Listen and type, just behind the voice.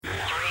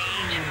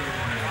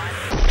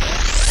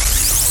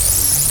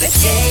The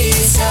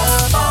gayest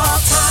of all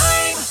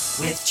time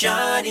with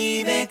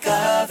Johnny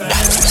McGovern.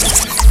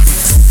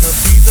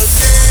 Be the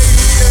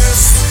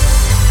gayest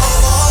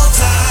of all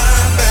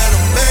time.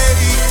 Better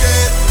make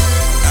it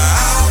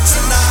out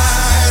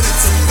tonight.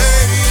 It's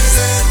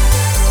amazing.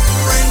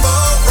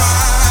 Rainbow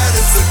Ride.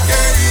 It's the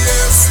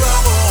gayest of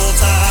all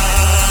time.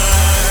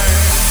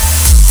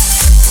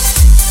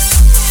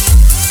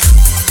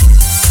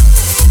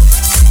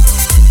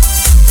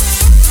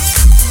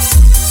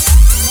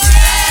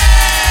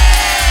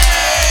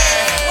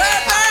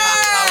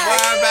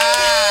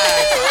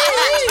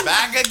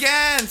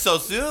 So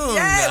soon.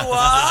 Yeah, what?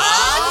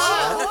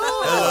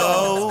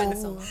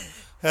 Hello.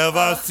 Have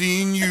I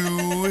seen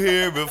you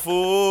here before?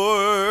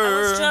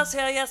 I was just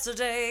here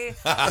yesterday.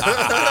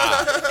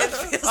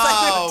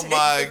 Oh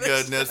my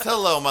goodness.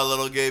 Hello, my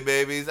little gay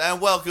babies, and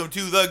welcome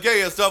to the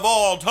gayest of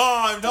all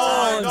time.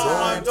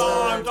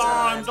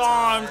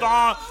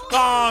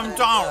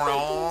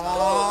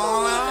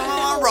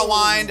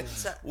 Rewind.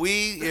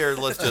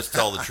 Let's just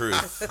tell the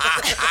truth.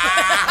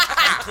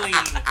 Clean.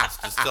 Let's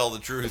just tell the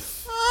truth.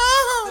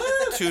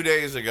 2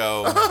 days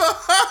ago,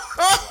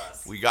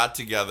 we got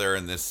together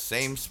in this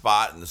same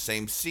spot, in the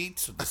same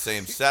seats, with the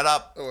same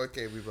setup. Oh,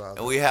 okay, we bothered.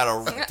 And we had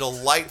a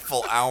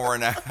delightful hour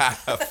and a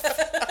half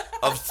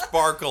of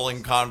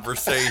sparkling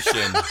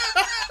conversation.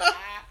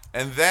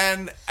 And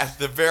then at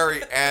the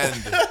very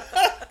end,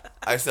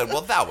 I said,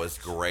 well, that was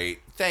great.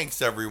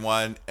 Thanks,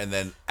 everyone. And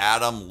then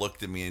Adam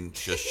looked at me and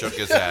just shook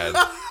his head.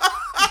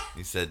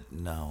 He said,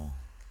 no,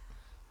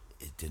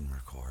 it didn't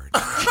record.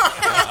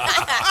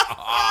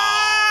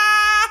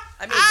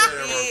 I mean,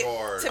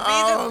 to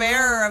be the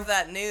bearer of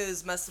that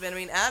news must have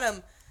been,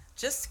 Adam,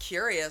 just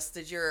curious,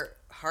 did your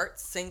heart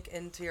sink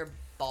into your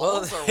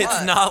balls or what?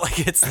 It's not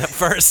like it's the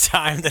first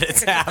time that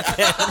it's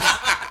happened.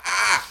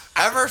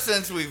 Ever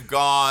since we've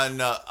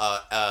gone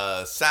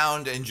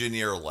sound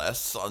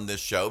engineer-less on this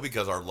show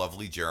because our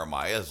lovely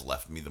Jeremiah has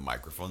left me the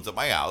microphones at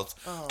my house,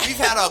 we've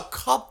had a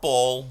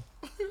couple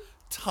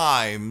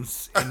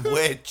times in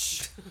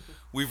which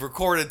we've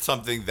recorded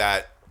something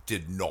that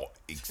did not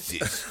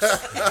exist.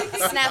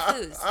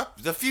 Snafus.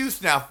 The few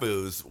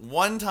snafus.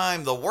 One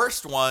time, the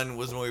worst one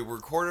was when we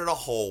recorded a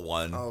whole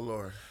one. Oh,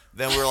 Lord.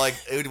 Then we were like,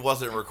 it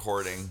wasn't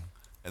recording.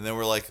 And then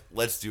we're like,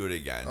 let's do it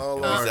again. Oh,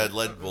 and Lord. we said,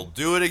 we'll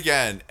do it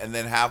again. And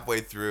then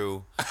halfway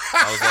through,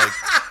 I was like,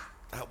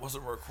 that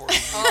wasn't recording.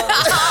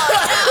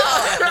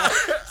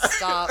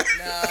 Stop,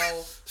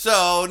 no.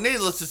 So,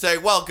 needless to say,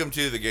 welcome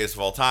to the gayest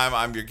of all time.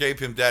 I'm your gay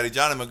pimp daddy,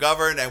 Johnny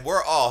McGovern, and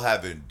we're all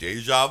having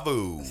deja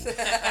vu.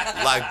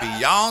 Like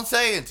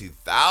Beyonce in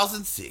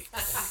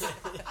 2006.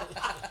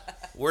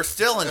 We're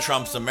still in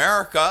Trump's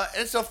America.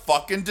 It's a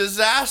fucking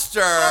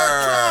disaster.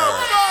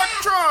 Fuck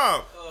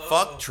Trump!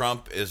 Fuck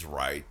Trump is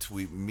right.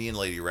 Me and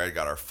Lady Red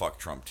got our Fuck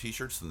Trump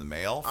t-shirts in the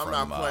mail. I'm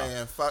from, not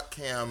playing. Fuck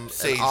him.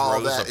 Sage and all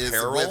Rose that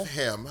Apparel. is with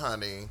him,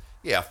 honey.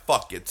 Yeah,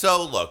 fuck it.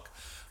 So, look,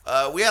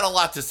 we had a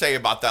lot to say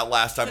about that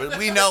last time, but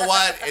we know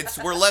what?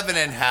 We're living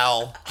in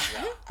hell.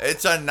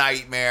 It's a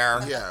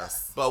nightmare.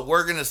 Yes. But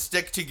we're going to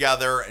stick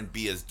together and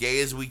be as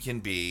gay as we can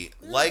be.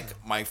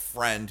 Like my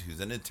friend who's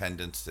in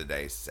attendance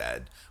today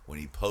said when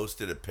he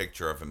posted a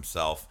picture of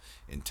himself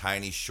in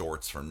tiny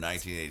shorts from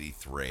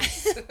 1983.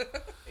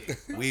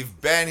 We've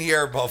been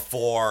here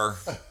before.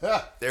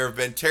 There have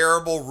been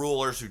terrible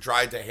rulers who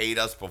tried to hate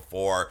us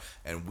before,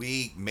 and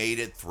we made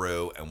it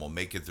through, and we'll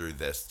make it through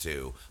this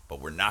too.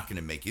 But we're not going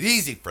to make it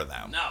easy for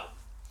them. No.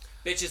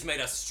 Bitches made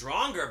us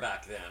stronger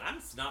back then. I'm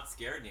not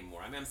scared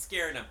anymore. I'm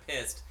scared and I'm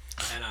pissed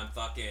and I'm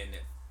fuck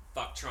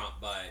Trump,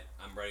 but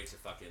I'm ready to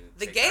fucking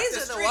The take gays back are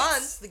the streets.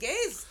 ones. The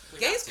gays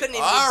couldn't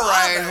even All be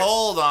right, bothered.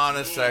 hold on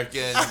a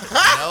second.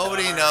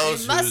 Nobody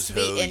knows who's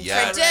who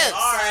yet.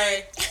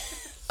 Sorry.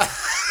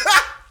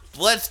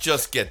 Let's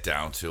just get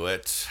down to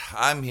it.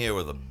 I'm here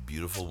with a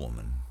beautiful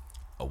woman.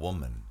 A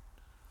woman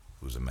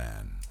who's a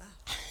man.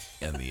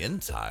 And the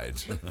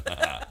inside.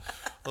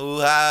 Who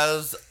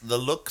has the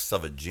looks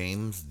of a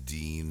James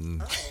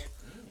Dean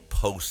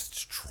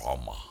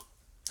post-trauma.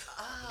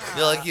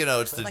 You're like,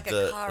 it's Like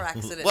the a car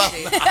accident. Well,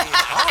 James.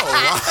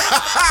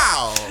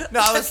 Wow.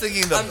 No, I was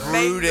thinking the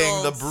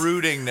Mangled.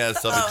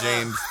 broodingness of a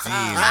James Dean.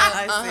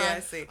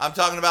 I see. I'm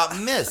talking about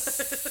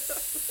Mr.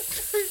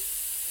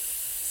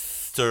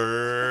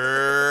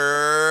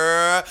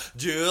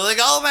 Julie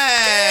Goldman.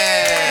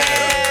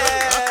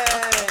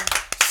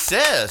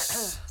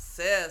 Sis,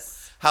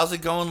 how's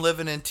it going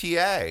living in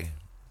TA?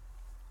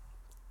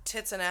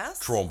 Tits and ass?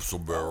 Trump's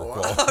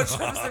America. Oh,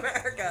 Trump's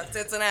America.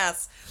 Tits and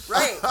ass.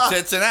 Right.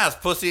 Tits and ass,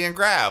 pussy and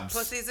grabs.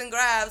 Pussies and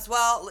grabs.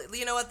 Well,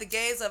 you know what? The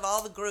gays of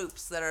all the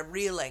groups that are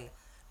reeling.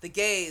 The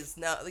gays.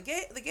 No, the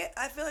gay.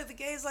 I feel like the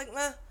gays like,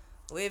 nah,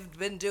 we've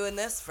been doing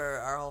this for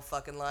our whole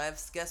fucking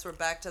lives. Guess we're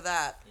back to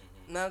that.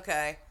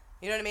 Okay.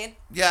 You know what I mean?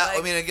 Yeah, Like,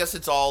 I mean, I guess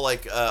it's all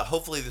like,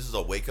 hopefully this is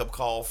a wake-up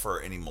call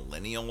for any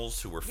millennials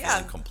who were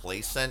feeling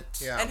complacent.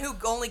 Yeah. and who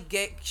only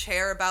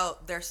care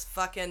about their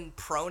fucking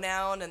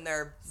pronoun and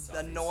their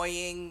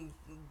annoying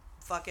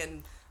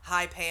fucking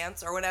high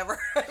pants or whatever.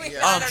 I mean, I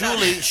Oh, don't know.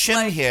 Julie,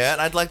 Shim here,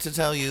 and I'd like to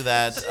tell you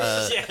that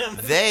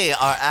they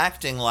are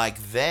acting like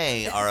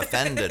they are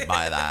offended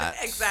by that.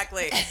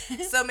 Exactly.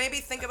 So maybe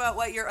think about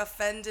what you're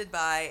offended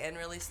by and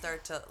really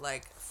start to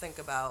like think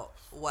about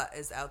what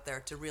is out there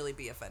to really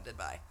be offended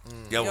by. Yeah,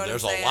 know well, what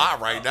there's I'm a saying? lot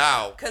right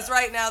now. Because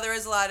right now there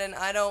is a lot, and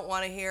I don't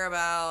want to hear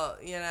about,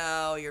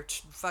 your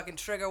fucking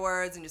trigger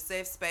words and your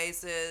safe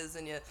spaces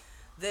and your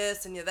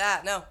this and your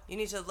that. No, you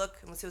need to look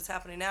and see what's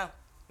happening now.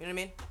 You know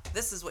what I mean?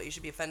 This is what you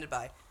should be offended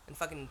by, and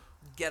fucking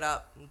get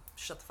up and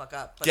shut the fuck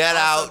up. But Get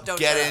also out, don't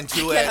get shut up.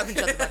 into Get up and it.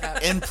 shut the fuck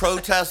up. In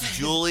protest,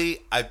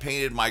 Julie, I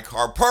painted my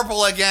car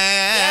purple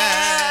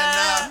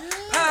again.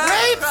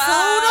 Grape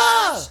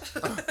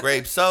soda.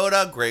 Grape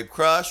soda, grape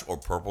crush, or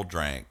purple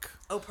drink.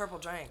 Oh, purple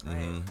drink,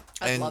 right?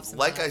 I'd And love some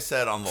like of that. I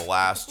said on the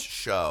last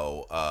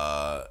show,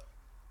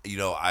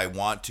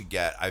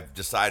 I've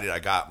decided I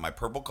got my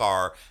purple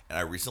car, and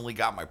I recently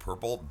got my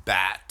purple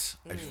bat.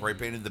 I spray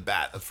painted the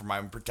bat. That's for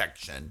my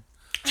protection.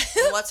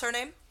 And what's her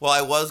name? Well,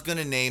 I was going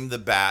to name the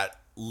bat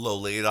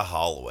Lolita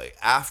Holloway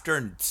after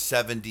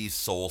 70s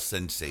soul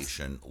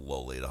sensation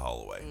Lolita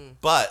Holloway.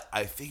 But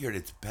I figured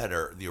it's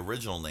better. The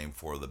original name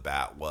for the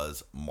bat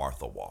was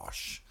Martha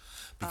Wash.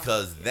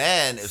 Because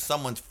then if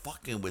someone's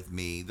fucking with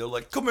me, they're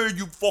like, come here,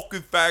 you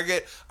fucking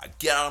faggot. I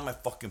get out of my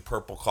fucking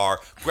purple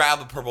car, grab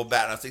the purple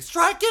bat, and I say,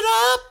 strike it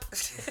up.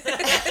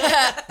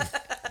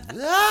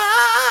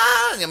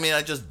 Ah! I mean,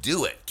 I just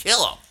do it. Kill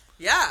them.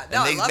 Yeah, no,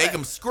 And they I love make it.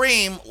 them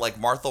scream like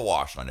Martha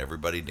Wash on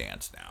Everybody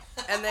Dance Now.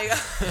 And they go,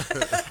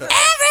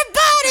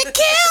 Everybody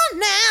kill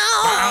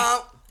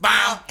now.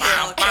 bow,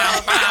 kill,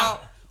 kill, bow,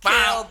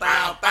 kill,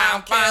 bow,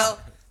 bow, kill,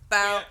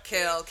 bow,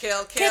 kill,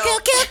 kill, kill.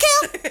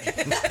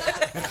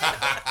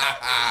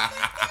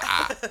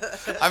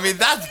 I mean,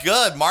 that's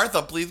good.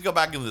 Martha, please go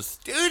back in the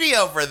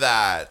studio for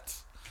that.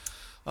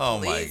 Oh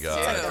my Please do. god.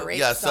 It's like a rape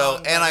Yeah, so song,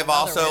 and but I've another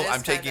also one. It is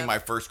I'm taking kind of. my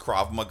first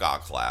Krav Maga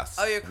class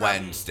Oh, you're Krav-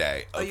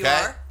 Wednesday. Oh, Okay? you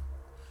are?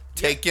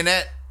 Taking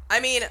it,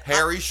 I mean,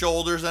 hairy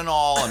shoulders and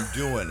all, I'm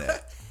doing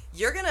it.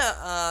 you're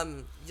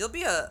gonna, you'll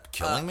be a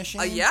Killing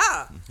machine?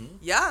 Yeah,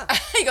 yeah.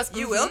 He goes,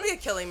 You will be a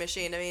killing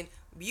machine. I mean,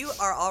 you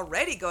are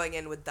already going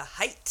in with the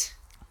height,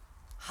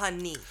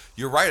 honey.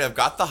 You're right, I've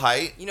got the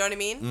height. You know what I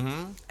mean?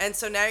 Mm-hmm. And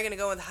so now you're gonna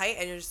go with height,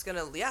 and you're just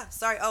gonna,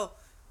 sorry, you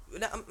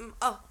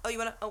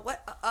wanna,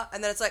 what,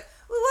 and then it's like,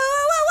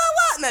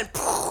 what, and then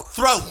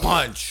Throat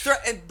punch.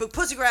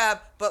 pussy grab,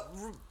 but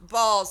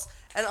balls,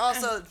 and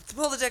also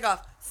pull the dick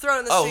off, throw it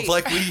in the Oh, street.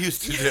 like we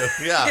used to do.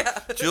 Yeah.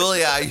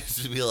 Julia, I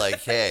used to be like,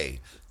 hey,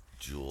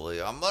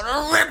 Julia, I'm going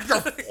to rip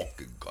your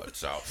fucking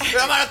guts out. I'm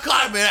going to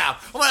cut it out.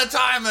 I'm going to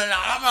time it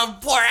out. I'm going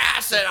to pour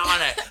acid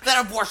on it. Then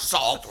I pour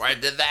salt right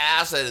into the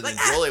acid. And then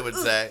Julia would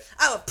say,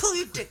 I will pull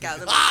your dick out,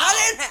 and I'm gonna cut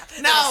it in half.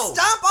 Then No. I'll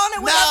stomp on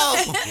it with No.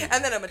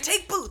 and then I'm gonna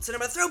take boots, and I'm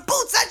gonna throw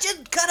boots at your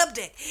cut up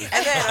dick,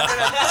 and then I'm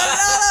gonna put it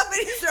all up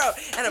in your throat,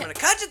 and I'm gonna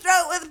cut your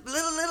throat with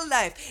a little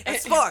knife and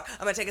spork.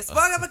 I'm gonna take a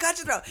spork, I'm gonna cut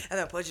your throat, and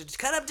then put your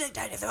cut up dick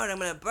down your throat. And I'm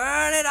gonna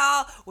burn it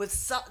all with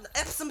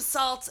Epsom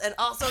salts and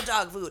also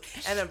dog food,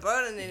 and then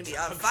burn it and be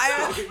on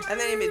fire, and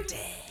then you'll be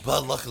dead.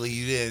 but luckily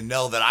you didn't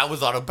know that I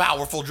was on a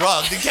powerful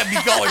drug that kept me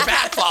going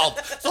back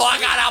salt. So I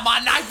got out my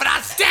knife and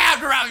I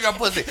stabbed around your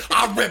pussy.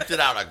 I ripped it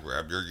out. I grabbed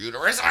your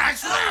uterus and I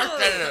smashed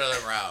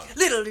it around.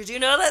 Little did you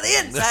know that the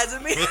insides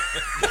of me.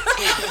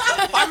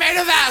 I'm made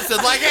of acid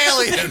like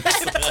aliens.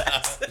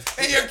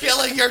 And you're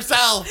killing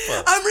yourself.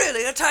 I'm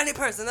really a tiny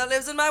person that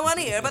lives in my one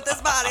ear, but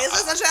this body is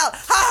just a shell. Ha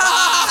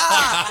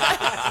ha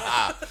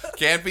ha ha.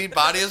 Can't beat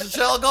body as a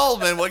Shell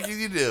Goldman. What can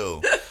you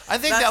do? I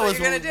think That's that what was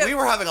you're gonna do. we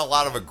were having a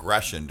lot of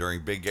aggression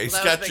during Big Gay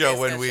Well, that was Sketch Big Show Gay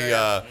when Sketch we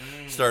Show,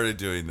 started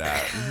doing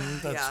that.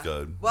 That's Yeah.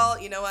 good. Well,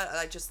 you know what?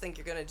 I just think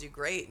you're gonna do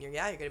great. And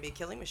you're gonna be a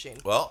killing machine.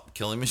 Well,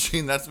 killing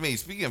machine, that's me.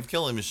 Speaking of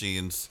killing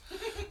machines,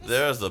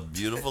 there's a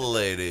beautiful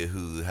lady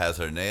who has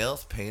her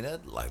nails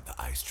painted like the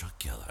Ice Truck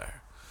Killer.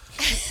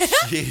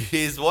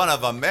 She's one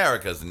of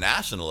America's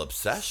national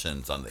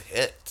obsessions on the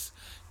hit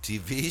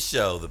TV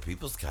show The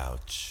People's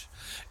Couch.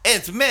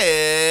 It's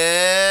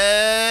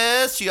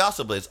Miss. She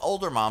also plays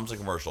older moms in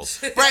commercials.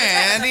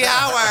 Brandy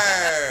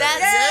Howard.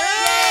 That's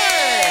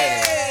Yay!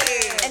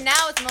 it. And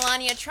now with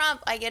Melania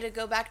Trump, I get to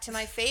go back to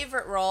my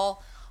favorite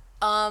role,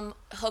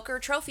 hooker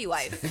trophy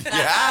wife.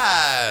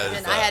 Yes.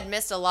 And I had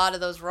missed a lot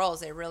of those roles.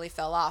 They really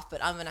fell off,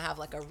 but I'm going to have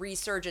like a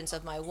resurgence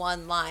of my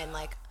one line,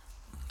 like,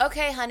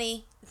 okay,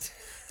 honey,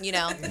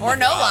 or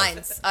no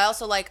lines.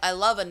 I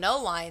love a no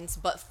lines,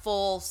 but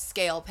full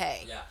scale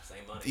pay. Yeah,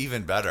 same money.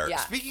 Even better. Yeah.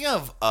 Speaking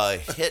of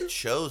hit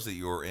shows that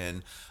you were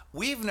in,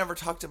 we've never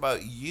talked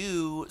about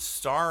you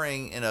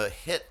starring in a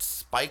hit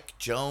Spike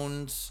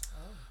Jones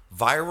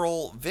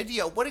viral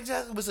video. What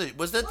exactly was it?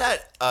 Was it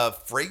that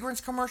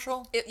fragrance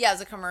commercial? It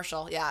was a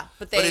commercial, yeah.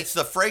 But It's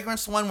the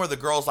fragrance one where the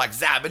girl's like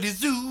zabbity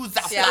zoo,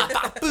 Yeah.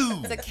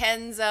 boo. the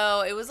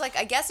Kenzo. It was like,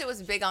 I guess it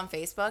was big on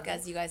Facebook.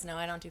 As you guys know,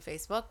 I don't do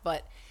Facebook,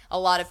 but a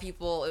lot of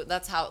people,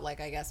 that's how, I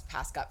guess,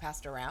 got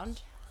passed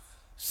around.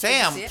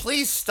 Sam, see it?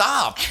 please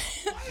stop.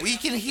 We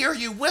can hear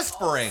you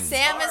whispering.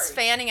 Sam is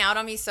fanning out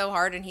on me so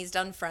hard, and he's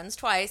done Friends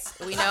twice.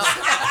 We know,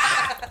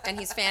 and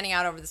he's fanning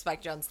out over the Spike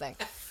Jones thing.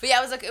 But yeah,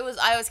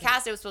 I was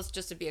cast. It was supposed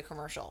just to be a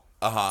commercial.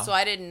 So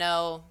I didn't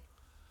know.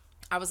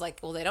 I was like,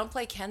 well, they don't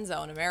play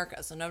Kenzo in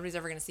America, so nobody's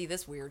ever gonna see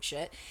this weird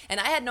shit. And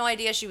I had no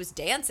idea she was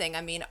dancing.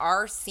 I mean,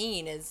 our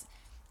scene is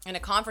in a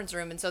conference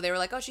room, and so they were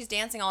like, oh, she's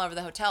dancing all over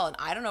the hotel, and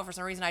I don't know, for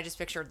some reason I just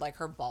pictured like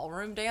her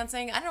ballroom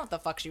dancing. I don't know what the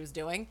fuck she was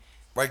doing.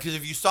 Right, because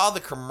if you saw the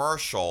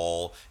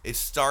commercial, it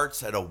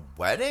starts at a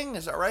wedding.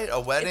 Is that right? A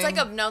wedding?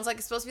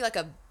 It's supposed to be like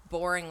a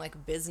boring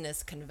like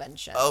business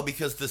convention. Oh,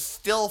 because the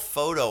still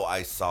photo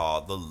I saw,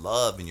 the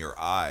love in your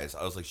eyes,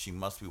 I was like, she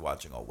must be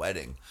watching a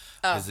wedding.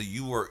 Because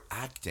you were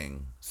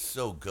acting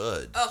so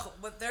good. Oh,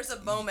 but there's a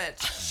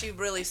moment she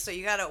really. So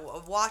you gotta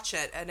watch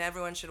it, and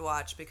everyone should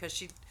watch because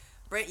you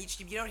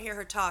don't hear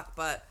her talk,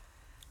 but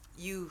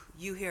you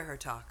hear her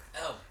talk.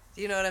 Oh.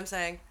 Do you know what I'm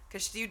saying?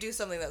 Because you do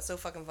something that's so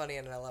fucking funny,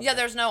 and I love it. Yeah,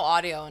 there's no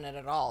audio in it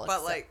at all.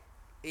 But like,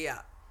 yeah,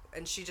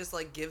 and she just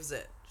like gives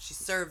it. She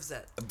serves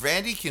it.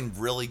 Brandy can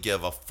really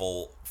give a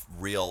full,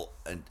 real,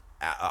 and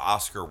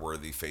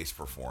Oscar-worthy face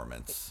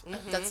performance.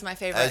 That's my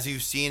favorite. As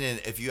you've seen,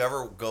 if you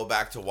ever go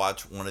back to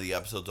watch one of the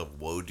episodes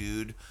of Whoa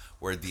Dude,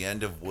 where at the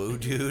end of Whoa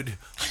Dude,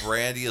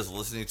 Brandy is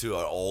listening to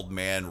an old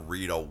man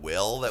read a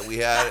will that we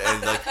had,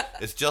 and like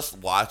it's just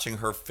watching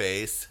her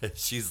face.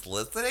 She's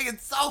listening.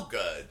 It's so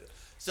good.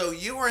 So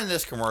you were in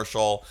this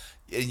commercial,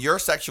 and your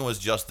section was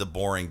just the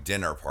boring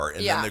dinner part,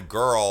 and then the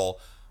girl,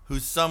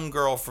 who's some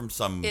girl from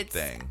something. It's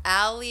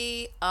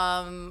Allie. It's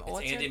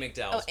Andy McDowell's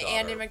daughter.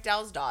 Andy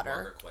McDowell's daughter.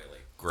 Margaret Qualley.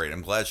 Great.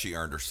 I'm glad she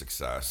earned her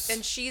success.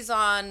 And she's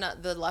on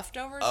The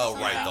Leftovers. Oh, or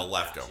right, something? The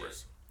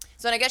Leftovers.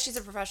 So I guess she's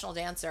a professional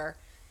dancer,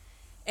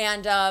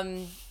 and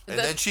And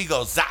then she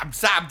goes zap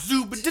zap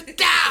zoop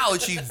dow.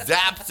 She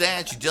zaps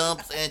and she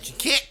jumps and she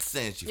kicks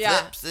and she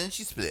flips and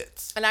she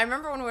splits. And I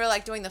remember when we were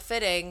like doing the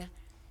fitting,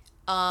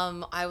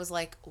 I was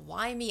like,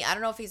 why me? I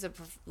don't know if he's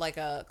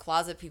a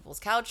Closet People's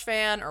Couch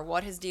fan or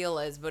what his deal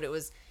is, but it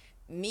was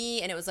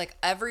me, and it was like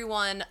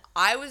everyone.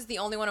 I was the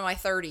only one in my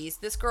 30s.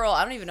 This girl,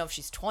 I don't even know if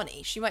she's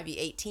 20. She might be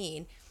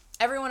 18.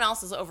 Everyone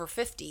else is over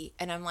 50,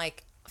 and I'm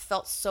like,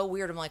 felt so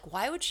weird. I'm like,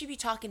 why would she be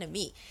talking to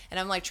me? And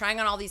I'm like trying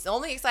on all these. The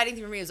only exciting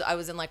thing for me was I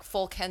was in like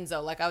full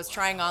Kenzo. Like I was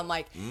trying on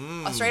like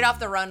straight off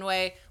the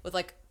runway with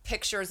like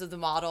pictures of the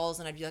models,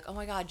 and I'd be like, oh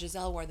my God,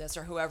 Giselle wore this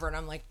or whoever, and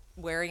I'm like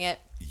wearing it.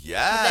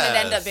 Yes. But then it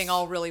ended up being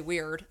all really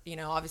weird. You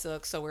know, obviously it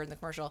looks so weird in the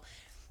commercial.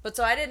 But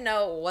so I didn't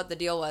know what the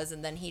deal was,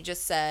 and then he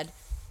just said,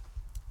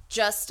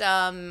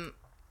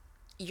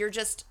 you're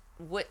just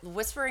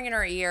whispering in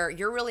her ear.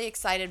 You're really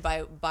excited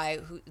by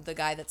the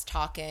guy that's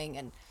talking,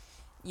 and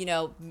you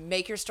know,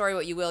 make your story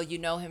what you will. You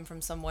know him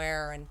from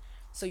somewhere, and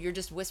so you're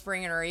just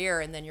whispering in her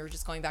ear, and then you're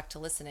just going back to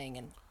listening.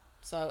 And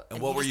so. And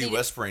what were you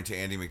whispering to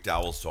Andy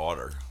McDowell's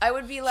daughter? I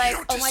would be like,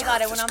 don't oh my deserve God, I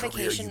this went on career,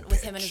 vacation you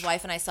with him and his bitch.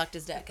 wife, and I sucked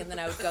his dick, and then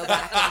I would go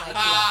back and like,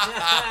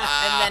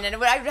 yeah. and then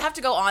I would have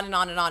to go on and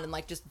on and on, and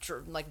like just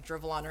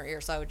drivel on her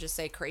ear. So I would just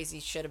say crazy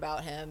shit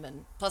about him,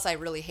 and plus I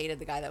really hated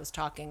the guy that was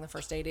talking, the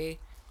first AD.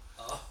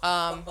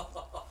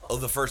 Oh,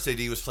 the first AD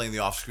was playing the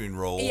off-screen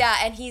role. Yeah,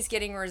 and he's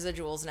getting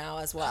residuals now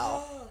as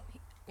well.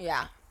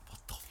 Yeah.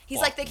 He's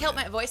like, they killed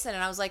man? my voice in it,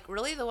 and I was like,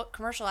 really? The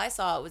commercial I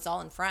saw, it was all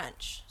in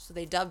French, so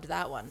they dubbed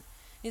that one.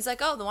 He's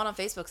like, oh, the one on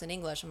Facebook's in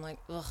English. I'm like,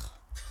 ugh.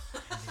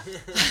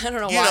 I don't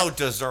know why. You don't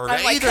deserve it.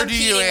 I'm, like, Either do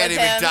you, competing Andy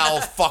with him.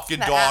 McDowell's fucking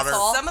That daughter.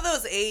 asshole. Some of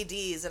those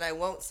ADs, and I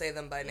won't say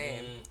them by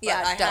name, but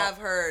Yeah, I don't. have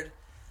heard,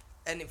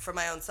 and for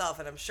my own self,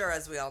 and I'm sure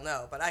as we all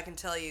know, but I can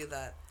tell you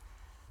that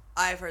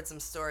I've heard some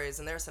stories,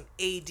 and there are some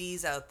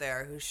ADs out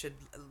there who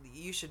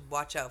you should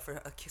watch out for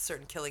a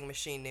certain killing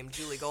machine named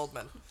Julie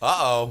Goldman.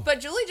 Uh-oh. But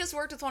Julie just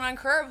worked with one on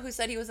Curb who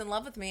said he was in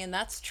love with me, and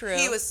that's true.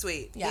 He was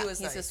sweet. Yeah, he was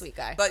he's a nice. sweet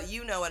guy. But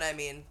you know what I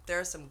mean. There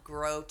are some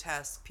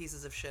grotesque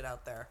pieces of shit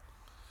out there.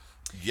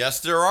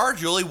 Yes, there are,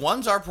 Julie.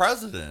 One's our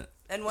president.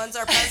 And one's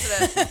our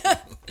president.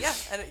 Yeah,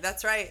 and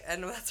that's right.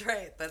 And that's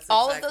right. That's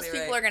all exactly of those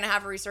people right. are going to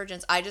have a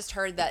resurgence. I just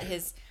heard that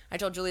I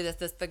told Julie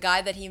this, the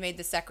guy that he made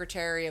the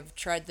Secretary of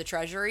the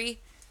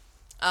Treasury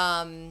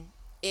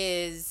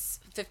is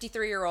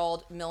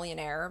 53-year-old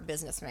millionaire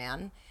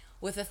businessman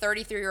with a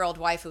 33-year-old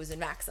wife who was in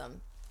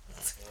Maxim.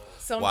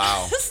 So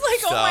Wow. I'm just like,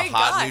 It's oh my a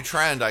hot God. new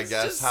trend, I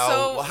guess. just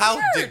How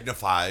so weird.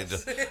 dignified.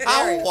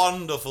 How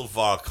wonderful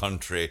for our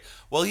country.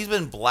 Well, he's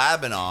been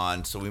blabbing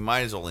on, so we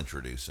might as well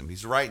introduce him.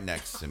 He's right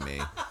next to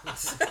me.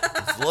 He's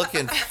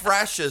looking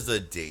fresh as a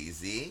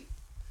daisy.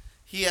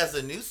 He has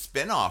a new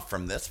spin-off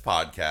from this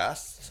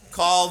podcast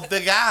called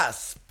The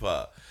Gasp.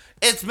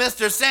 It's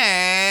Mr.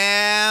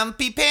 Sam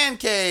P.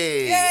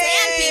 Pancake.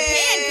 Sandy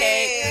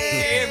Pancake.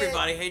 Hey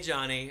everybody, hey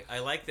Johnny. I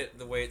like that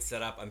the way it's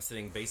set up. I'm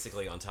sitting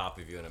basically on top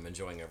of you, and I'm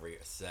enjoying every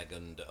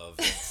second of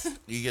it.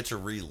 You get to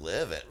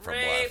relive it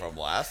Right. from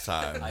last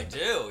time. I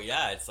do,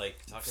 yeah. It's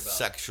like talk about.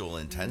 Sexual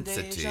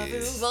intensity.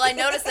 Well, I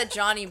noticed that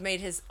Johnny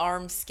made his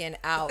arm skin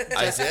out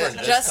I just, did, for,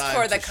 this just time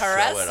for the to show it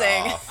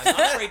caressing. off. I'm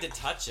not afraid to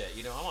touch it.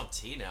 You know, I'm on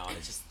T now, and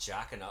it's just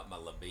jacking up my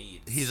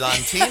libido. He's on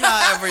Tina,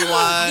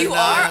 everyone. You are?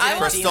 I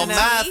want Crystal Tina.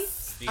 meth.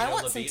 Vito I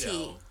want some libido.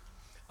 tea.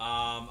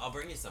 I'll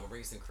bring you some. I'll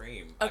bring you some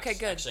cream. Okay,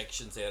 good. Actually, I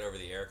shouldn't say that over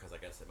the air because I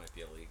guess it might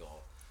be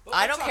illegal. But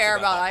I we've don't talked care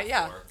about that it.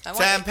 Yeah. before. I want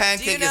Sam it.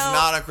 Pancake Do you is know-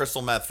 not on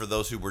crystal meth for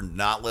those who were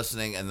not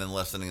listening and then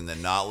listening and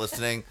then not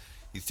listening.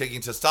 He's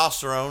taking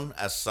testosterone,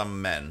 as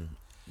some men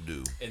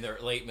do. In their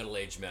late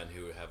middle-aged men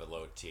who have a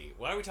low T.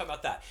 Why are we talking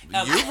about that?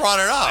 You brought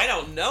it up. I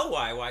don't know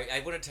why. I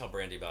want to tell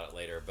Brandy about it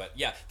later. But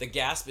yeah, The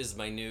Gasp is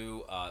my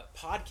new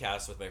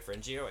podcast with my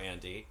friend Geo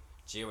Andy.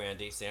 Geo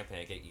Andy, Sam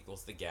Pancake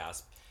equals The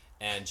Gasp.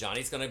 And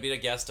Johnny's going to be a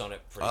guest on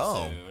it pretty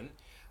soon,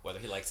 whether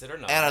he likes it or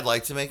not. And I'd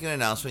like to make an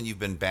announcement. You've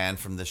been banned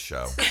from this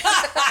show.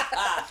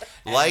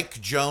 Like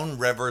Joan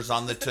Rivers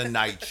on The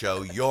Tonight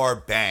Show, you're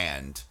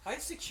banned. Why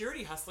is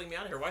security hustling me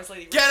out of here? Why is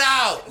Lady Get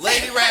out!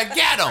 Lady Rad,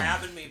 get him!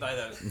 grabbing me by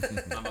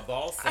my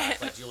ball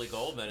sack like Julie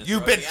Goldman? And You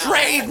throwing me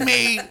betrayed out?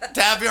 me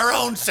to have your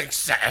own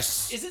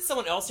success. Isn't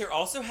someone else here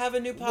also have a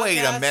new podcast? Wait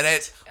a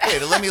minute.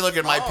 Wait, let me look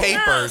at my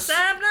papers.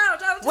 Sam, no,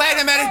 don't. Wait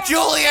a minute,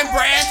 Julie and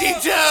Brandy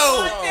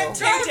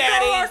too! Hey,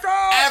 Daddy.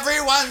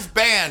 Everyone's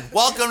banned.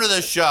 Welcome to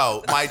the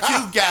show. My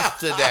two guests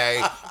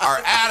today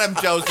are Adam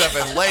Joseph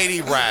and Lady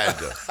Red.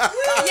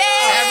 Yay!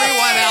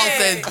 Everyone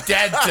else is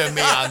dead to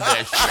me on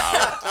this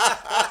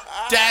show.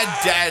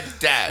 Dead.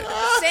 Sam,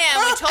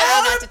 we told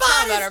you not to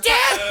tell about our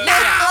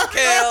podcast.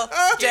 Kill,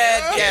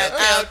 dead, get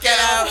out, get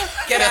out,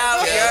 get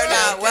out. You're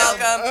not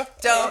welcome.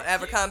 Don't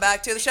ever come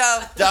back to the show.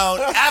 Don't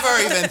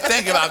ever even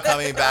think about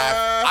coming back.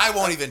 I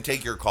won't even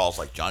take your calls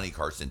like Johnny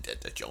Carson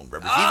did to Joan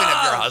Rivers, even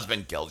if your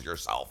husband kills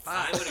yourself.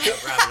 I'm going to go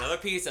grab another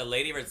piece of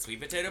Lady Red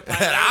sweet potato pie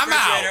And I'm from the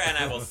refrigerator, out. and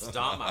I will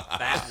stomp my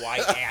fat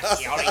white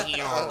ass out of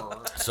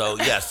here. So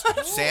yes,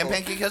 Sam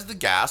Pancake has The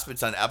Gasp.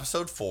 It's on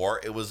episode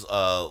 4. It was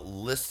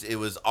It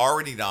was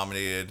already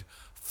nominated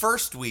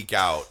first week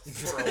out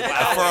for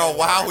a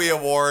Wowie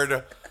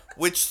Award,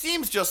 which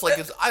seems just like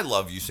it's. I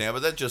love you, Sam,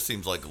 but that just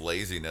seems like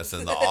laziness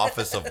in the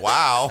office of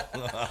Wow.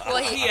 Well,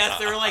 he, Yes,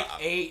 there were like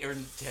 8 or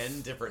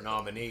 10 different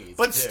nominees.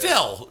 But too.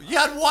 still, you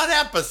had one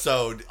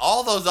episode.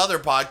 All those other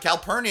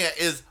Calpurnia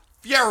is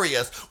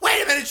furious.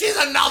 Wait a minute, she's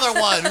another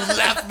one who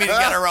left me to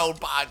get her own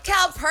podcast.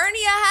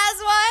 Calpurnia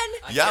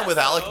has one. Yeah, guess with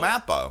so. Alec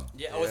Mappa.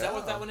 Yeah, oh, is that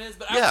what that one is?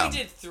 But Yeah. I only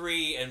did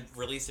 3 and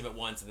released them at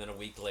once, and then a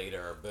week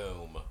later,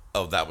 boom.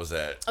 Oh, that was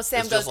it. Oh,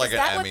 Sam it's goes, just like is an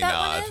that what Emmy that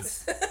nod. one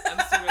is? I'm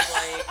sort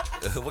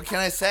of like, What can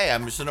I say?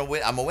 I'm just I'm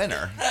a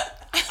winner.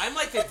 I'm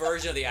like the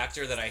version of the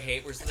actor that I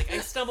hate, where it's like I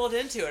stumbled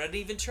into it, I didn't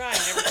even try, I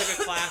never took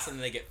a class, and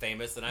then they get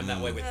famous. And I'm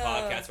that way with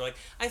podcasts. Where like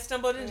I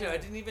stumbled into it, I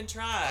didn't even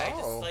try, I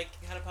just like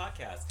had a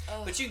podcast.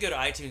 But you can go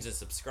to iTunes and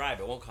subscribe.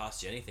 It won't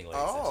cost you anything,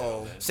 ladies and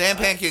gentlemen. Sam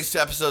Pancake's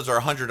episodes are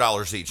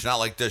 $100 each, not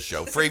like this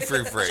show. Free. John,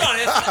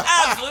 it's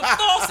absolute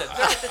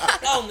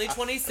bullshit. They're only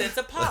 20 cents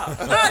a pop.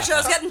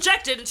 Commercials get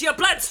injected into your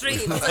bloodstream.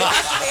 It's like,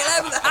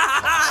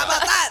 how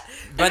about that?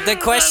 But the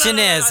question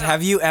is,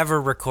 have you ever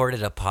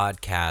recorded a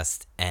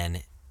podcast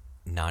and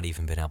not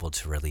even been able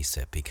to release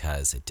it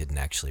because it didn't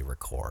actually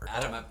record?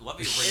 Adam, I love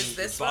you Is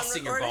this one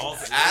busting your recording?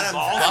 balls. Adam's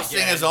Balls busting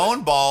again. his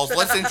own balls.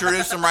 Let's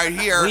introduce him right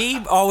here. We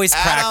always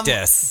Adam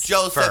practice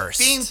first.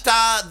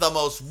 Josefinta, the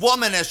most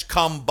womanish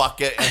cum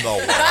bucket in the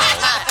world.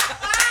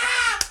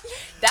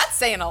 That's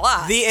saying a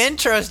lot. The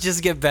intros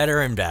just get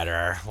better and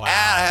better. Wow. And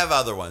I have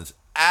other ones.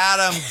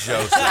 Adam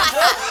Joseph.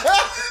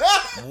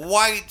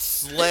 White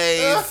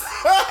slave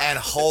and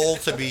whole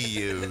to be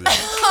used.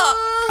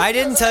 I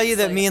didn't tell you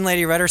that me and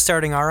Lady Red are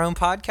starting our own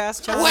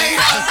podcast, John. Wait a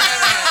minute.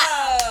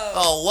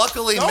 Oh,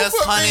 luckily Miss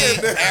put me Honey,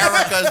 in there.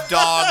 Erica's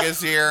dog is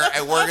here,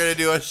 and we're going to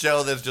do a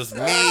show that's just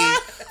me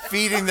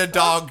feeding the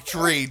dog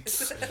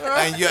treats.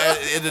 And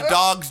the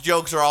dog's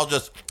jokes are all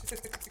just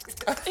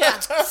Yeah.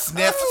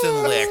 sniffs and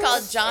It's licks.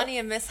 called Johnny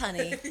and Miss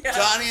Honey.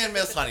 Johnny and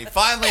Miss Honey.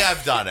 Finally,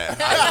 I've done it.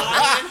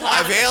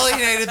 I've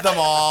alienated them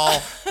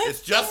all. It's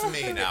just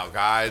me now,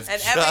 guys.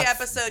 And every Just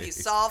episode, me. you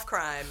solve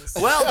crimes.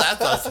 Well, that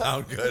does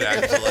sound good,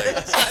 actually.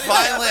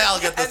 Finally, I'll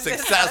get the And Miss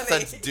success Honey.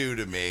 that's due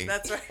to me.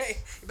 That's right.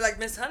 You'd be like,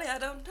 Miss Honey, I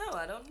don't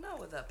know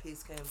where that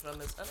piece came from,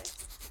 Miss Honey.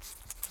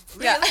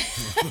 Yeah.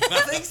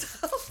 I think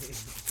so.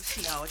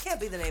 No, it can't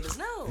be the neighbors.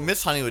 No.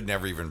 Miss Honey would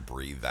never even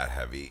breathe that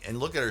heavy. And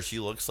look at her. She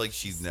looks like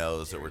she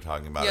knows that we're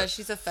talking about Yeah, it.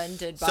 she's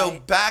offended by So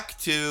back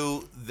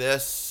to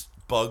this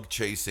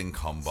bug-chasing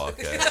cum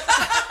bucket.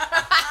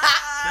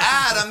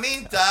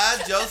 Adamita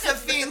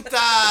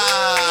Josefinta.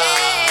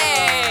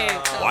 Yay!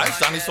 Why is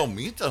Johnny so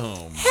mean to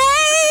him?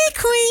 Hey,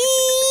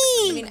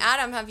 Queen! I mean,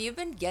 Adam, have you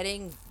been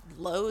getting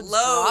loads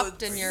Loads.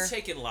 dropped in You're your...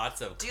 taking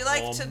lots of. Do you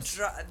like to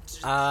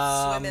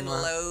swim in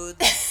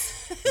loads?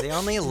 The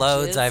only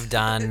loads I've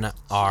done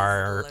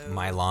are Loads.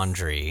 my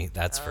laundry,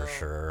 that's for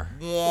sure.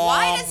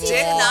 Why does he Dick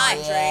deny?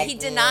 laundry.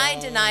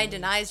 He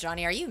denies,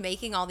 Johnny. Are you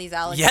making all these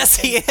allegations? Yes,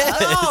 he is.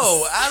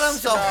 No,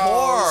 Adam's a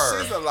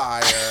whore. She's a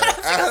liar.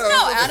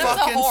 No, Adam's a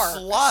Fucking whore. She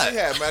slut.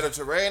 had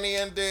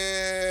Mediterranean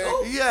dick.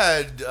 He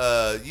had,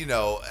 Arabic,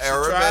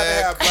 tried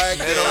to have black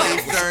Middle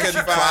dick. Eastern. She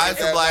Couldn't cries find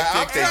the that black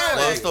out. dick. They Okay.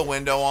 close the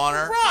window on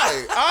her.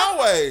 Right,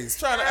 always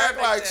trying to act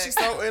Arabic like dick. she's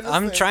so innocent.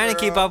 I'm trying to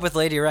keep girl. up with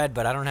Lady Red,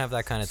 but I don't have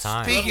that kind of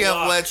time. Speaking of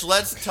of which,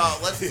 let's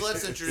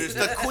introduce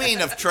the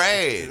queen of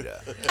trade.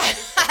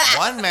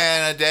 One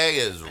man a day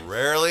is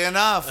rarely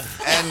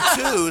enough, and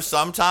two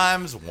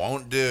sometimes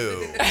won't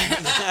do.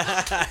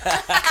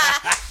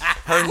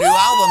 Her new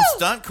album,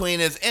 Stunt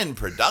Queen, is in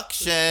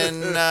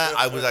production.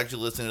 I was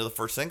actually listening to the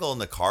first single in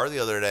the car the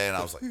other day, and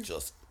I was like,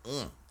 just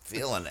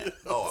feeling it.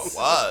 Oh, it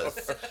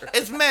was.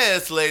 It's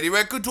Miss Lady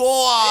Red Couture.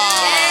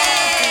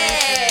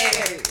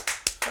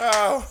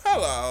 Oh,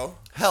 hello.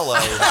 Hello.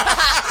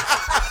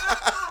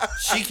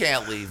 She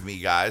can't leave me,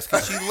 guys,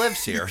 because she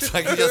lives here. So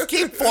I can just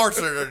keep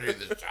forcing her to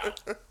do this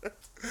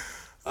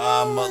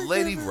job.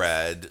 Lady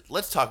Red,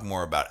 let's talk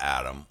more about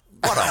Adam.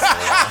 What a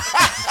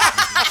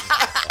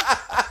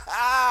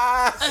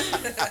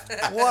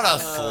what a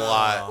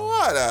slut.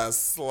 What a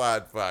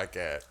slut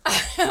bucket.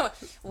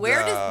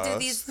 Where No. do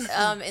these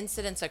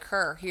incidents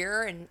occur?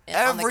 Here and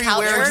on the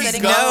couch Everywhere we're he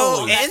sitting goes.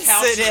 on? No That couch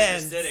that you're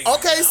incident. sitting on.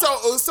 Okay,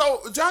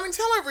 so Johnny,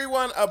 tell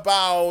everyone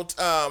about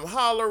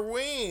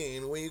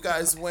Halloween when you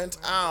guys went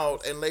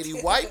out and Lady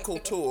White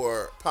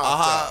Couture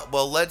popped up.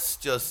 Well, let's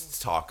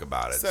just talk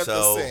about it. Set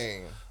So, the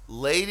scene.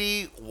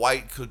 Lady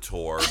White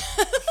Couture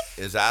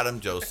is Adam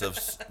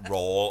Joseph's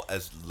role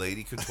as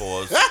Lady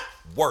Couture's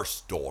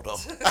worst daughter.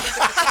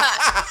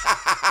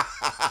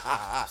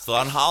 So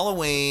on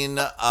Halloween,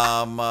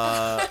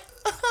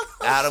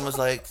 Adam was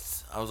like,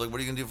 I was like, what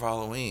are you going to do for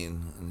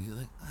Halloween? And he's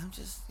like, I'm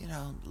just,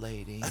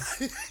 lady.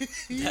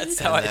 That's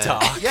how I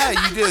talk. Yeah,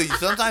 you do.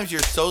 Sometimes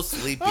you're so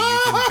sleepy you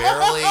can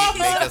barely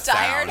make a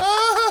tired.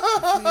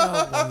 sound.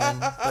 Woman.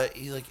 But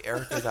he's like,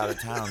 Erica's out of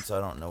town, so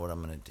I don't know what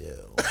I'm going to do.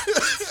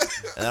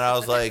 And then I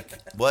was like,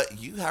 what?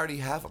 You already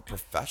have a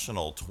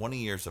professional 20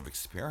 years of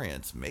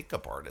experience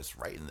makeup artist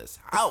right in this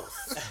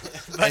house.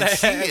 And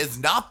she is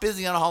not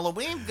busy on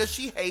Halloween because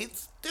she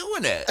hates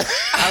doing it.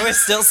 I was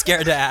still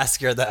scared to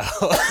ask her though.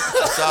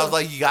 So I was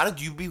like,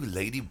 you be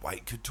Lady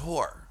White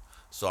Couture.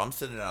 So I'm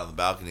sitting out on the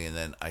balcony, and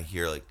then I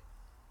hear like,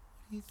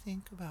 what do you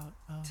think about,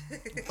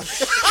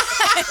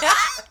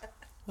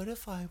 what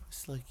if I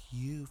was like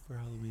you for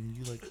Halloween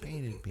and you like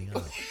painted me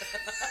up?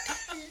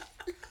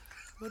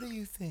 What do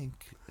you think?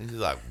 And she's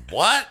like,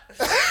 what?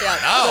 Yeah.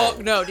 No. Fuck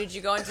no. Did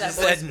you go into that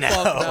Said voice? no.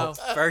 Fuck no.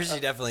 First, she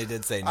definitely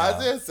did say no. I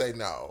did say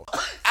no.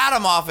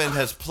 Adam often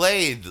has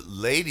played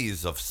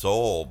Ladies of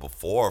Soul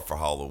before for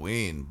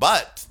Halloween,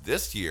 but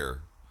this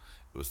year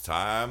it was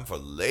time for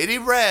Lady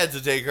Red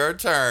to take her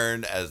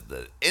turn as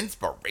the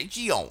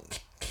inspiration.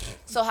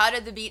 So how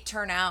did the beat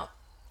turn out?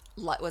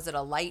 Was it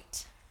a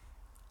light?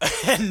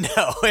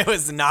 No, it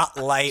was not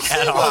light She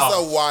at all.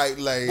 was a white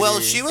lady. Well,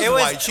 she was It was-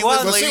 white. She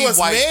well, was but she Lady was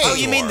White. mean. Oh,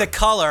 you mean the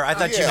color? I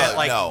thought you Yeah. meant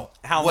like No.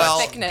 how Well,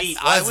 much Thickness. beat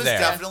I was was there.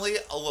 definitely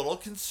a little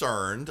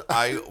concerned.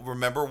 I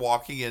remember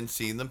walking in,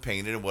 seeing them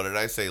painted, and what did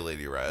I say,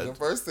 Lady The Red?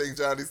 first thing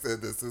Johnny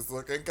said, this is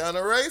looking kind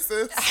of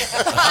racist.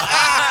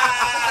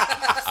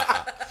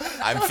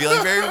 I'm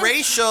feeling very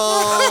racial.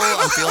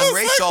 I'm feeling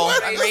racial.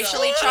 I'm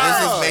racially This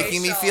charged. is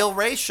making me feel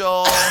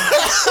racial.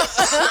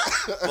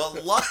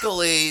 But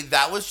luckily,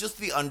 that was just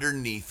the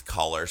underneath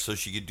color, so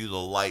she could do the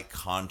light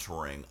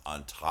contouring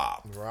on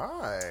top.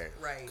 Right.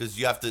 Right. Because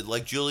you have to,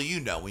 like Julie,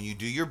 when you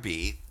do your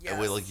beat,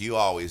 Yes. like you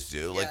always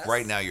do. Like Yes.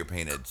 right now, you're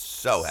painted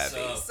so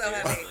heavy. So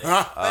heavy.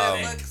 Um, But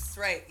it looks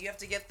right. You have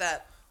to get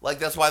that. Like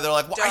that's why they're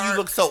like, why you Dark.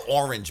 look so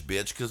orange,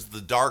 bitch? Because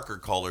the darker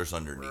colors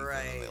underneath, and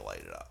then they Right. light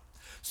it up.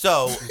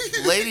 So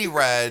Lady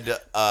Red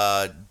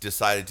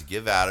decided to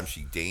give Adam.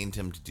 She deigned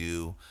him to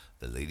do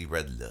the Lady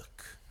Red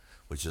look,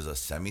 which is a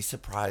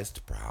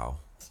semi-surprised brow.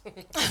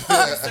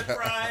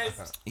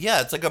 Surprised. Yeah,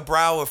 it's like a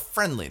brow of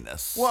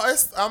friendliness. Well,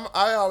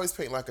 I always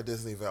paint like a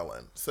Disney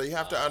villain. So you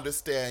have to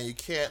understand you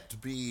can't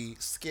be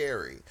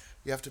scary.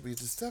 You have to be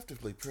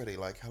deceptively pretty,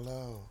 like,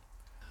 hello,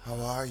 how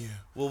are you?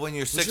 Well, when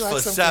you're Would you like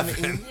 6'7",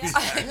 something to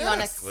eat? You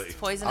want a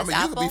poisonous I mean, you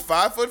apple?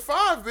 could be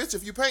 5'5", bitch.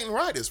 If you painting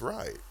right, it's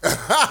right.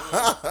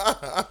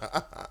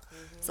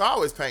 So I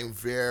always paint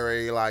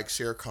very like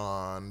Shere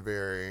Khan,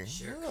 very.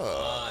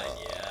 Yeah.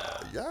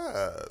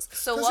 Yes.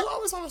 So Because what- you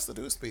always want to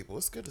seduce people.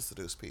 It's good to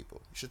seduce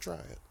people. You should try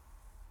it.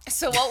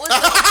 So what was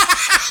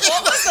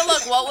the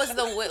look? What was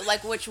the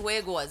like? Which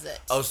wig was it?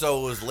 Oh,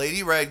 so it was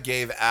Lady Red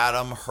gave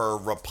Adam her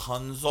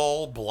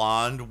Rapunzel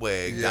blonde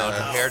wig,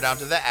 hair down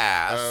to the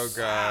ass. Oh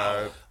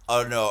God.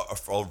 Oh no,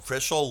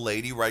 official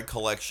Lady Red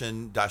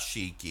collection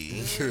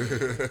dashiki,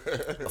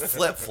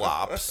 flip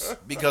flops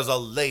because a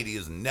lady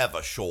is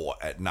never short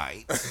at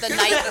night. The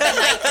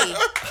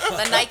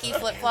Nike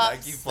flip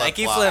flops.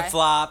 Nike flip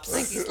flops.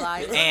 Nike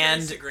slides.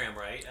 And Instagram,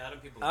 right? Adam,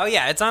 people. oh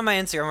yeah, it's on my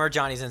Instagram or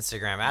Johnny's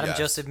Instagram. Adam Yes.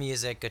 Joseph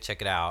Music. Go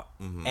check it out.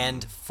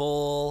 And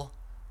full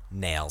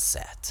nail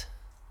set.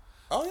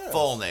 Oh yeah.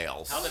 Full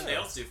nails. How the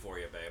nails do for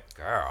you, babe?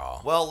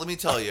 Girl. Well, let me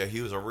tell you,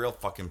 he was a real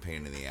fucking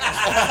pain in the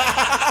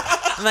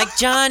ass. I'm like,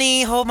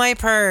 Johnny, hold my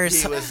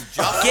purse. He was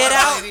just Get like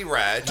out- Lady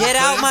Red. Get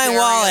He out couldn't my carry a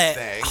wallet.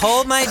 thing.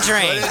 Hold my He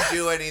drink. couldn't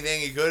do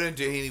anything. He couldn't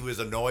do. He was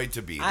annoyed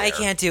to be there. I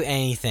can't do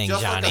anything,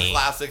 Just like a Johnny.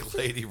 classic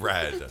Lady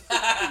Red.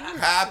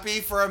 Happy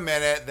for a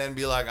minute, then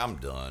be like, I'm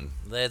done.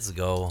 Let's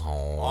go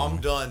home. I'm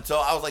done. So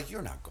I was like,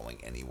 you're not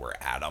going anywhere,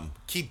 Adam.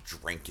 Keep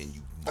drinking,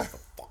 you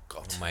motherfucker.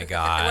 difficult. Oh my Were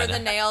god. the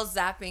nails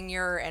zapping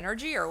your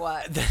energy or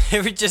what?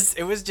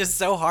 It was just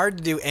so hard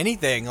to do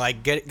anything.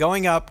 Like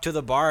going up to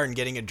the bar and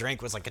getting a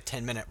drink was like a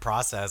 10-minute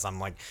process. I'm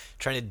like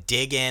trying to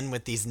dig in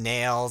with these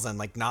nails and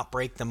like not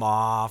break them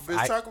off.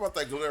 Bitch, talk about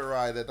that glitter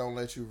eye that don't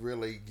let you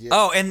really get.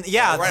 Oh, and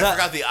yeah, Right, I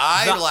forgot the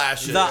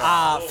eyelashes.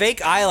 The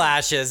fake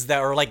eyelashes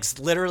that were like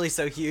literally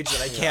so huge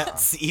that I can't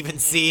even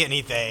see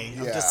anything.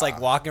 I'm just like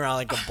walking around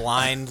like a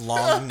blind,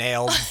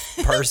 long-nailed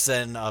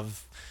person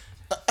of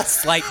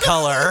slight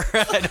color.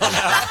 I don't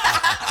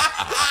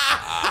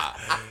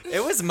know.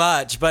 It was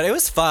much, but it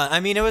was fun. I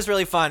mean, it was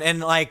really fun, and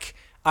like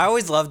I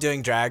always love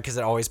doing drag because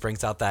it always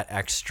brings out that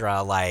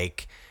extra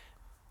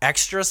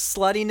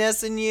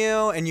sluttiness in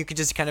you, and you can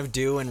just kind of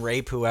do and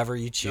rape whoever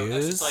you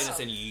choose. That's just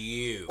in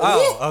you.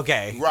 Oh,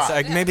 okay.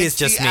 Right. So maybe it's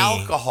just the me.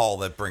 alcohol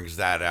that brings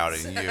that out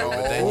in you,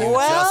 but then you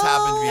just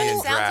happen to be It in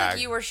sounds drag.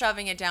 like you were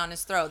shoving it down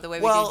his throat the way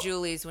we Well, do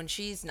Julie's when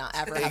she's not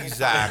ever having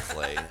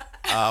Exactly.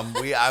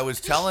 I was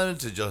telling him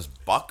to just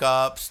buck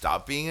up,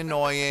 stop being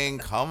annoying,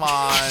 come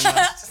on.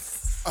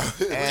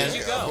 Where did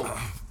you go?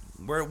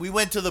 We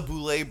went to the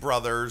Boulet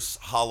Brothers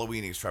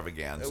Halloween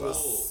extravaganza. It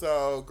was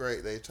so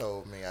great. They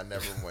told me I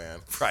never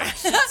went. Right.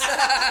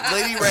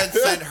 Lady Red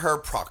sent her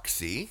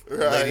proxy,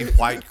 Lady Right.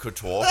 White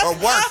Couture, her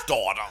worst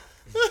daughter.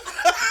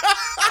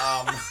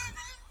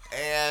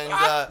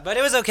 But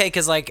it was okay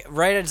because, like,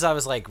 right as I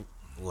was like,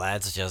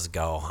 let's just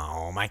go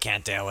home. I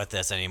can't deal with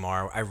this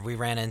anymore. We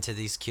ran into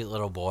these cute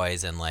little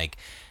boys, and, like,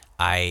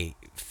 I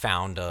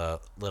found a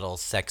little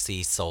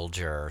sexy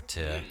soldier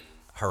to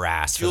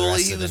harass for the Julie,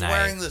 rest he of the was night.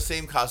 wearing the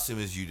same costume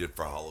as you did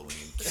for Halloween.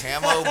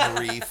 Camo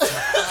brief,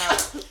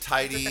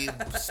 tidy,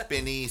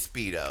 spinny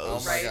Speedos.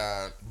 Oh my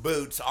god.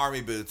 Boots, army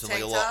boots, and like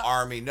a Tank little top?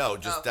 army. No,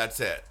 just that's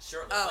it.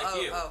 Sure, looks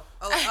like you.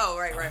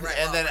 Right.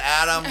 And then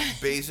Adam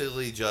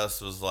basically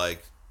just was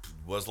like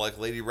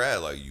Lady Red,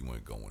 like, you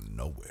ain't going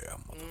nowhere,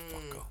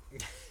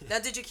 motherfucker. Now,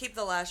 did you keep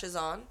the lashes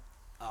on?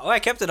 Oh, I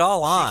kept it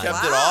all on. She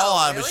kept it Wow, all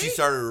on, but really? she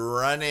started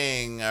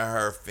running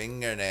her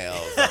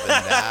fingernails up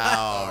and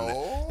down.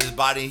 Oh. His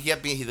body,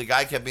 the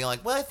guy kept being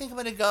like, well, I think I'm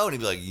gonna go, and he'd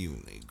be like, you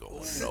ain't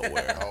going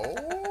nowhere.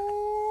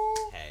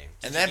 Oh. Hey.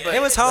 And then,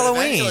 It was but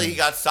Halloween. eventually, he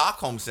got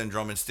Stockholm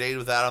syndrome and stayed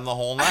with Adam the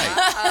whole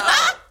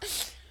night.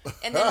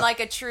 And then like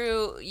a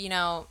true,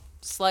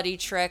 slutty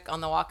trick on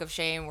the walk of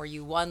shame where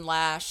you one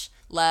lash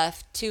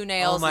left, two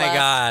nails Oh my left.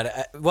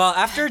 god. Well,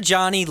 after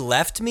Johnny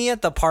left me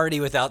at the party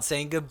without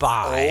saying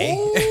goodbye,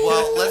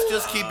 Well, let's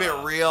just keep it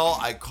real.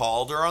 I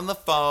called her on the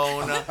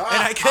phone. and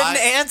I couldn't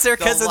answer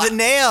because of the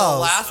nails. The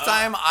last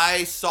time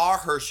I saw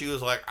her, she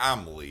was like,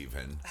 I'm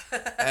leaving.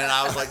 And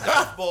I was like,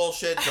 that's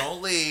bullshit.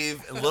 Don't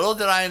leave. And little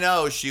did I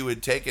know she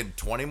would take in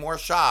 20 more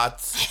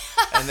shots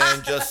and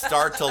then just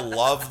start to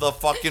love the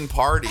fucking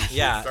party. She would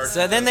Yeah. start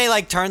So to then they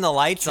like turn the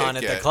lights on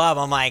at kick the it. club.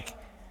 I'm like,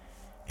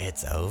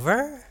 it's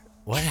over?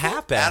 What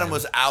happened? Adam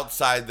was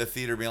outside the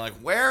theater being like,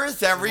 where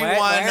is everyone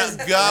Where's-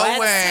 going?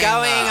 What's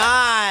going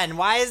on?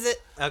 Why is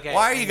it? Okay.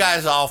 Why are you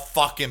guys all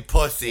fucking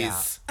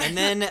pussies? Yeah. And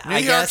then New I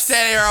York guess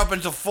City are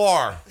open till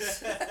 4.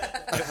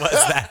 it was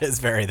that. Is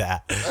very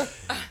that.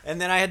 And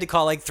then I had to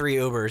call like 3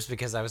 Ubers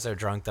because I was so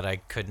drunk that I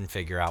couldn't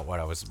figure out where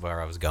I was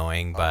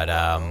going. But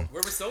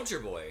Where was Soldier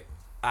Boy?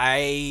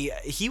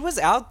 he was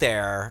out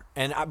there,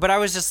 but I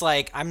was just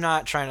like, I'm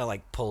not trying to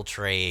like pull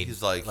trade.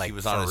 He's like he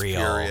was for on his real,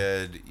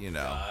 period, you know.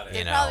 Got it. They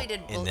You know, probably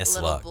did in this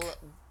little look.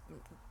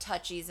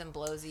 touchies and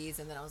blowsies,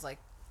 and then I was like,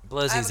 I have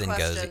Blowsies a and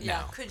question. goes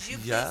now. Could you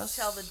please Yes.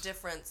 tell the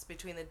difference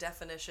between the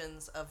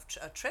definitions of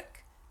a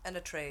trick and a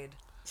trade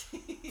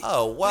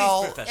Oh,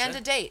 well, Professor. and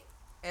a date.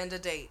 and a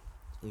date?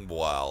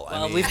 well, I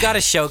Well, mean, we've got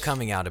a show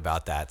coming out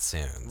about that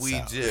soon. We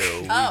so.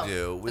 do. Oh, We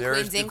do. the There's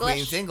Queen's the English?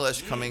 Queen's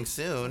English coming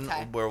soon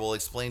Okay. where we'll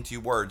explain to you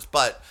words.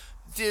 But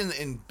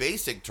in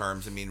basic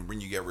terms, I mean,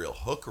 when you get real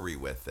hookery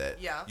with it,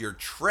 Yeah. your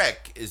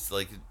trick is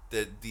like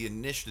the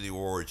initial, the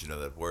origin of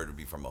that word would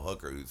be from a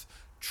hooker whose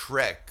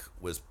trick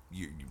was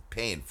you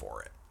paying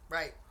for it.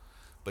 Right.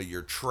 But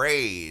your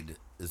trade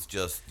is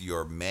just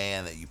your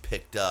man that you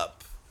picked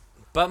up.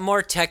 But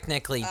more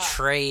technically,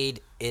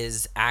 trade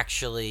is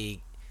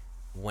actually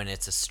when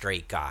it's a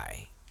straight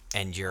guy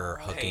and you're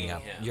hooking Paying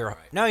up. him,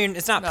 right.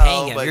 It's not No,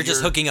 paying him. but You're just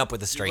you're- hooking up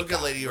with a You straight look guy.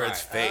 at Lady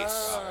Red's Right.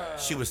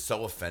 face. She was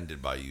so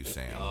offended by you,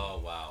 Sam. Oh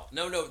wow.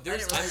 No,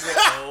 there's didn't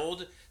I'm real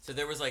old. So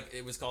there was like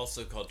it was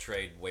also called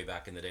trade way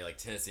back in the day, like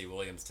Tennessee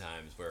Williams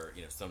times, where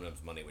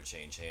sometimes money would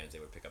change hands. They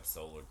would pick up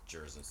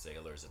soldiers and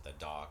sailors at the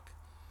dock.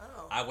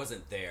 Oh. I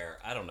wasn't there.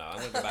 I don't know. I'm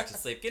gonna go back to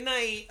sleep. Good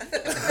night.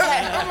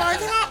 I'm like,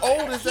 how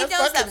old is He that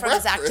knows that fucking from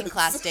his acting reference?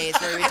 class days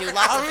where he would do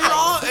lots of things.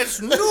 Oh, it's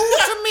new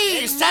to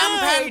me. Sam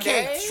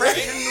Pancakes.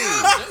 Fresh and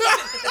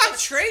new.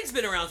 Trade's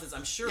been around since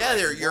I'm sure. Yeah,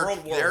 like, they're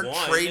World War they're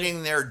I.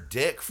 trading their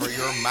dick for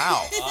your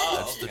mouth. Oh,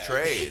 That's the okay.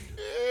 trade.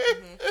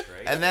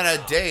 Trade. And then a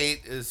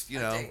date is,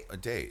 date. a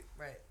date.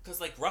 Right. Because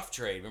like rough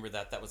trade, remember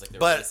that was like their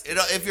But risk.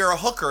 if you're a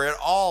hooker, it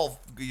all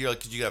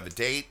because you have a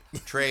date,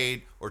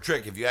 trade, or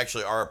trick. If you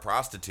actually are a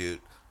prostitute,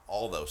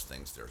 all those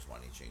things, there's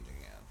money changing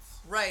hands.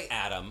 Right.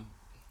 Adam.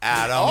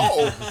 Adam.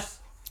 Oh,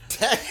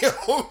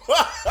 damn.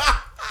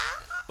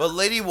 But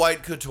Lady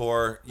White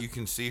Couture, you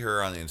can see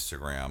her on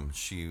Instagram.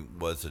 She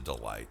was a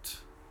delight.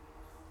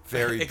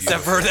 Very beautiful.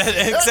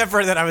 Except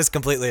for that, I was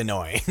completely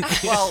annoying.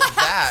 Well,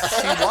 that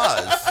she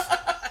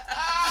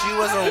was. She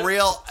was a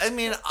real. I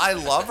mean, I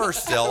love her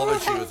still, but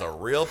she was a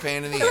real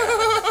pain in the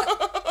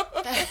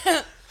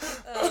ass.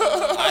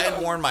 I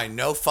had worn my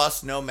no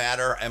fuss, no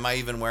matter. Am I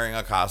even wearing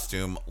a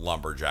costume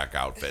lumberjack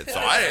outfit? So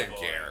I didn't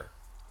care.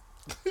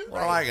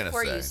 What am I gonna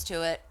We're say? used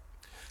to it.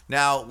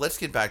 Now let's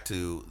get back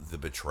to the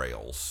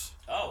betrayals.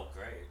 Oh,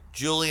 great.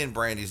 Julie and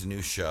Brandy's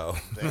new show.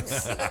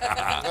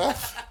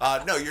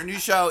 No, your new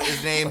show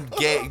is named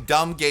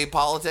Dumb Gay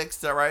Politics.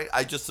 Is that right?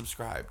 I just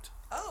subscribed.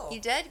 Oh, You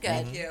did good.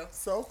 thank you.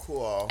 So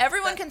cool.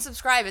 Everyone can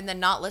subscribe and then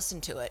not listen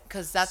to it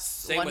because that's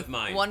Same with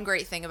mine. one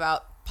great thing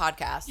about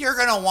podcasts. You're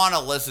gonna want to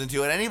listen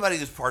to it. Anybody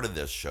who's part of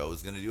this show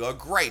is gonna do a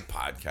great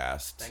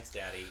podcast. Thanks,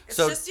 Daddy. It's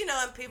So- just, and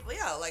people,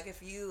 like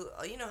if you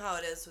know how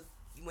it is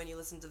when you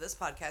listen to this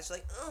podcast, you're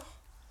like, oh,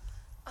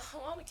 I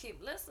want to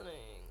keep listening.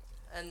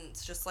 And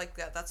it's just like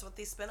that. That's what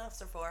these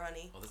spin-offs are for,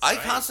 honey. Well, that's I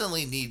right.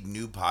 constantly need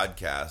new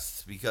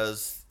podcasts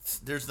because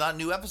there's not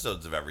new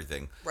episodes of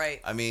everything.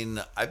 Right. I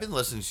mean, I've been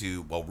listening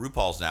to,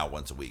 RuPaul's now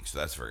once a week, so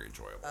that's very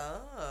enjoyable.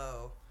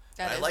 Oh.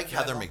 That I is like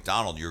Heather enjoyable.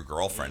 McDonald, your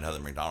girlfriend, Heather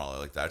McDonald. I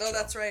like that show. Oh,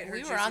 that's right. Her We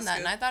were Juicy on that,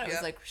 and I Scoop. thought it was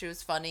Yep. like she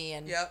was funny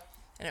and Yep.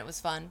 and it was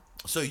fun.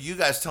 So you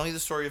guys, tell me the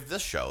story of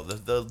this show.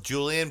 The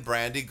Julie and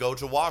Brandy go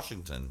to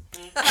Washington.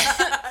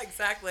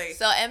 Exactly.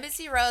 So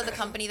Embassy Row, the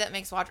company that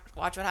makes Watch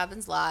What Happens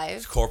It's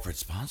Live, corporate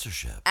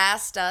sponsorship.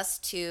 asked us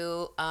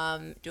to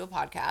do a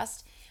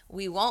podcast.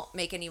 We won't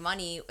make any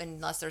money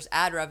unless there's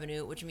ad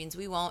revenue, which means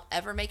we won't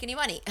ever make any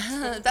money.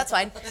 That's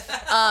fine.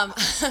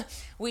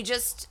 We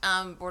just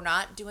we're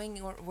not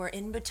doing. We're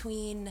in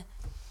between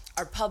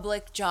our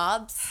public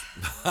jobs,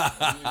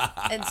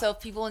 and so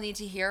people need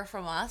to hear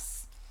from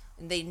us.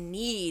 They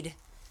need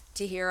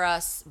to hear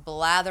us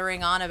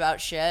blathering on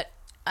about shit.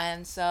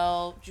 And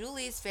so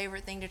Julie's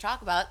favorite thing to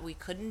talk about, we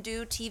couldn't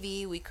do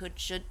TV. We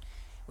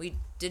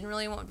didn't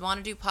really want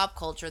to do pop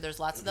culture. There's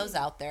lots of those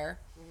out there.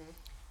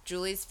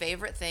 Julie's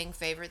favorite thing,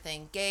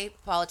 gay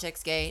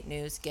politics, gay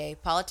news, gay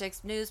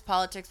politics, news,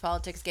 politics,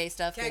 gay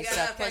stuff, Can't gay get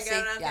stuff, enough, can't pussy.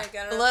 get enough, Yeah. can't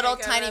get A enough, little can't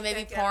get tiny enough, maybe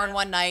can't get porn enough.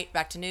 one night,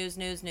 back to news.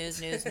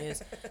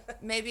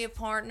 Maybe a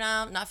porn,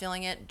 no, not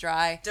feeling it,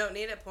 dry. Don't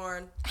need it,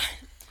 porn.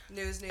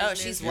 News. Oh,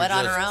 she's news. wet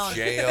on You're her just own.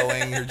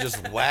 J-O-ing, you're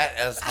just wet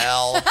as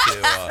hell to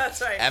That's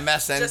right.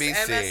 MSNBC.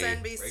 Just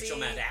MSNBC, Rachel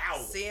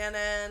Maddow.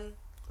 CNN.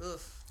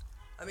 Oof.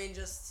 I mean,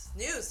 just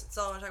news. That's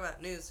all I want to talk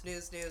about. News.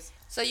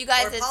 So you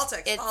guys, Or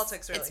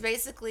politics, really. It's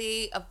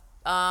basically a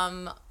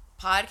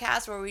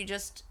podcast where we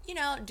just,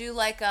 do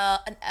like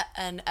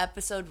an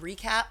episode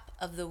recap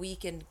of the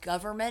week in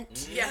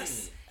government.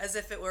 Yes, as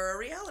if it were a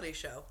reality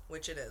show,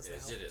 which it is.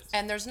 Yes, now. it is.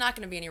 And there's not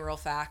going to be any real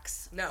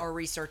facts No. or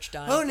research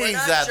done. Who needs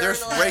not that? There's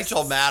journalists.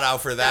 Rachel Maddow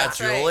for that, That's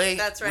right, Julie.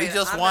 that's We right.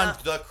 just I'm want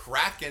not- the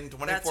Kraken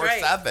 24/7. That's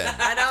right.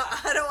 I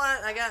don't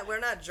want. We're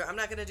not. I'm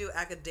not gonna do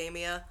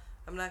academia.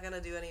 I'm not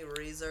gonna do any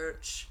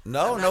research.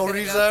 No, I'm no not gonna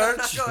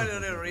research. I'm not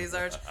going to do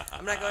research.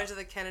 I'm not going to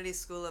the Kennedy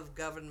School of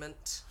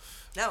Government.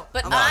 No,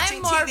 But I'm watching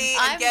I'm more- TV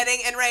I'm- and getting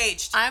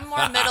enraged. I'm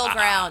more middle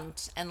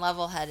ground and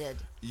level-headed.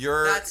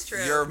 You're That's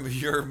true. You're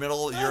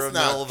middle. You're That's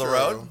not middle of the true.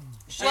 road.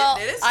 Well,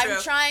 it is I'm true.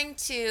 trying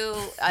to,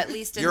 at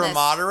least in You're this. a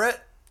moderate.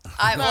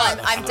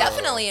 I'm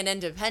definitely an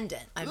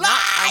independent. I'm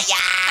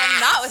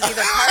not with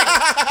either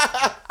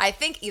party. I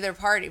think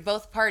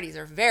both parties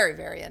are very,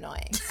 very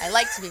annoying. I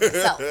like to be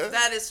myself.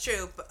 That is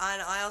true, but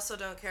I also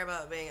don't care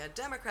about being a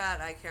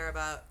Democrat. I care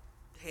about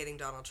hating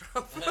Donald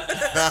Trump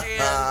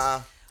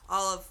and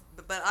all of.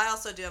 But I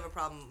also do have a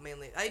problem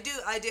mainly. I do.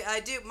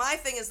 My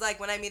thing is like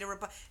when I meet a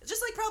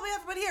just like probably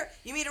everybody here,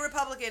 you meet a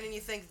Republican and you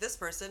think this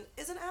person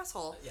is an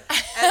asshole, Yeah. and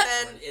Or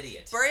then an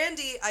idiot.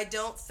 Brandy, I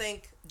don't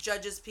think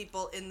judges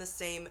people in the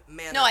same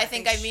manner. No, I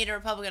think I meet a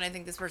Republican, I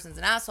think this person's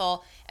an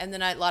asshole, and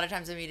then a lot of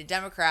times I meet a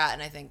Democrat,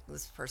 and I think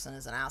this person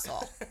is an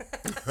asshole.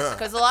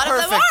 Because a lot of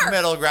them Perfect are.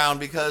 middle ground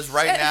because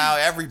right now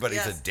everybody's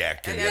Yes. a dick.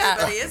 And Yeah.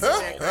 everybody is a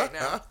dick right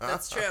now.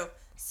 That's true.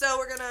 So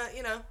we're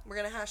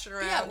gonna hash it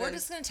around. Yeah, we're and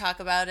just going to talk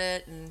about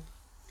it, and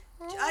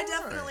I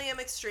definitely am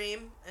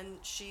extreme, and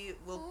she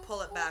will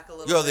pull it back a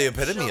little. You're bit.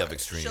 the epitome She'll- of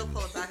extreme. She'll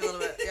pull it back a little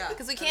bit. Yeah,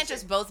 because we can't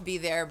just both be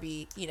there,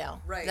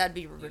 Right. that'd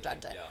be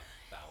redundant. Yeah,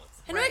 balance.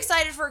 And I'm Right.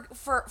 excited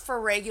for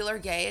regular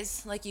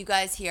gays like you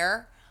guys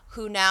here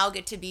who now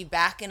get to be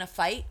back in a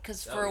fight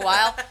because for a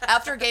while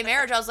after gay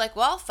marriage I was like,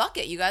 well, fuck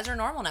it, you guys are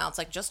normal now. It's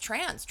like just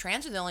trans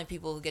are the only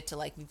people who get to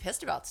like be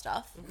pissed about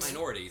stuff.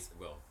 Minorities,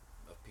 well,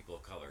 of people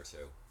of color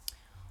too.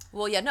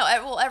 Well, yeah, no,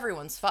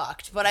 everyone's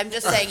fucked, but I'm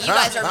just saying you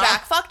guys are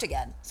back fucked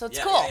again, so it's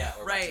cool.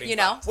 We're Right. about to be You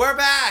know, fucked. We're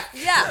back.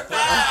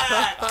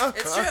 yeah,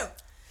 It's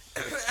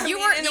true. you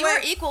in a were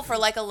way- equal for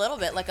like a little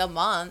bit, like a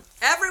month.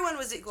 Everyone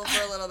was equal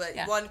for a little bit.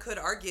 Yeah. One could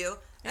argue,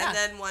 Yeah. and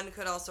then one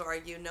could also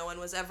argue no one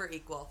was ever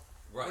equal,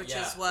 Right, which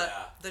yeah, is what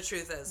yeah. the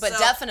truth is. But So-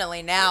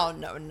 definitely now,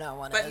 no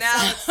one But is.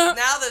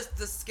 now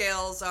the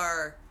scales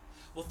are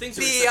Well, things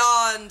are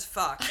beyond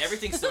fucked.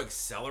 Everything's so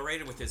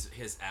accelerated with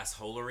his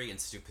assholery and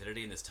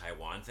stupidity in this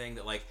Taiwan thing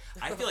that, like,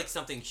 I feel like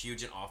something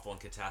huge and awful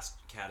and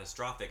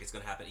catastrophic is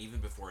going to happen even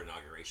before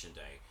Inauguration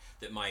Day.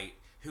 That might,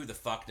 who the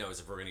fuck knows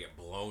if we're going to get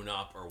blown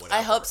up or whatever.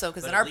 I hope so,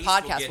 because then our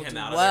podcast will do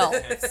well.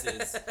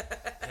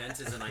 Pence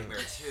is a nightmare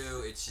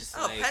too. It's just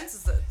like Pence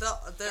is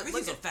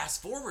everything's a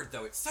fast forward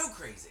though. It's so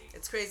crazy.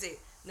 It's crazy.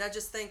 Now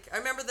just think. I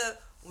remember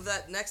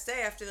that next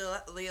day after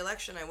the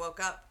election, I woke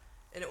up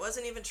and it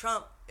wasn't even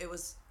Trump. It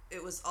was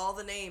all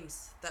the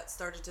names that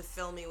started to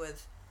fill me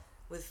with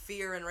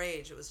fear and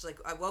rage. It was like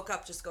I woke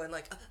up just going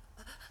like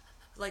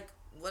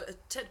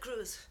what Ted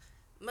Cruz,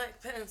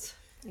 Mike Pence.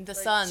 The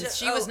Sons.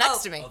 She was next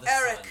to me.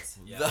 Eric.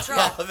 Yeah.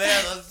 Trump. They're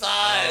the Sons.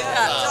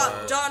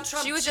 Yeah, Don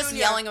Trump. She was just Jr.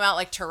 yelling them out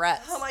like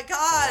Tourette's. Oh my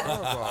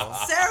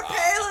God. Sarah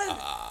Palin.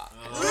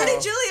 Rudy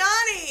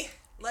Giuliani.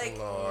 Like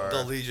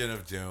the Legion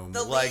of Doom,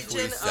 The like we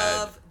Legion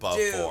said of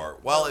before. Doom.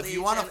 Well, The if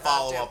you want to Legion of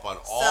follow Doom. up on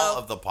all So-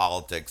 of the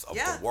politics of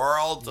Yeah. the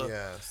world,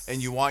 Yes.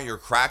 and you want your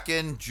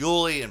Kraken,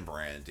 Julie and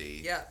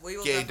Brandy, Yeah, we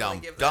will gay definitely dumb,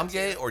 give that dumb to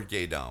gay you. or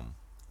gay dumb,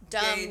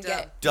 Dumb Gay,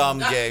 gay. dumb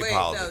gay Wait,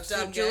 politics. no,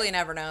 dumb Julie gay.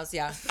 never knows.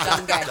 Yeah.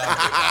 Dumb gay. She's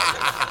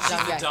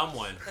Dumb the gay. dumb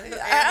one.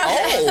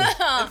 Oh,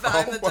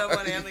 I'm the dumb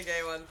one and the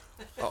gay one.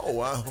 oh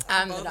wow.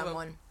 I'm the Both of dumb them.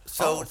 one.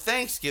 So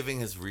Thanksgiving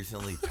has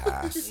recently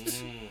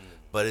passed,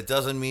 but it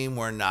doesn't mean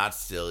we're not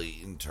still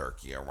eating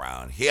turkey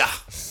around here.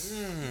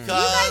 You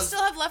guys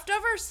still have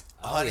leftovers?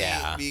 Honey,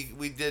 yeah.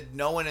 we did.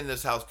 No one in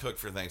this house cooked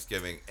for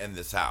Thanksgiving in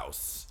this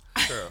house.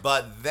 Sure.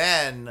 But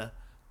then,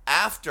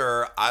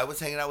 after I was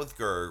hanging out with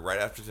Gerg right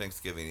after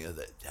Thanksgiving, he was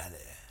like, "Daddy,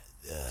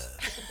 the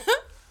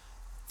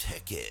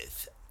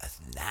tickets is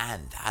 $9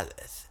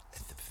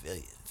 at the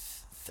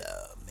pavilions, so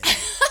maybe."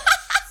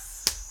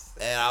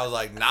 And I was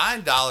like,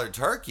 $9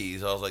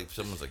 turkeys. I was like,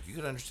 someone's like, you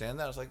could understand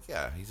that? I was like,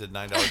 yeah. He said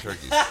 $9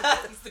 turkeys.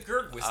 He's the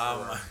Gerd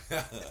whisperer.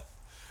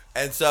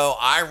 And so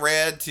I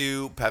ran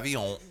to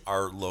Pavillon,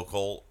 our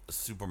local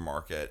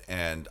supermarket,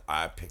 and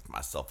I picked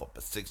myself up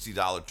a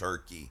 $60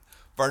 turkey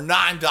for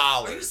 $9.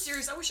 Are you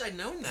serious? I wish I'd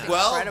known that.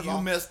 Well, Incredible.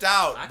 you missed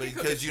out I could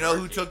cook because a you know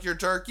who turkey. took your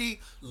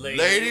turkey?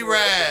 Lady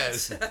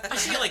Rez. Did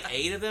she get like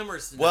 8 of them or?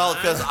 Well,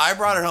 9? because I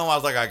brought it home, I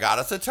was like, I got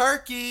us a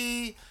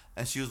turkey.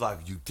 And she was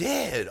like, you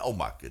did? Oh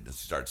my goodness.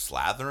 She started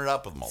slathering it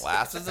up with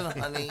molasses and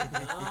honey.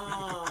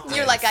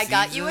 You're like, I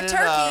got you a Season it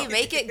turkey. up.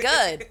 Make it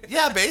good.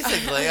 Yeah,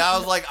 basically. I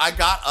was like, I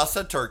got us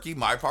a turkey.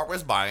 My part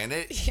was buying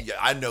it. Yeah,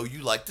 I know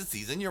you like to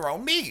season your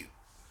own meat.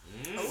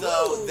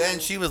 So then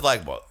she was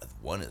like, well,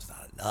 one is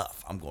not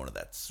enough. I'm going to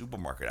that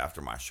supermarket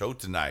after my show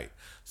tonight.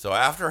 So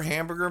after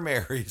Hamburger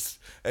Mary's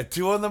at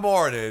 2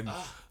 a.m,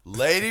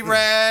 Lady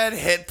Red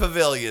hit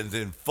Pavilions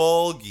in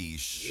full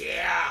geesh.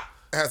 Yeah.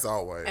 As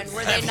always. And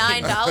were they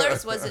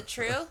 $9? Was it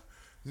true?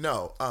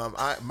 No,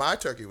 my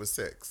turkey was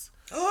 $6.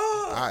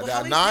 Oh, I, well, that how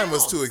many 9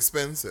 was pounds? too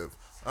expensive.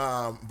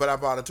 But I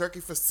bought a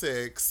turkey for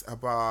 $6. I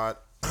bought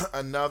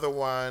another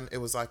one. It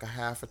was like a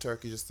half a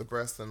turkey, just the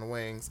breast and the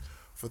wings,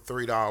 for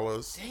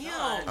 $3.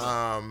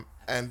 Damn.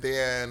 And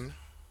then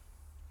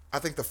I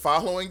think the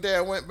following day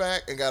I went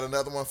back and got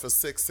another one for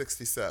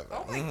 $6.67.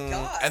 Oh my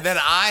God. And then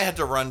I had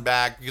to run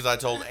back because I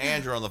told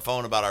Andrew on the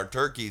phone about our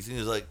turkeys. And he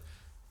was like,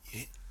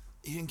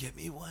 you didn't get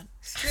me one?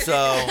 So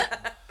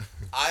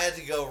I had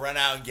to go run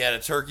out and get a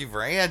turkey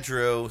for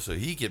Andrew so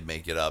he could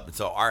make it up. And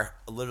so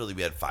literally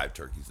we had 5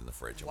 turkeys in the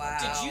fridge. at one Wow.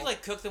 time. Did you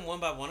like cook them one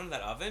by one in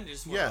that oven?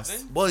 Just one Yes.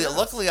 oven? Well, yeah,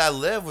 luckily I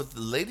live with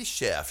the lady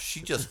chef.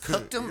 She just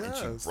cooked them and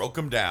Yes. she broke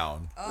them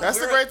down. That's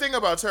the we're- great thing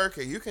about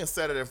turkey. You can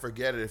set it and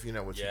forget it if you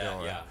know what Yeah, you're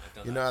doing. yeah, I've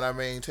done You know what I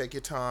mean? Take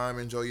your time,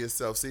 enjoy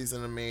yourself,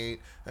 season the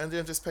meat, and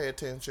then just pay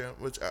attention,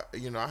 which,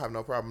 I have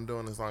no problem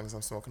doing as long as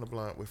I'm smoking a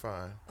blunt. We're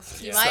fine.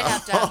 You might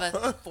have to have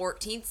a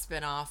 14th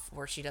spinoff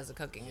where she does a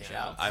cooking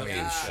show. I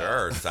mean,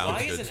 sure, sounds Why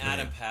good isn't to me.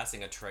 Adam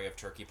passing a tray of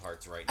turkey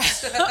parts right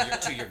now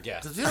to your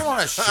guests? Because you don't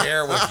want to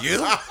share with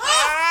you.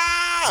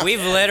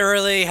 We've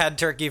literally had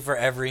turkey for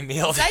every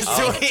meal You guys this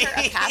should make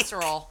week. a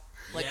casserole,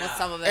 like with Yeah.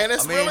 some of it. And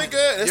it's I mean, really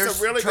good. It's there's-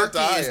 a really good turkey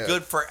diet. is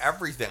good for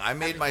everything. I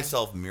made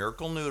myself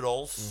miracle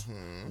noodles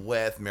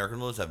with miracle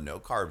noodles have no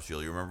carbs.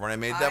 Julie, remember when I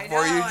made that I for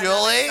know, you, and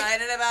Julie? I'm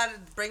excited about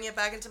it, bringing it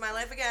back into my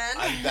life again.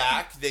 I'm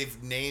back.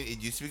 They've named it.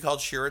 Used to be called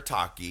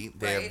shirataki.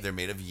 Right. They're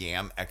made of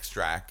yam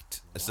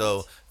extract.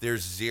 So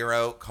there's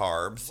 0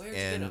 carbs Where'd you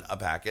get in 'em? a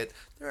packet.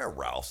 They're at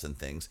Ralph's and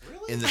things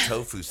Really? in the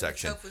tofu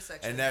section. tofu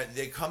section. And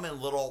they come in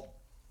little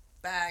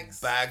Bags.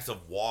 bags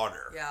of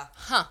water.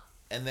 Yeah.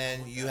 And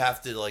then you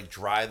have to like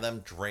dry them,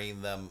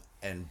 drain them,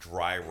 and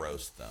dry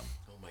roast them.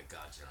 Oh my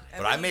God, Johnny.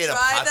 And But I when you made a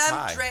dry pad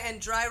them, thai.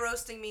 and dry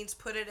roasting means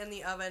put it in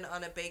the oven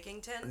on a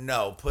baking tin.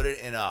 No, put it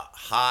in a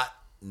hot,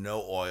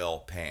 no oil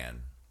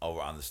pan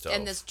over on the stove.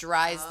 And this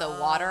dries the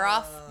water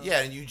off. Yeah,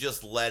 and you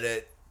just let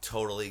it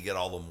totally get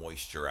all the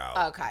moisture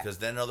out. Okay. Because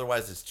then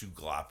otherwise it's too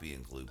gloppy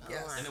and gloopy.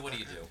 Yes. And then what do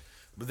you do?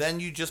 But then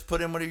you just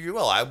put in whatever you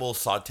will. I will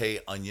saute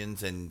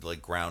onions and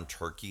like ground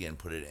turkey and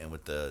put it in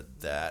with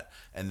that,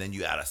 and then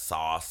you add a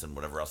sauce and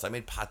whatever else. I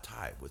made pad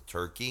thai with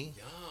turkey,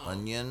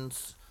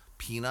 onions,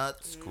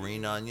 peanuts,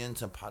 green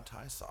onions, and pad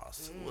thai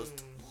sauce. It was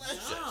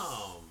delicious.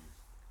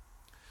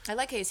 I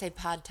like how you say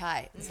pad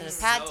thai instead of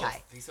pad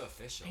thai. He's so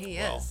official. He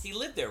is. He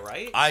lived there,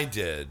 right? I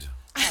did.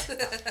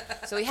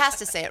 So he has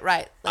to say it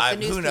right. Like the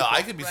news Who knows? people.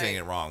 I could be saying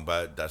it wrong,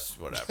 but that's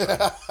whatever.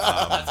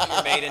 That's what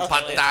you're made in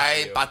Pad Thai,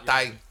 Thailand. Pad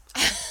Thai.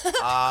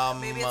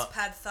 Maybe it's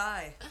pad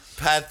thai.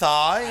 Pad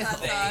Thai. Pad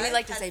thai. We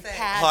like to say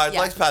pad. I'd yeah.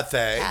 like Pad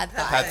Thai. Pad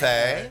Thai. Pad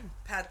Thai.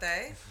 Pad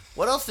thai.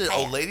 What else did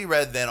Thai. Lady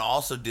Red then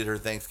also did her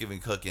Thanksgiving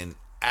cooking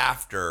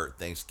after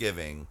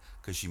Thanksgiving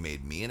because she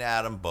made me and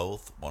Adam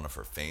both one of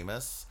her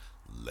famous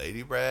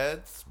Lady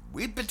Red's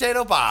sweet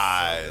potato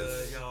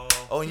pies.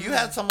 Oh, and you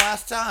had some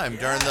last time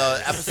during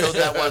the episode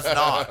that was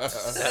not.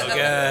 So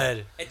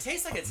good. It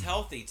tastes like it's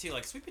healthy too.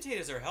 Like sweet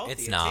potatoes are healthy.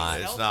 It's It not.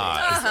 tastes It's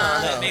healthy.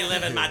 not. Let me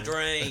live in my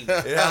dream.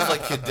 It has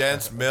like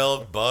condensed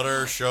milk,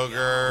 butter,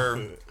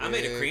 sugar. I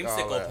made a Yeah, all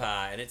creamsicle that.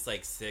 pie, and it's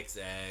like 6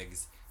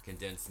 eggs,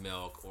 condensed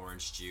milk,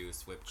 orange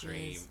juice, whipped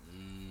cream.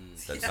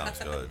 That sounds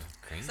good.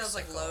 Sounds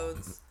like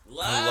loads.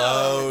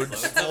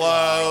 Loads.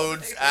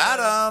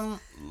 Adam.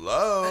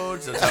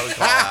 Loads. That's how we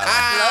call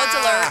Adam. Loads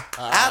alert.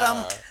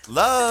 Adam.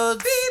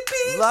 Loads.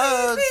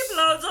 Loads.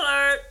 Loads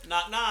alert!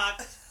 Knock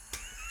knock.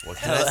 What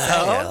can I say?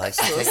 I like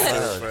to take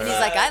loads. And he's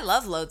like, I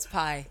love loads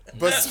pie.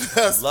 But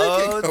speaking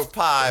Loads of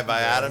Pie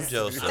by Adam I'm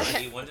Joseph. gonna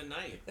eat one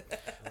tonight.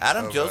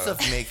 Adam Joseph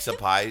makes a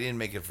pie. He didn't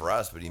make it for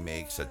us, but he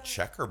makes a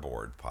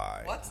checkerboard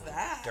pie. What's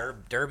that?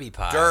 Derby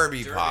pie.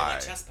 Derby Derby, pie.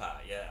 like chess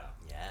pie, yeah.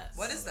 Yes.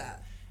 What is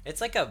that?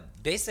 It's like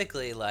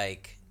basically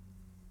like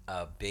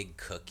a big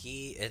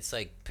cookie. It's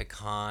like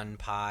pecan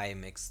pie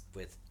mixed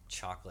with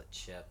chocolate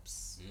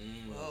chips.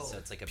 Whoa. So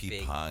it's like a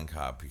Pecan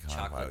pie with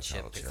chocolate chip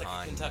chocolate It's chip. like a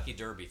Pecan. Kentucky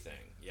Derby thing.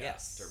 Yeah,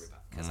 Yes. Derby pie.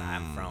 because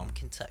I'm from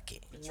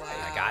Kentucky. Wow.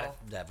 I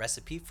got that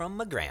recipe from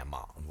my grandma.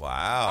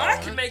 Wow. I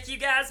can make you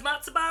guys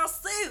matzo ball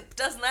soup.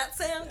 Doesn't that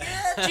sound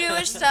good?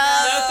 Jewish stuff.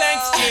 No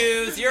thanks,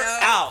 Jews. You're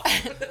out.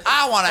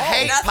 I want a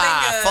hate nothing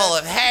pie good. full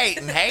of hate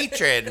and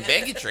hatred and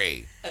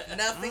bigotry.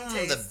 Nothing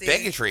The tasty.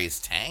 bigotry is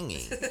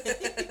tangy.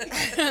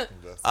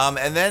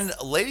 And then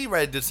Lady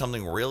Red did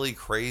something really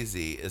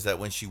crazy is that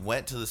when she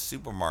went to the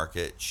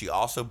supermarket, she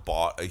also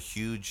bought a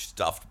huge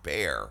stuffed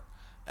bear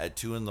at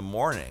 2 a.m.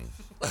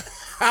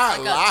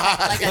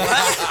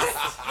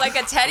 Like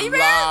a teddy bear?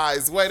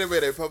 Lies. Wait a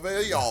minute.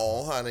 Pavilion,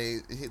 honey.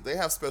 They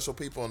have special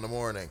people in the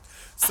morning.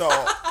 So And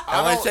when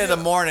I don't- say the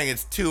morning,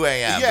 it's 2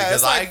 a.m. Yeah, because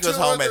it's like I goes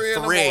 2 or home at 3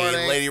 in the 3 and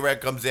morning. Lady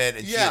Red comes in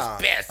and Yeah.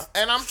 she is pissed.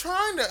 And I'm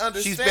trying to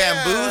understand. She's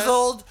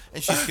bamboozled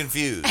and she's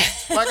confused.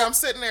 Like I'm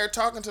sitting there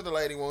talking to the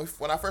lady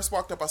when I first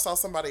walked up. I saw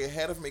somebody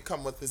ahead of me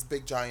come with this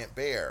big giant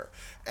bear,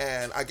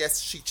 and I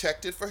guess she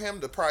checked it for him,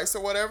 the price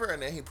or whatever,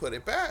 and then he put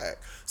it back.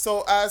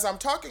 So as I'm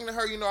talking to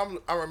her,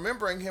 I'm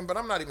remembering him, but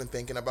I'm not even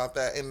thinking about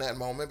that in that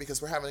moment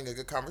because we're having a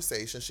good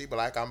conversation. She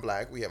black, I'm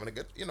black. We having a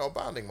good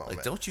bonding moment.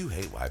 Like, don't you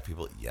hate white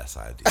people? Yes,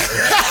 I do.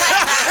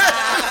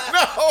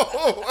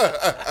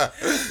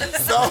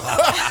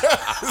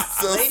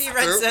 So Lady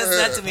Red says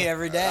that to me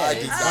every day. I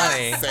did It's not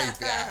funny. say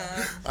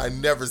that. I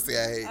never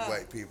say I hate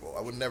white people.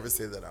 I would never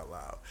say that out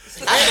loud.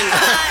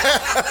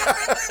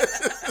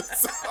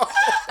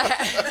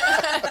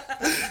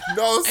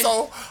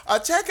 So I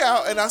check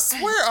out and I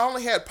swear I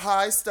only had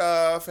pie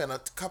stuff and a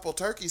couple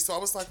turkeys. So I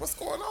was like, what's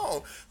going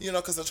on?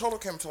 Because the total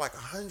came to like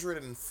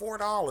 $104.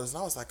 And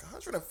I was like,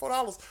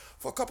 $104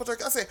 for a couple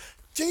turkeys? I said,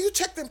 can you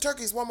check them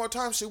turkeys one more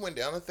time? She went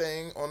down the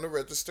thing on the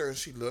register and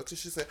she looked and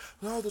she said,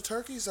 no, the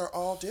turkeys are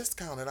all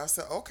discounted. I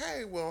said,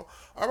 okay, well,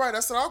 all right.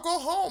 I said, I'll go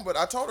home. But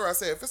I told her, I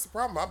said, if it's a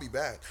problem, I'll be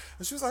back.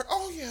 And she was like,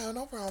 oh, yeah,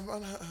 no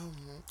problem.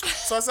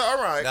 So I said,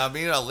 all right. Now,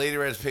 meanwhile, Lady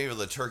Red's paying for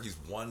the turkeys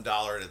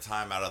 $1 at a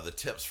time out of the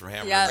tips from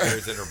hamburger Yeah.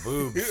 berries in her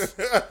boobs.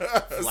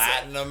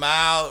 Flatten them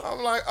out.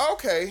 I'm like,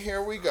 okay,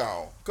 here we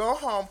go. Go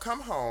home,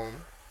 come home,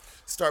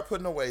 start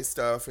putting away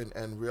stuff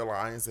and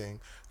realizing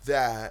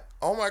that,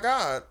 oh my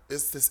God,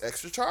 it's this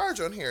extra charge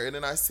on here. And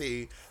then I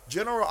see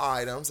general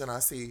items and I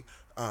see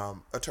a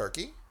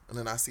turkey and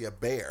then I see a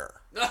bear.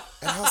 And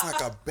I was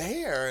like, a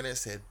bear? And it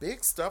said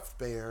big stuffed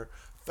bear,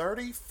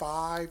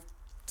 35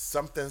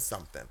 something.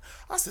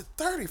 I said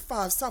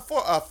 35 something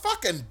for a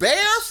fucking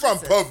bear from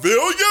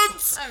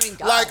Pavilions? I mean,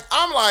 God. Like,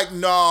 I'm like,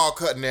 no,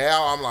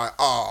 now I'm like,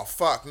 oh,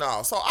 fuck,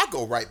 no. So I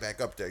go right back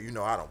up there.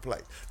 I don't play.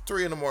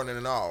 3 a.m.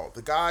 and all.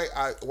 The guy,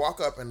 I walk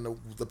up and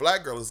the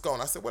black girl is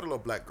gone. I said, where the little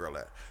black girl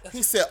at?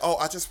 He said, oh,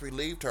 I just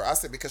relieved her. I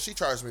said, because she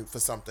charged me for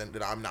something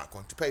that I'm not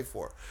going to pay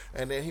for.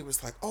 And then he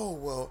was like, oh,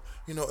 well,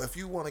 if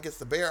you want to get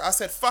the bear. I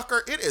said,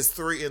 fucker, it is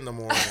 3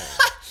 a.m.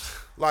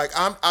 Like,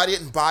 I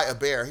didn't buy a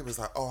bear. He was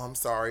like, oh, I'm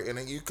sorry. And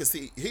then you could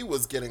see he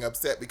was getting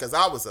upset because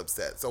I was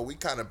upset. So we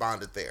kind of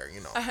bonded there,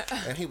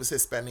 And he was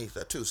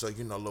Hispanita too. So, a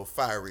little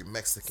fiery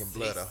Mexican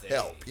blood will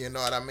help. You know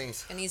what I mean?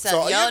 And he said,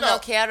 yo no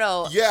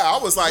quiero. Yeah, I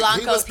was like, he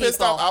Blanco was pissed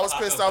people. off. I was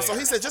pissed Taco off. So bear.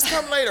 he said, just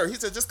come later. He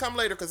said, just come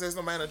later because there's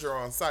no manager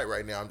on site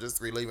right now. I'm just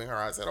relieving her.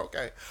 I said,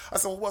 okay. I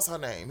said, well, what's her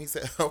name? He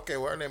said, okay,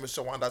 well, her name is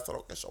Shawanda. I said,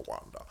 okay,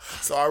 Shawanda.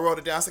 So I wrote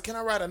it down. I said, can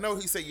I write a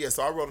note? He said, yes.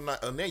 So I wrote a note.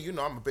 And then,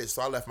 I'm a bitch.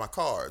 So I left my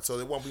card. So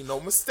there won't be no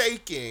mistaking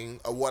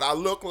critiquing of what I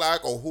look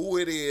like or who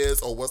it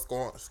is or what's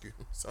going on. Excuse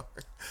me, sorry.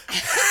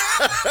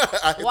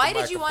 I hit Why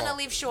the did you want to microphone.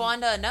 leave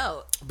Shawanda a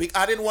note?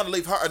 I didn't want to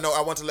leave her a note.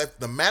 I want to let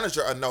the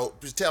manager a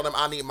note to tell him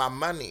I need my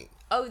money.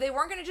 Oh, they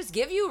weren't gonna just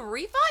give you a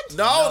refund?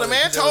 No, the No,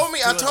 man because it told was me.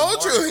 I 2 in the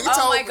told you. morning. He Oh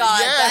told my god,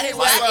 me. Yeah, that he is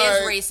was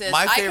like, racist. My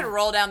I could favorite-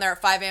 roll down there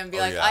at 5 a.m. and be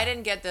Oh, like, yeah. I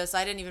didn't get this,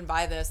 I didn't even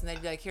buy this, and they'd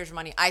be like, here's your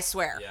money. I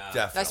swear. Yeah.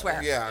 Definitely. I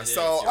swear. Yeah, It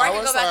so is. Or I I could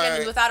was go back in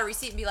like, without a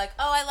receipt and be like,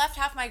 oh, I left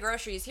half my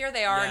groceries. Here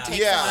they are, and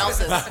take Yeah. someone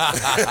else's.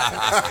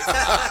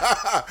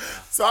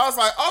 so I was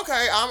like,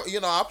 okay,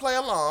 I'll play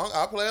along.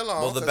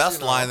 Well, the 'cause,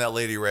 best line that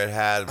Lady Red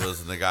had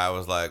was, and the guy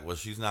was like, well,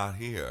 she's not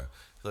here.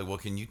 He's like, well,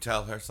 can you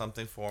tell her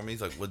something for me?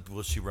 He's like,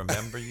 will she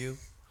remember you?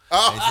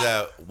 And he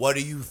said, what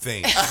do you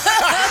think? That's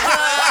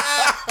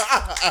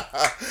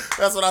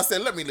what I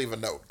said. Let me leave a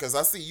note because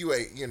I see you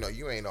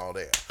ain't all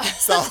there.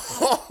 So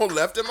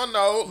left him a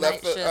note.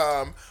 Night shift.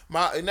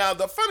 Now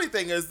the funny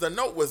thing is the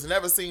note was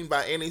never seen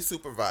by any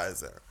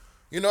supervisor.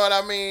 You know what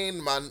I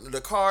mean?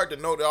 The card, the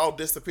note, it all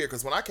disappeared.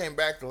 Because when I came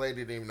back, the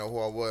lady didn't even know who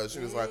I was. She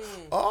was like,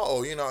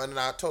 oh, and then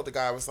I told the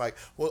guy, I was like,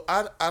 well,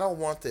 I don't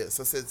want this.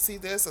 I said, see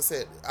this? I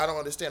said, I don't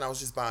understand. I was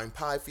just buying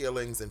pie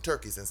fillings and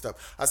turkeys and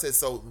stuff. I said,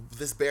 so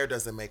this bear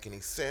doesn't make any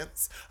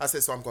sense. I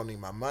said, so I'm going to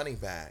need my money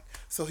back.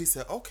 So he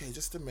said, okay,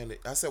 just a minute.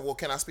 I said, well,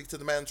 can I speak to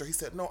the manager? He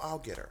said, no, I'll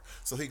get her.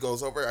 So he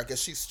goes over. I guess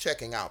she's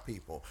checking out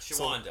people.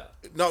 Shawanda.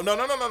 No.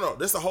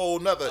 This is a whole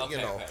nother,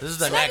 Okay, okay. This is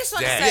the And I next just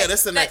want to day. say Yeah, this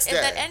is the next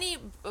that day. any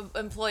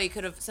employee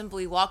could have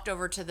simply walked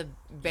over to the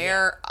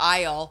bear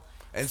aisle.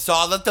 And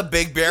saw that the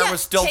big bear was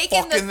still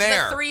taken fucking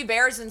there. the 3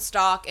 bears in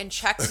stock and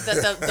checked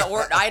that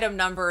the item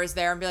number is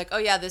there and be like, oh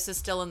yeah, this is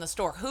still in the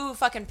store. Who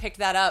fucking picked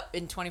that up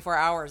in 24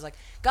 hours? Like,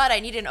 God,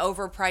 I need an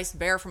overpriced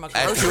bear from a At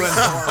 2 grocery in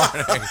the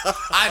store. morning.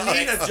 I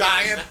need a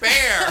giant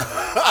bear.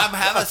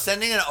 I'm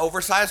sending an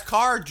oversized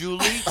car,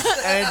 Julie,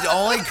 and it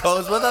only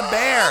goes with a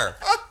bear.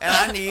 And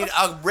I need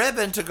a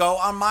ribbon to go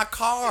on my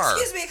car.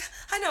 Excuse me,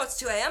 I know it's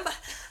 2 a.m., but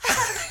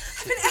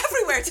I've been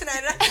everywhere tonight.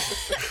 And I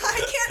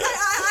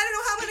don't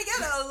know how I'm going to get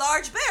a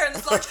large bear in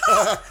this large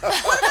home.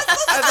 What am I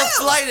supposed I to have a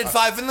do? flight at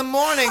 5 in the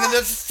morning, and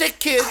there's a sick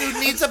kid who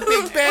needs a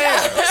big bear.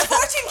 There's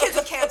 14 kids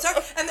with cancer,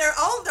 and they're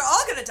all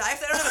going to die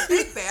if they don't have a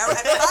big bear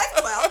at 5:12.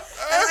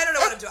 And I don't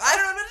know what I'm doing. I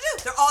don't know what to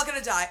do. They're all going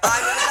to die.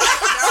 I'm going to die.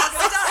 They're all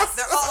going to die.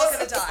 They're all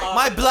going to die.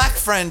 My black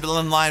friend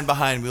in line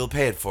behind me will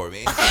pay it for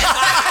me.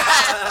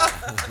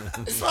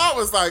 So I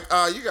was like,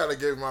 you got to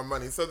give me my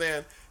money. So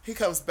then he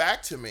comes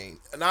back to me,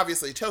 and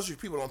obviously he tells you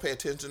people don't pay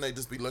attention. They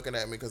just be looking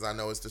at me because I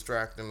know it's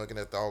distracting, looking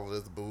at all of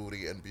this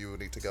booty and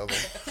beauty together.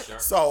 Sure.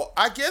 So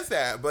I get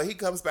that, but he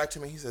comes back to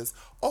me. He says,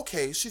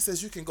 okay, she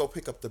says you can go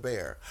pick up the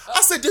bear.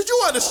 I said, did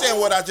you understand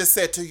what I just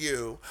said to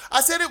you?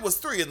 I said it was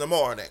 3 in the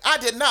morning. I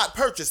did not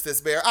purchase this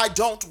bear. I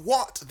don't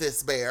want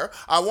this bear.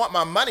 I want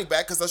my money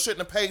back because I shouldn't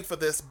have paid for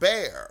this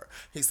bear.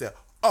 He said,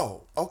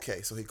 oh,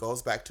 okay. So he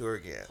goes back to her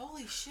again.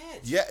 Holy shit.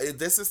 Yeah,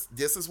 this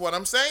is what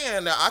I'm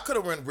saying. Now, I could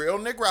have went real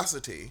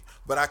negrosity,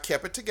 but I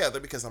kept it together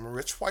because I'm a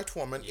rich white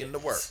woman in the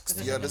works.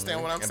 You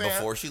understand what I'm And saying?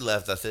 before she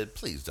left, I said,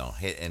 please don't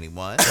hit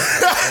anyone.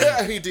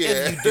 he If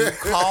did. you do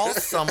call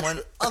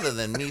someone other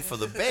than me for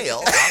the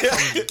bail, I'll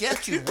come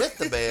get you with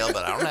the bail,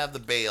 but I don't have the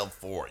bail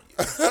for you.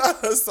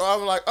 So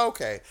I'm like,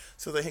 okay.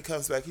 So then he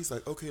comes back. He's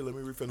like, okay, let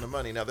me refund the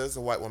money. Now, there's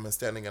a white woman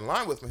standing in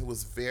line with me who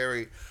was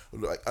very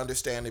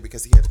understanding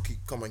because he had to keep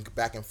coming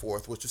back and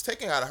forth, which was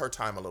taking out of her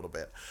time a little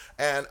bit.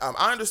 And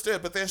I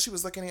understood, but then she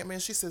was looking at me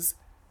and she says,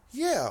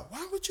 yeah,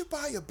 why would you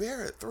buy a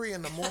bear at 3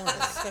 in the morning?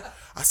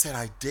 I said,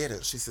 I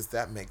didn't. She says,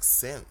 that makes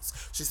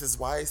sense. She says,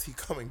 why is he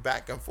coming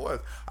back and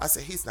forth? I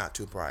said, he's not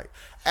too bright.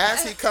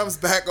 As he comes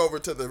back over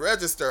to the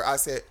register, I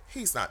said,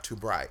 he's not too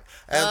bright.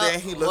 And then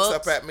he looks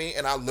whoops. up at me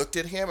and I looked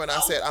at him and I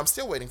said, I'm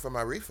still waiting for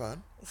my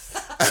refund.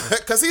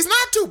 Because he's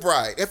not too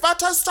bright. If I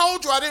just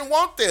told you I didn't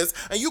want this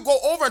and you go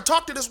over and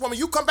talk to this woman,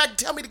 you come back and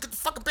tell me to get the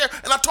fucking bear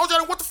and I told you I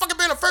didn't want the fucking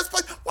bear in the first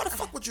place, why the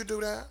fuck would you do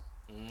that?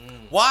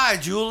 Why,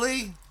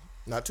 Julie?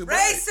 Not too bright.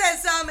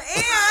 Racism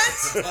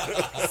and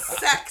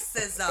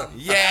sexism.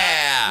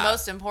 Yeah.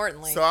 Most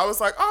importantly. So I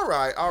was like, all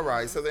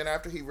right. So then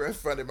after he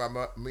refunded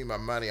me my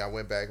money, I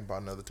went back and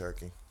bought another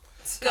turkey.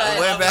 I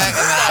went back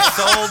and I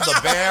sold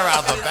the bear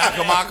out the back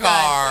of my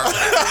car.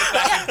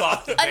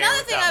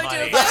 Another thing I would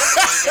do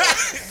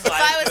if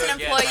I was an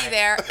employee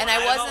there and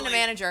I wasn't a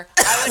manager,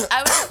 I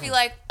would just be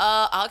like,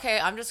 okay,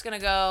 I'm just gonna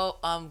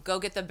go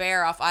get the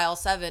bear off aisle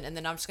 7, and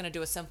then I'm just gonna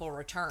do a simple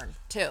return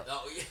too.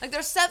 Oh, yeah. Like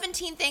there's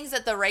 17 things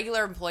that the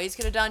regular employees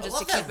could have done I just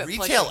love to keep that it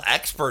retail pushing.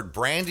 expert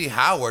Brandy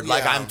Howard.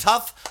 Like, Yeah. I'm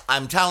tough,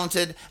 I'm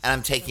talented, and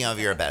I'm taking over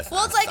your business.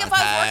 Well, it's like if I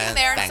was working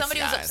there and Thanks,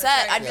 somebody was guys.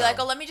 upset, I'd be Yeah. like,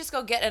 oh, let me just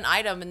go get an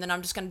item, and then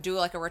I'm just going to do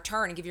like a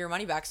return and give you your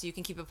money back so you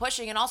can keep it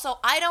pushing. And also,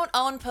 I don't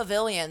own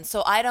Pavilion,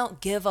 so I don't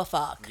give a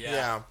fuck.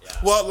 Yeah.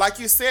 Well, like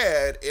you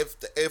said,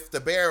 if the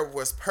bear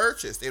was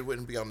purchased, it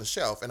wouldn't be on the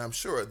shelf, and I'm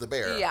sure the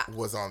bear Yeah.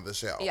 was on the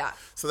shelf. Yeah.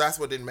 So that's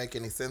what didn't make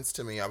any sense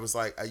to me. I was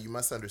like, you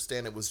must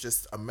understand it was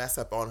just a mess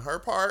up on her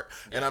part,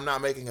 and I'm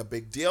not making a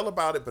big deal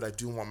about it, but I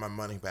do want my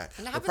money back.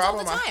 And it happens all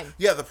the time.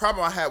 The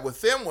problem I had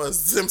with them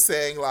was them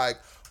saying like,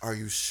 Are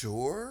you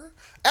sure?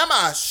 Am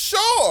I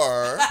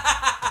sure?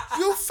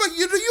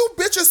 you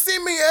bitches see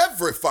me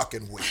every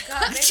fucking week.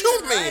 God, What maybe you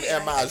you're mean, right.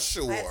 am I I had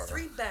sure?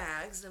 3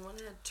 bags, and one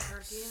had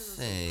turkey and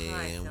Say, some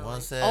pie filling.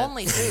 was it?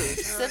 Only food.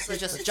 This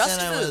is just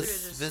Then I food.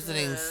 was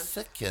visiting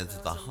sick kids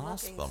at the wasn't looking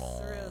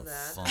hospital. through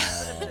that. So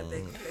Could have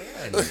been a big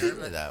I bear.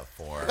 needed that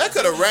for. They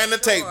could have ran the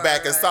tape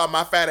back and Sure. saw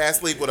my fat ass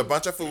sleep with a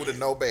bunch of food and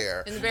no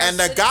bear. And the bear And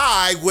the sitting-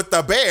 guy with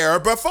the bear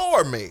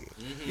before me.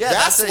 Yeah,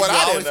 That's it. what You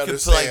I always didn't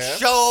could, like, understand.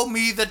 show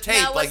me the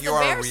tape Now, was like the you're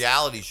on a bear-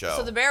 reality show.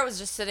 So the bear was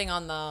just sitting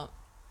on the.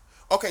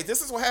 Okay,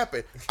 this is what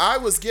happened. I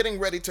was getting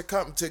ready to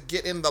come to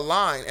get in the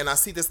line, and I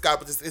see this guy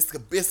with this.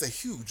 It's a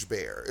huge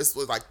bear. It was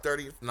like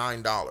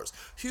 $39,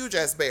 huge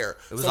ass bear.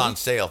 It was So on he-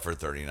 sale for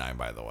 $39,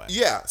 by the way.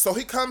 Yeah, so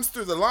he comes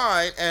through the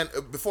line, and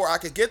before I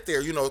could get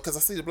there, because I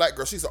see the black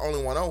girl, she's the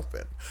only one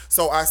open.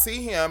 So I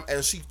see him,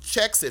 and she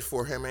checks it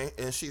for him,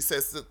 and she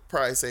says the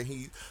price, and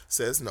he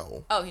says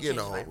no. Oh, he changed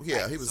his mind.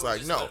 yeah, he was So like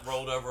just no. got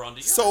rolled over onto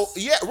yours. So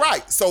yeah,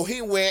 right. So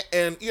he went,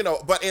 and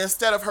but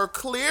instead of her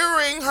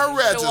clearing her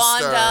register,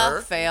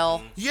 Shawanda,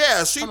 fail.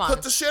 yeah, she Come on.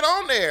 put the shit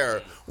on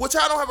there, which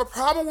I don't have a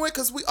problem with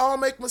because we all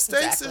make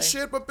mistakes and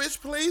Exactly. shit. But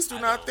bitch, please do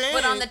I not know. think.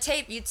 But on the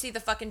tape, you'd see the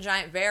fucking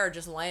giant bear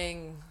just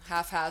laying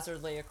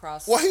haphazardly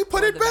across. Well, he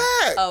put where it the bear-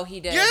 back. Oh, he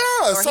did. Yeah,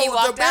 Or so he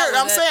walked the bear. out with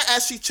I'm it. saying,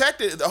 as she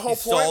checked it, the whole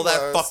He point stole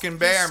that was, fucking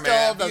bear, stole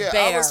man. the yeah, I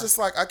bear. was just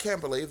like, I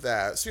can't believe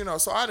that. So,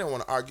 so I didn't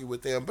want to argue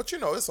with them, but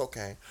it's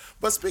okay.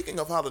 But speaking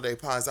of holiday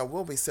pies, I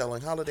will be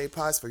selling holiday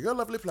pies for your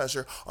lovely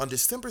pleasure on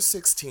December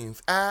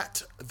 16th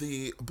at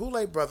the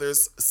Boulay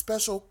Brothers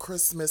Special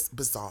Christmas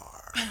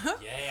Bazaar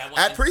yeah, I want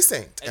at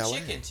Precinct, and LA.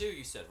 chicken too.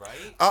 You said right?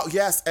 Oh,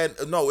 yes, and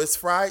no, it's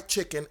fried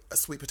chicken,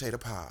 sweet potato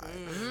pie.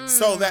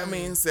 So that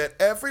means that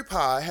every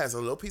pie has a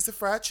little piece of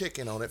fried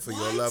chicken on it for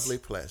your What? lovely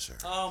pleasure.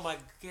 Oh my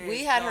god.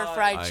 We had her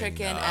fried I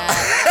chicken know.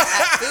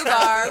 at Foo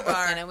Bar,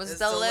 Bar. and it was It's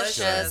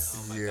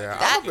delicious. Yeah,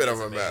 That I'm a bit of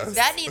a is mess. amazing.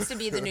 That needs to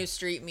be the new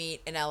street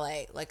meat in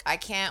LA. Like I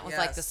can't with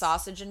like the Yes.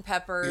 sausage and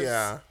peppers.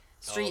 Yeah.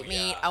 Street Oh,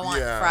 meat. yeah. I want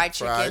Yeah, fried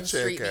chicken, fried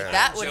street meat. chicken.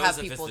 That would have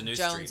Joseph is people the new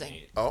street jonesing.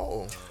 meat.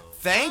 Oh.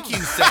 Thank you,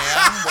 Sam.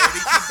 Way to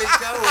keep it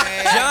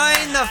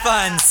going. Join the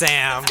fun,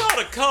 Sam. Not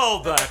a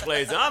callback,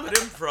 ladies. I'm an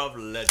improv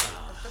legend.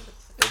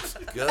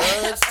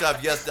 Good stuff.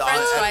 Yes, French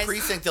at fries.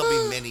 Precinct there'll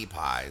be mini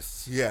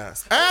pies.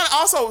 Yes. And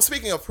also,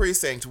 speaking of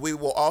Precinct, we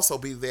will also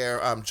be there.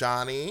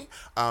 Johnny,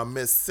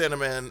 Miss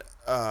Cinnamon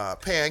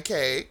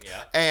Pancake,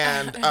 Yeah.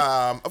 and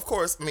of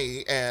course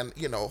me, and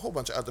a whole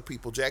bunch of other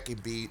people. Jackie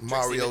B,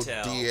 Mario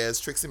Mattel. Diaz,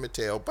 Trixie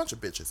Mattel, a bunch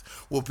of bitches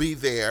will be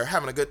there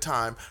having a good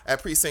time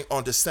at Precinct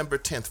on December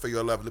 10th for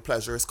your lovely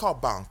pleasure. It's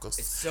called Bonkers.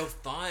 It's so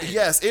fun.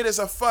 Yes, it is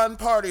a fun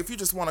party. If you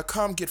just want to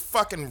come get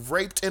fucking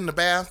raped in the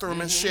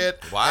bathroom and shit,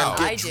 Wow. and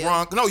get I do.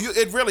 drunk. No,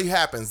 it really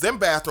happens. Them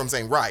bathrooms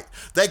ain't right.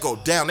 They go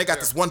down. They got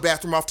this one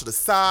bathroom off to the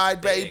side,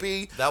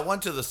 baby. That one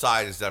to the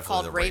side is definitely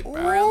Called the rape rape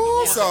bathroom. room.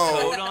 What's the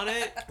So code on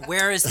it?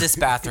 Where is this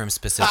bathroom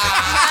specifically?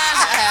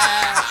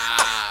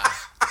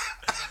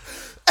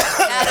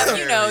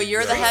 Adam,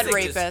 you're the head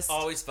Precinct is rapist.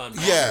 always fun.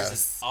 Yes. Bonkers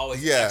is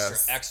always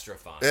Yes. extra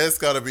fun. it's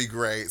gonna be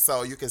great.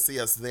 So you can see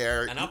us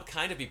there. And I'll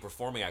kind of be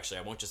performing, actually.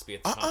 I won't just be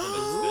at the compliment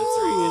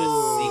dispensary in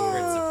a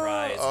secret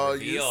surprise Oh,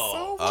 reveal. you're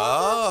so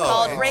Oh,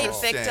 Called rape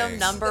interesting. victim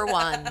number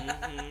 1.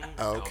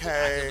 I'll be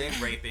okay.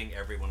 actively raping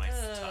everyone I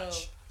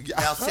touch.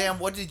 Now, Sam,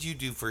 what did you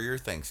do for your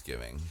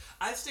Thanksgiving?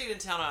 I've stayed in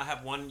town. I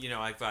have one,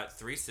 I've got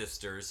 3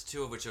 sisters,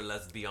 2 of which are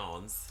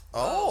lesbians.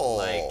 Oh,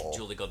 Like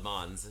Julie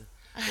Goldman's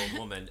old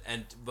woman.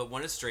 But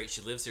one is straight.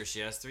 She lives here. She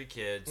has 3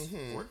 kids,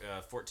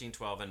 14,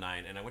 12, and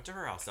 9. And I went to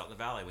her house out in the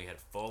valley. We had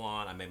full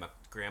on. I made my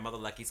grandmother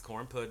Lecky's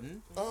corn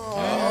pudding.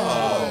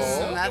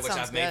 That Which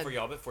sounds I've made good. for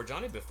y'all before,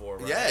 Johnny before,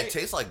 right? Yeah, it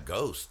tastes like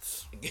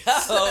ghosts.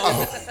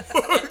 Oh,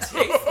 it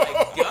tastes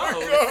like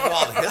ghost.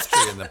 All the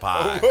history in the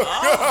pie.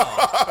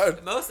 Oh,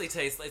 it mostly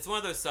tastes like, it's one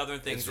of those southern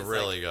things. It's that's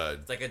really like, good.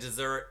 It's like a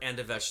dessert and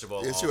a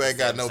vegetable. Yes, all you at ain't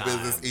the got same no time.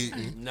 business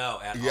eating. No,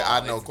 at Yeah,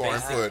 all. I know It's corn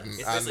basic- pudding.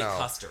 It's I basically know.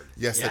 custard.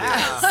 Yes, it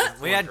Yeah.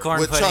 We had corn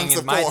With pudding chunks in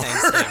of my corn.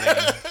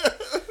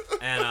 Thanksgiving.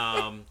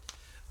 And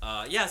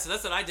yeah, so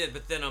that's what I did.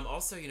 But then I'm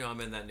also,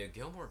 I'm in that new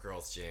Gilmore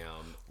Girls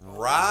jam.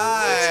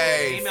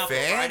 Right. Came out the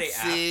Friday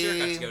after. Got to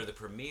Fancy. go to the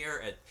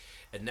premiere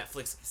at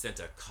Netflix. Sent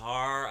a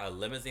car, a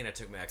limousine. I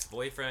took my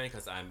ex-boyfriend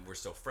because we're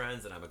still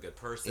friends and I'm a good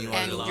person. You and I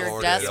wanted to And love you're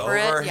lord it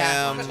desperate. over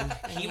Yeah. him.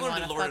 And He you wanted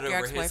wanna to lord fuck it your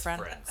over his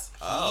ex-boyfriend. friends.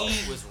 Oh.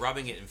 He was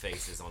rubbing it in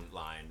faces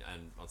online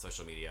and on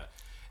social media.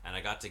 And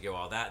I got to go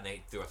all that, and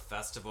they threw a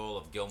festival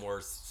of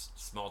Gilmore's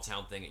small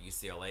town thing at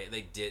UCLA.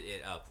 They did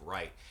it up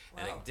right,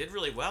 and it did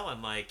really well.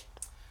 And like,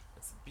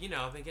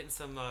 I've been getting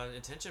some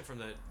attention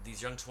from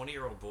these young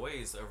 20-year-old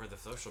boys over the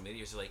social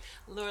media. She's like,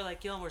 Lorelai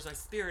Gilmore's my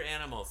spirit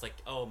animal. It's like,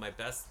 oh, my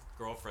best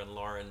girlfriend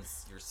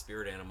Lauren's your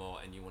spirit animal,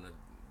 and you want to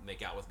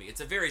make out with me. It's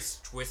a very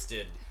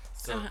twisted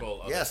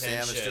circle of Yeah,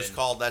 attention. Sam, it's just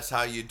called That's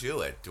How You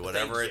Do It. Do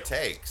whatever Thank it you.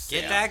 takes.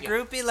 Get Sam. that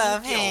groupie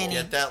love, honey.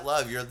 Get that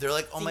love. They're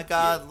like, oh my Thank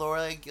God, you.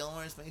 Lorelai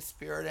Gilmore's my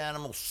spirit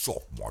animal.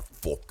 Suck my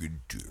fucking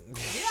dick.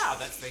 Yeah,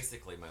 that's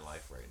basically my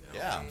life right now.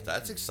 Yeah,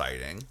 that's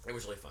exciting. It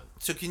was really fun.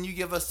 So can you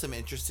give us some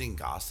interesting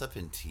gossip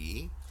and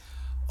tea?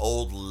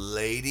 old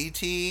lady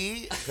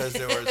tea because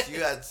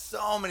you had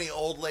so many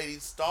old lady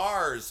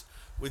stars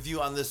with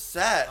you on this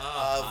set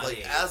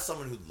honey. as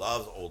someone who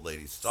loves old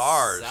lady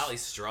stars. Sally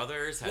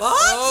Struthers. Had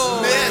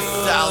Miss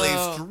Sally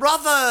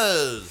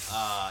Struthers.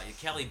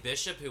 Kelly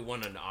Bishop, who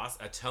won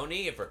a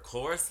Tony for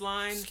chorus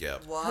line.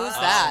 Skip. What? Who's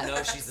that?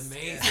 No, she's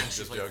amazing.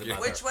 She plays the joking.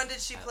 mother. Which one did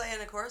she play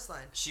in a chorus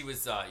line? She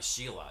was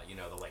Sheila,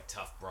 the like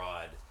tough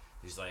broad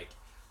who's like,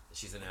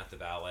 she's in At the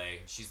Ballet.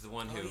 She's the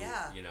one who,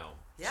 yeah.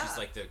 Yeah. she's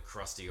like the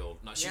crusty old.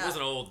 No, she Yeah.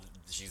 wasn't old.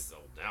 She's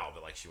old now,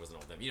 but like she wasn't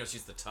old then.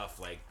 She's the tough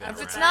like. been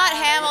If it's around. not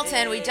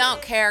Hamilton, we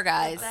don't care,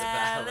 guys.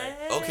 At the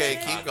Ballet. Okay,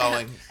 keep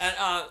going. And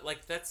I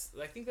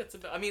think that's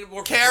about. I mean,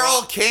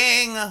 Carole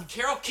King.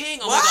 Carole King.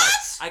 Oh What?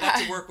 my God!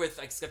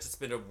 I got to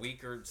spend a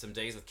week or some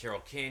days with Carole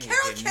King. Carole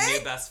We became King?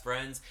 new best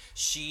friends.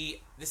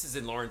 This is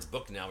in Lauren's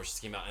book now, which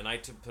just came out, and I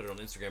put it on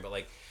Instagram. But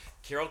like,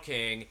 Carole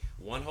King,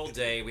 one whole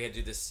day we had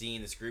to do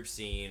this group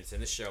scene. It's in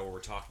the show where we're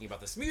talking about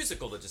this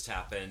musical that just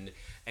happened.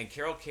 And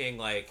Carole King,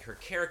 like, her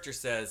character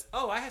says,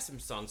 "Oh, I have some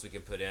songs we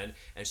can put in,"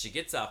 and she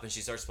gets up and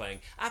she starts playing,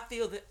 "I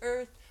feel the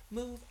earth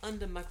move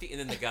under my feet," and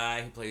then the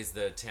guy who plays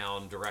the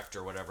town director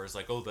or whatever is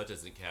like, "Oh, that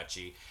isn't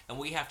catchy," and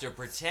we have to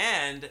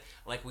pretend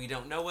like we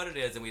don't know what it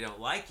is and we don't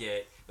like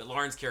it, but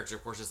Lauren's character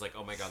of course is like,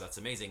 "Oh my God, that's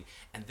amazing."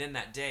 And then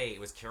that day, it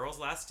was Carol's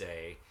last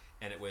day,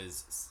 and it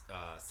was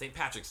St.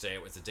 Patrick's Day.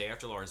 It was the day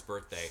after Lauren's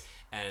birthday,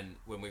 and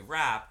when we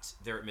wrapped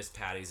there at Miss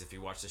Patty's, if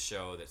you watch the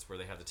show, that's where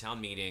they have the town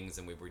meetings,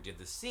 and we did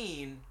the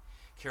scene.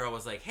 Carol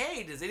was like,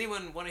 "Hey, does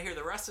anyone want to hear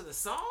the rest of the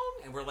song?"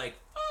 And we're like,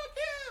 "Fuck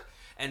yeah!"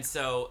 And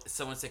so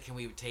someone said, "Can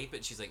we tape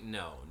it?" She's like,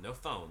 no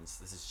phones.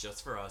 This is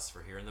just for us,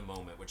 for here in the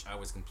moment," which I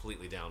was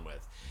completely down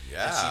with.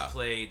 Yeah.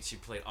 And she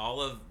played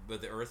all of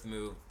the Earth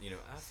Move,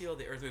 "I feel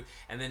the Earth Move."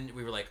 And then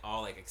we were like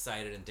all like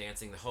excited and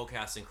dancing. The whole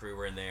cast and crew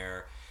were in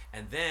there.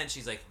 And then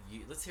she's like,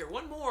 "Let's hear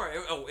one more.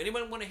 Oh,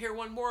 anyone want to hear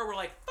one more?" We're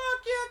like,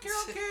 "Fuck yeah,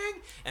 Carole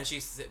King!" And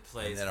she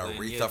plays. And then "When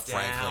Aretha You're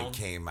Franklin Down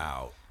came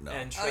out. No.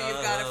 and Oh,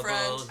 You've Got a Friend.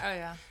 Troubled, Oh,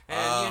 yeah.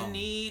 And you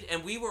need,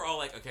 and we were all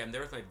like, okay, I'm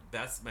there with my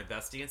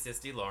bestie and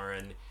sisty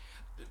Lauren,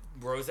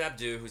 Rose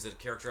Abdu, who's a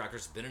character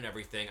actress, been in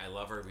everything. I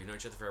love her. We've known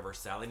each other forever.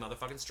 Sally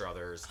motherfucking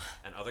Struthers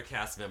and other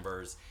cast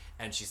members,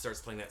 and she starts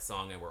playing that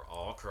song, and we're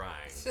all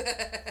crying.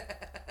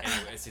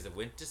 And she's a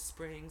winter,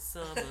 spring,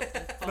 summer,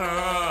 and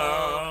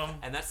fall,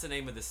 and that's the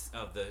name of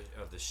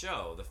the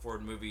show. The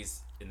Ford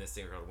movies in this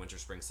thing are called Winter,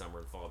 Spring, Summer,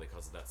 and Fall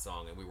because of that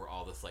song, and we were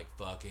all just like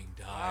fucking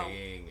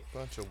dying.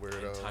 Bunch of And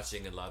weirdos.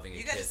 touching and loving You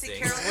and got to see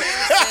kissing. Carole King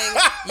sing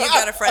 "You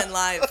Got a Friend"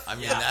 live. I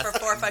mean, Yeah. that's For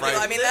 4 or 5 right.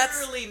 people. I mean,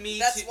 Literally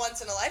that's me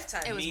once in a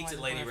lifetime. It was me more to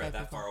than Lady 4 or Red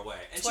 5 that far away.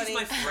 And 20 she's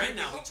my friend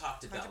now. We people?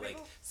 talked about 100 like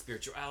people?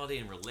 spirituality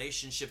and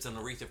relationships and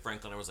Aretha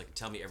Franklin. I was like,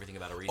 "Tell me everything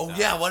about Aretha." Oh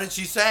yeah, what did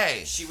she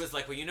say? She was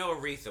like, "Well,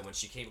 Aretha when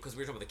she came, because we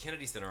were talking about the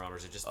Kennedy Center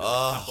honors. It just been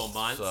a couple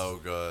months. So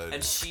good.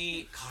 And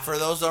she, For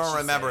those who don't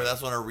remember,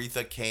 that's when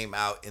Aretha came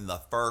out in the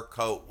fur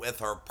coat with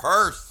her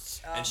purse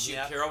and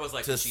Carol was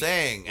like to when she-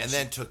 sing, when and she-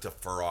 then took the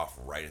fur off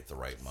right at the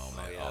right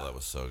moment. Oh, yeah. That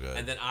was so good.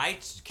 And then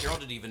Carol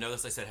didn't even know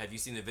this. I said, "Have you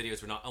seen the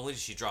videos where not only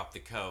does she drop the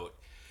coat,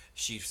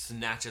 she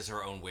snatches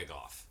her own wig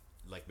off,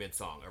 like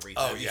mid-song." Aretha,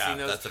 Oh, have you yeah, seen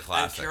those? that's a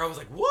classic. And Carol was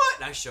like, "What?"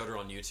 And I showed her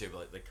on YouTube,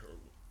 like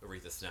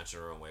Aretha snatching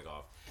her own wig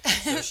off.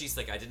 So she's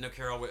like, I didn't know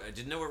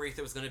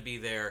Aretha was going to be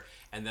there,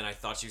 and then I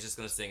thought she was just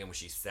going to sing, and when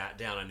she sat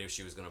down, I knew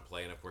she was going to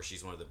play, and of course,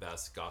 she's one of the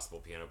best gospel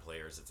piano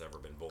players that's ever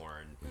been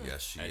born.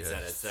 Yes, she and is.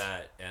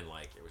 And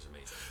like, it was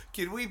amazing.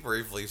 Can we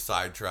briefly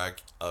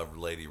sidetrack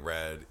Lady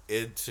Red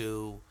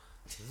into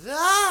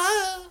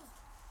the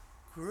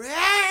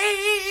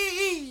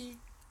great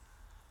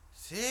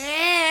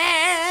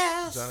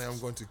Johnny, I'm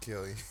going to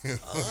kill you.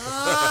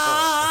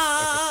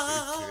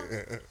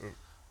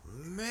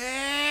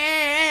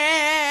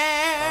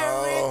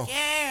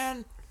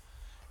 American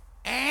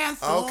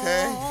anthem.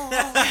 Okay.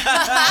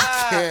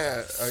 I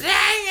can't.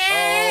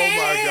 Oh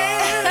my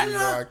God.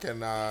 No, I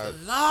cannot.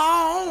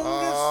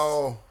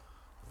 Oh.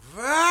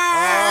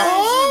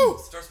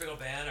 Oh. Star Spangled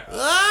Banner.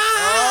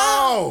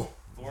 Oh.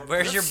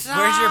 Where's your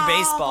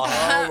baseball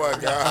hat? Oh my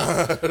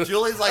God.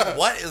 Julie's like,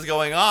 what is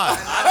going on?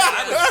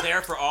 I was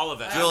there for all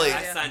of it. Julie,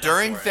 I signed up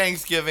during for it.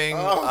 Thanksgiving,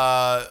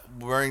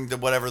 wearing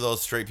whatever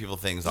those straight people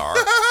things are,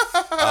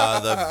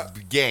 the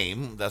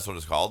game, that's what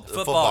it's called, the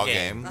Football football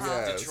game. game.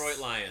 Yes. Detroit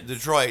Lions.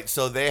 Detroit.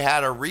 So they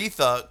had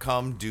Aretha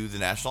come do the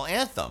national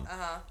anthem.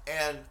 Uh-huh.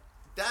 And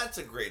that's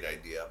a great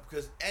idea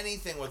because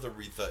anything with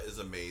Aretha is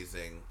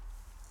amazing.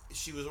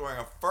 She was wearing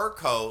a fur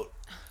coat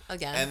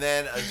Again. and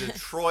then a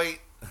Detroit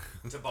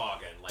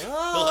Toboggan. Like,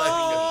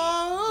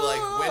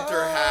 like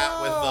winter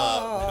hat with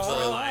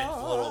Detroit a Lions.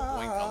 little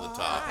boink on the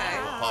top, Okay. a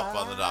little puff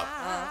on the top.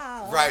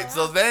 Right.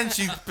 So then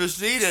she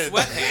proceeded.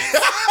 Sweatpants.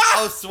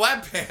 Oh,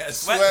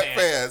 sweatpants.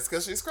 Sweatpants,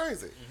 because she's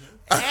crazy.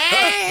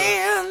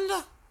 And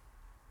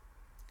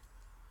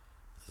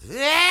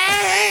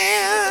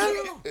then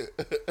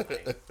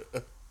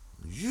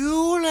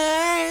you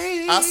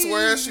lay. I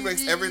swear she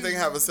makes everything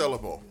have a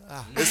syllable.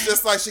 It's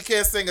just like she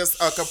can't sing a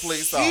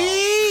complete song.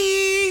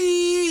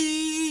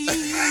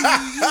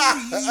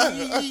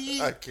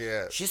 I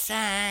can't. She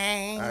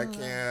sang. I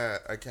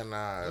can't. I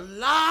cannot.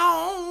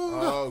 Long.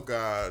 Oh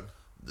God.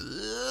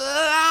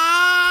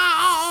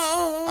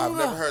 I've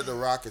never heard the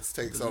Rockets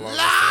take so long.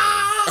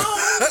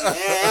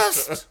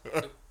 Longest.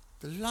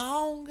 The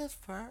longest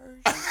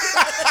version. It's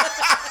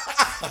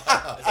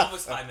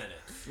almost 5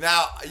 minutes.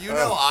 Now, you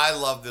know I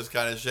love this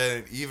kind of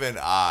shit, and even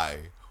I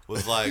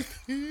was like,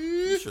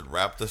 you should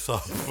wrap this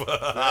up.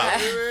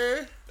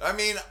 I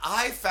mean,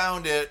 I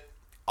found it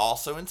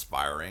also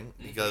inspiring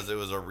because it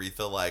was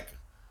Aretha like,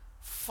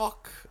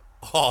 fuck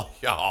all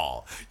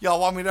y'all. Y'all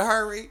want me to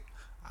hurry?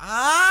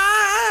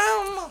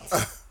 I'm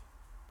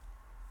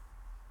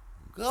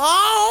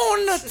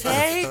gonna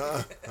take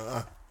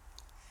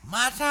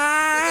my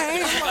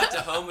time. Got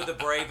to home with the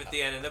brave at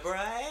the end, and the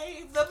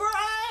brave, the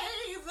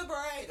brave, the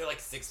brave. They're like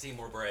 16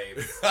 more brave.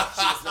 She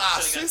was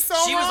not shutting She's up.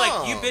 so She was like,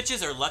 wrong. "You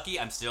bitches are lucky.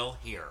 I'm still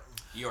here.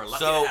 You are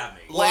lucky So, to have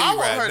me." Well, I Lady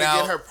want Red, her now-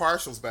 to get her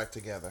partials back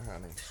together,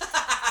 honey.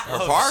 Her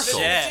partial.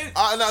 shit.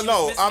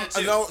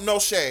 No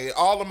shade.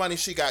 All the money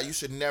she got, you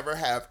should never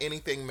have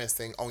anything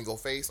missing on your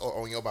face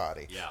or on your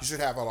body. Yeah. You should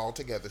have it all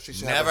together. She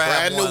should Never have a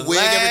have brand new one wig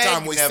every leg,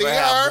 time we never see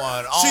have her.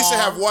 one She should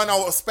arm. have one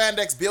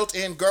spandex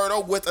built-in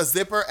girdle with a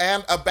zipper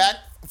and a back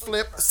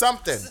flip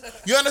something.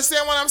 You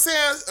understand what I'm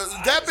saying?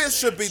 That bitch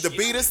should be the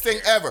beatest thing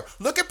ever.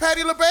 Look at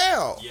Patti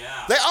LaBelle.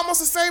 Yeah. They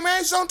almost the same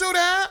age. Don't do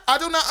that. I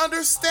do not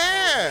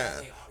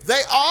understand.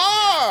 They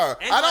are.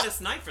 And I don't. Gladys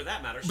Knight, for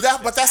that matter. She's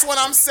But that's what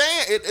I'm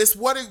fantastic. saying. It's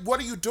what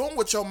are you doing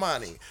with your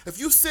money? If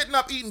you sitting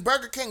up eating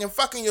Burger King and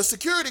fucking your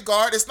security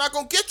guard, it's not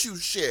gonna get you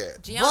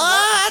shit.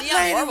 Dionne Lady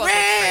Warwick looks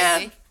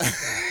Red. crazy.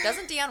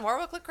 Doesn't Dionne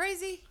Warwick look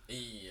crazy?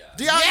 Yeah.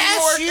 Dionne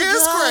Warwick she is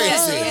does.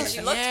 crazy. Yeah,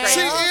 she looks Yeah. crazy.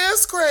 She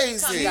is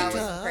crazy. Comes out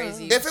with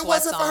crazy If it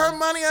wasn't for her sweats on.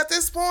 money at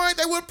this point,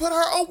 they would put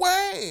her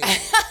away.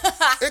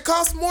 It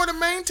costs more to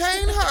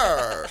maintain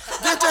her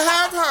than to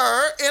have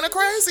her in a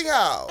crazy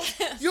house.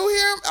 You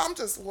hear? I'm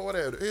just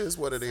whatever. It is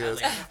what it is.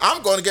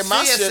 I'm going to get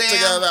my See ya, shit Sam.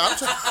 together. I'm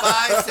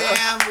Bye,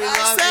 Sam. We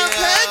love Sam you.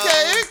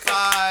 Pancake. So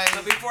Bye.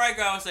 before I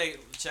go, I'll say,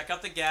 check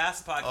out the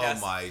Gas Oh podcast.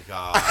 my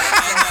God.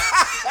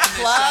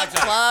 Plug.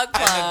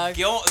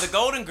 The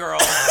Golden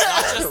Girls,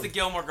 not just the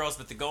Gilmore Girls,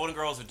 but the Golden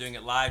Girls are doing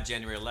it live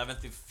January 11th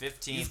through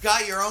 15th. You've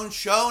got your own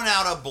show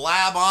now to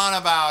blab on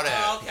about it.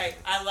 Oh, okay,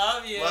 I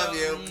love you. Love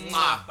you.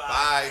 Mwah.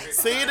 Bye.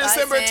 See you Bye,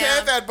 December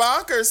Sam. 10th at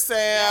Bonkers,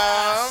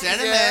 Sam.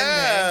 Cinnamon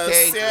Yes,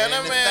 pancake in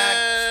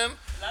cinnamon.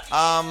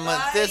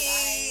 Love you.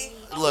 This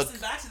I'll look.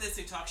 listen back to this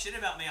and talk shit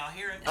about me. I'll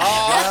hear it.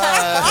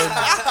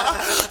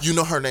 You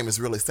know her name is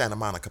really Santa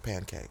Monica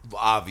Pancake.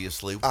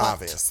 Obviously. What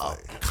Obviously. a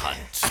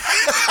cunt.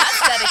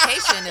 That's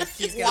dedication if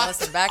he's going to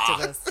listen back to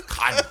this.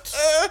 Cunt.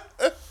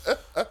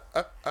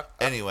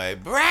 Anyway,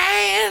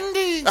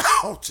 Brandy.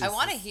 Oh, I Jesus.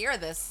 want to hear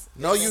this.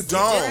 No, you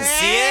don't.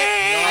 See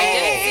it? I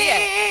didn't see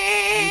it.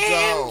 You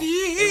don't.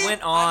 It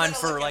went on gonna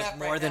for look it like up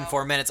more right than now.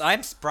 4 minutes.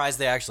 I'm surprised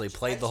they actually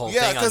played the whole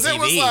Yeah, thing on because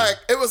TV.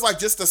 it was like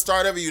just the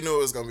start of it. You knew it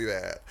was gonna be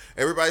bad.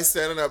 Everybody's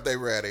standing up, they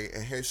ready,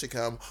 and here she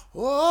come.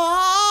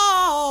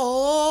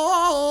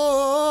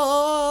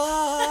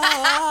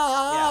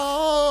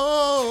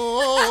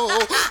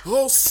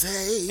 Oh,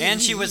 say.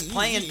 And she was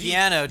playing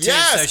piano too,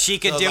 Yes. so she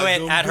could do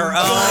it at her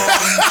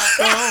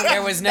own.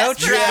 There was no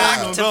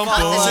track to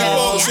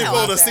follow. She piano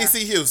pulled a out there.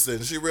 Cece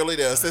Houston. She really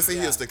does. Cece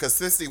Houston, because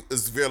Cece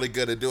is really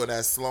good at doing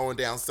that, slowing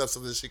down stuff so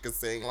that she can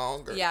sing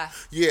longer. Yeah.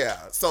 Yeah.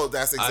 So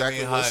that's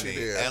exactly what honey, she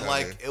did. and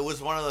honey. like it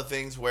was one of the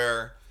things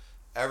where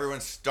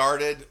everyone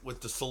started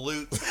with the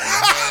salute and the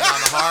hand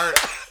on the heart,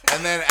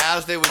 and then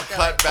as they would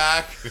cut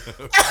back, the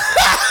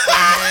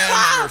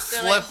hands were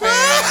slipping.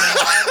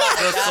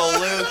 The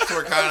salutes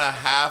were kind of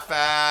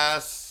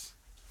half-ass.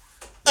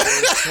 It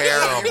was You're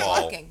terrible.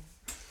 blocking.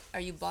 Are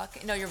you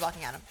blocking? No, you're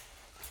blocking Adam.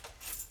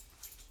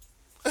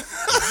 And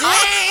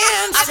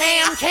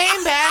Sam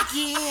came back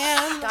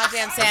in.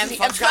 Goddamn Sam.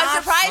 I'm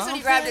surprised when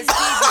he grabbed his keys.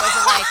 He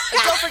wasn't like,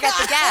 don't forget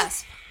the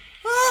gas.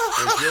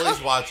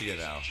 Julie's watching it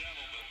now.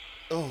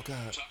 Oh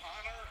God.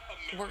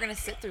 We're going to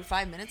sit through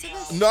 5 minutes of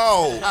this?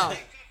 No. Oh.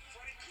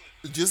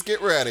 Just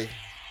get ready.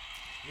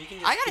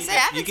 I gotta say, I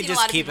haven't seen a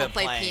lot of people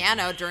play playing.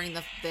 piano during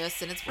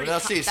this, and it's Well, pretty. now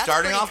see, that's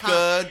starting pretty off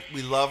good.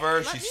 We love her.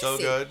 Let She's me so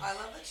see. good. I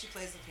love that she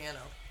plays the piano.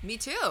 Me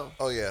too.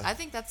 Oh yeah. I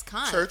think that's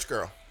kind. Church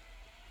girl.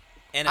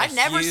 And a I've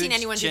never seen huge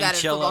anyone do that at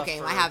a football chinchilla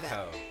game. I fur haven't.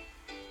 coat.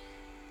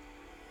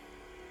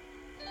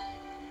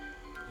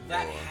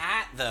 That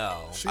hat,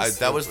 though.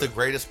 That was the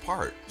greatest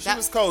part. She That-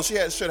 was cold. She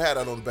should have had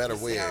it on a better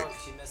wig.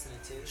 She missing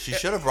it too? She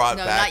should have brought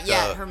No, back not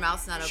yet. the. Her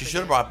mouth's not open. She should yet.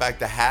 have brought back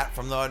the hat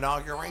from the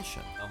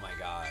inauguration. Oh my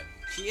god.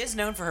 She is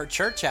known for her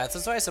church hats.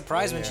 That's why I was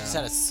surprised when she just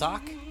had a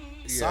sock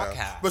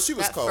hat. But she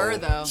was That cold. fur,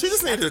 though, She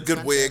just needed a that's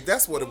good wig. expensive.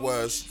 That's what it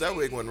was. That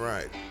wig wasn't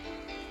right.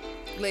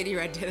 Lady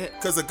Red did it.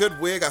 Because a good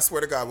wig, I swear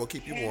to God, will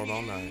keep you warm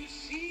all night.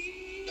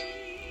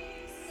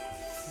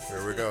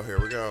 Here we go. Here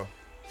we go.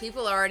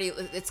 People are already.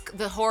 It's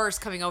the horror's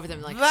coming over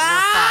them. Like we're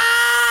fucked.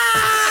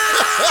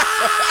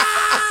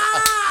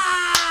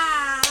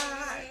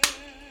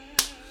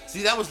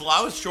 See, I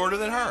was shorter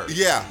than her.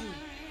 Yeah.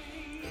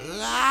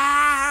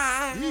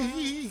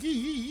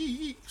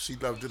 She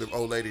loved to do the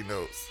old lady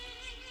notes.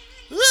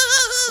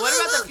 What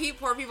about the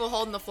poor people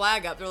holding the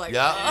flag up? They're like,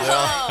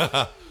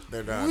 Yeah.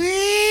 They're done.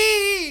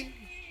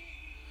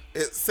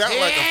 It sounded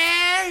like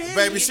a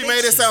baby. She made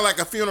it sound like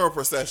a funeral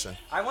procession.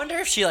 I wonder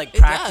if she like It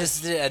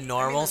practiced does. it at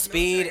normal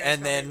speed, military,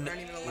 and then probably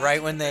aren't even allowed right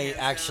to when put their they hands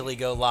down. actually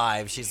go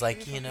live, she's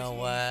like, you know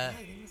what?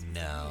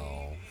 No.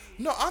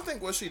 No, I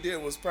think what she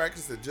did was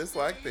practice it just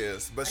like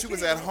this. But she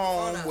was at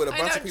home with a I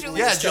bunch know, of people. Julie-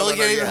 who Yeah, was Julie telling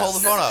her can't even yes. hold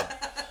the phone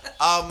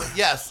up.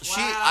 Yes,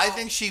 I Wow.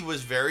 think she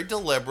was very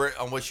deliberate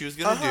on what she was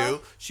gonna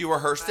do. She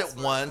rehearsed it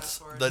once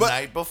the But-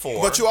 night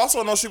before. But you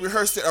also know she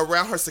rehearsed it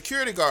around her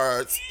security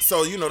guards.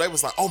 So, you know, they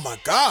was like, oh my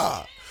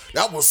God,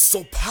 that was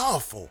so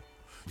powerful.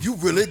 You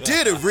really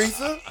did it,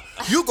 Retha.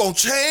 You gonna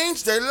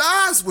change their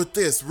lives with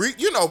this.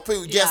 You know,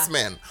 people, yes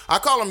men. I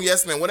call them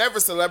yes men. Whenever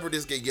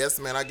celebrities get yes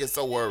men, I get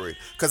so worried.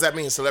 Because that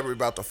means celebrity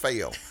about to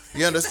fail.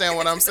 You understand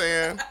what I'm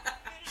saying?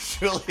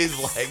 Julie's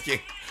liking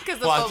because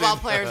the watching- football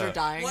players are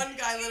dying. One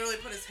guy literally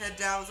put his head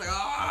down. Was like,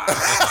 oh.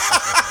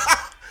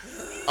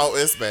 Oh,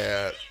 it's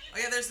bad. Oh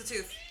yeah, there's the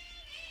tooth.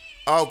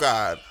 Oh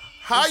God.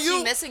 How Is you?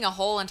 she missing a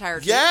whole entire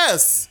tooth?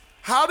 Yes.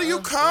 How do you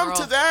come girl.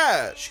 to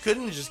that? She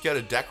couldn't just get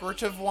a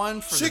decorative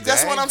one for the day.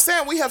 That's what I'm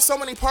saying. We have so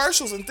many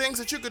partials and things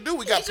that you could do.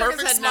 We got He shook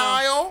his perfect head no.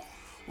 smile.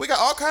 We got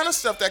all kind of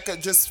stuff that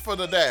could just for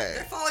the day.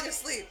 They're falling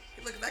asleep.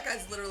 Look, that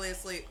guy's literally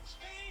asleep.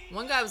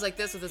 One guy was like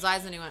this with his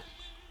eyes, and he went.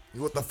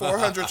 With the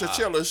 400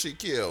 chinchillas she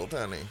killed,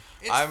 honey.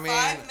 It's I mean-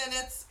 5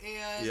 minutes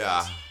and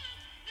Yeah.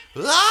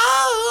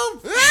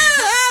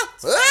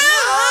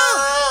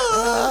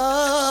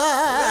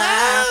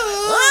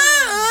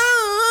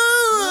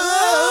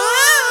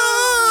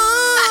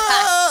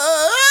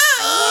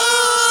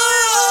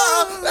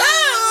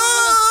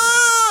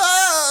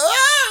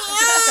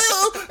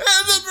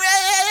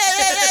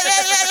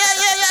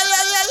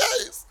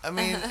 I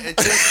mean, it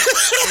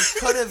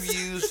could have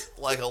used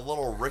like a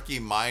little Ricky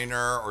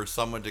Minor or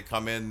someone to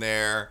come in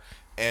there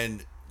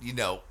and, you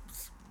know,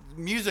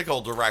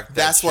 musical direct that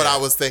That's what shit. I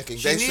was thinking.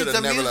 She They needs should have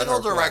a never let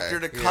musical her play. director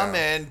to come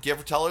Yeah. in,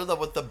 tell her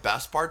what the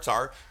best parts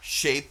are,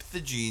 shape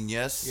the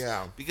genius.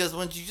 Yeah. Because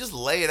when you just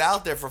lay it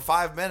out there for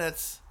 5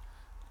 minutes,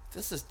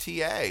 this is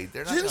TA.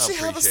 They're not Didn't going to she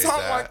have a appreciate song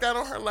that. like that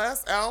on her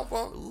last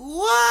album?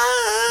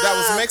 What? That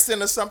was mixed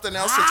into something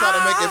else to try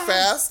to make it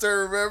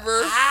faster,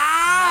 remember?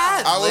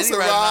 I Will Lady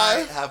Red and I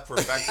Survive. have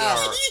perfected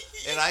our,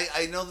 and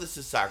I know this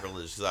is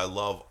sacrilege because I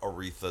love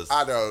Aretha's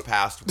I know.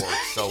 past work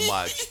so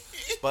much,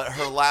 but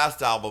her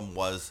last album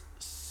was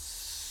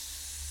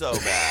so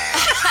bad.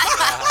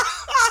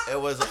 It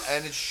was,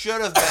 and it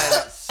should have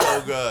been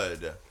so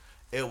good.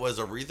 It was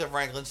Aretha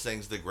Franklin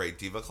Sings the Great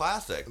Diva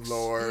Classics.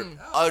 Lord.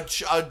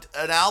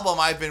 An album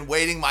I've been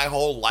waiting my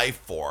whole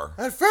life for.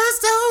 At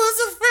first I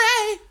was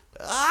afraid.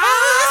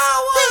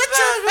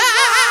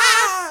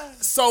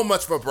 So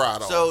much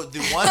vibrato. So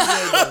the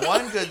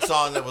one good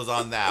song that was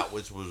on that,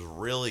 which was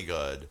really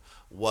good,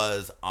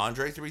 was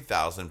Andre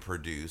 3000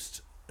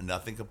 produced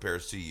 "Nothing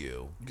Compares to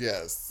You,"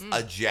 yes.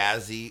 a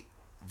jazzy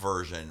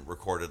version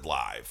recorded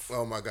live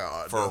Oh my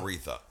God. for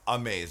Aretha.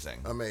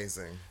 Amazing.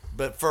 Amazing.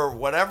 But for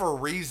whatever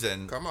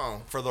reason, Come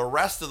on. for the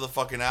rest of the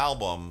fucking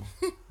album,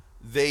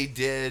 they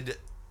did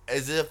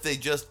as if they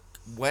just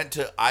went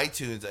to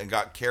iTunes and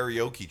got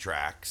karaoke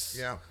tracks.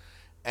 Yeah.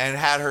 And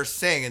had her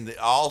sing, and it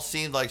all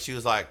seemed like she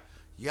was like,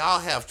 y'all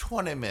have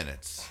 20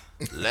 minutes.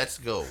 Let's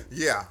go.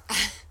 Yeah.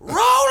 Rolling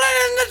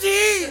in the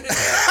deep.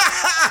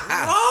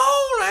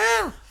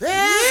 Rolling.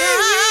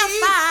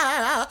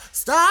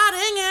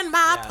 Starting in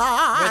my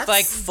Yeah. With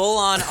like full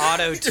on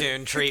auto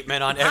tune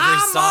treatment on every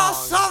song.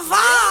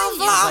 survivor.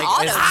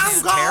 Like,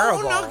 it's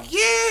terrible.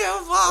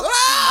 give up.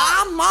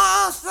 I'm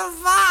a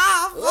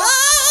survivor.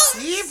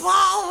 Keep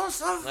on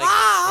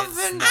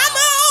surviving. not-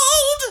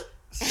 old.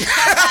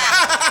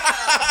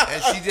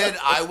 And she did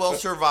I Will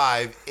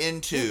Survive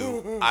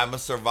into I'm a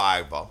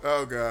Survivor.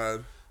 Oh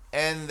God.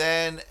 And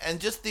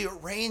just the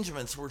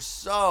arrangements were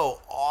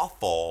so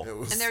awful. It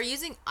was And they're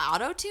using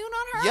auto tune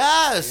on her.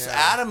 Yes, Yeah.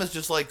 Adam is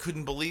just like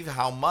couldn't believe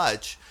how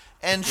much.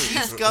 And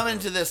she's come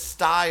into this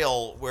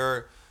style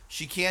where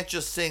she can't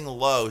just sing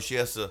low. She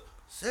has to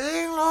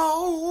sing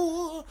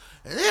low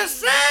and then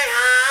sing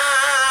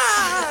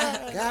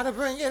high. gotta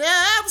bring it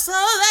up so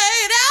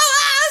they know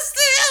I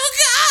still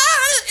got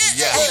it.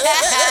 Yeah,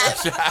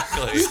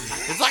 exactly.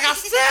 It's like I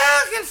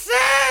still can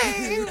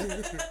sing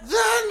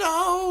the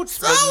notes,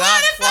 but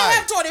not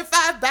quite.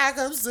 25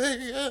 backup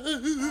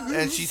singers?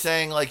 And she's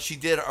saying like she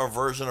did a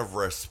version of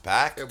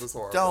Respect. It was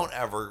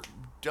horrible.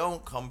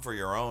 Don't come for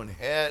your own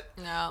hit.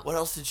 No. What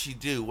else did she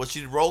do? Well, she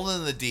did Rolling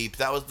in the Deep.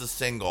 That was the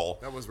single.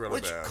 That was really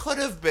which bad. could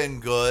have been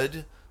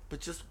good,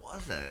 but just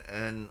wasn't.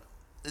 And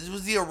it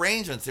was the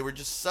arrangements. They were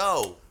just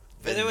so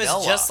But it vanilla.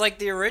 was just like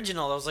the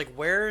original. I was like,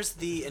 where's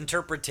the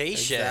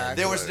interpretation? Exactly.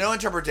 There was no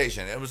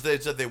interpretation. It was they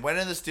said they went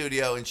in the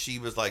studio and she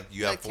was like,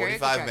 "You have Like karaoke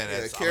 45 track.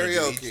 minutes. Yeah, I'm gonna do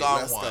karaoke. each song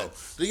Let's go.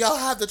 once. Do y'all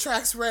have the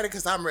tracks ready?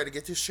 Because I'm ready to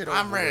get this shit over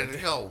I'm ready with.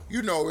 to go."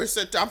 You know,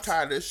 I'm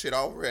tired of this shit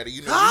already.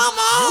 You know, Come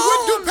you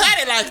wouldn't do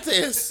Patty like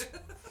this.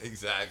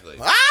 Exactly.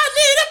 I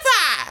need a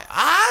pie.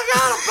 I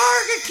got a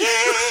Burger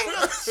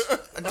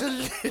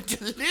King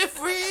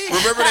delivery.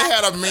 Remember they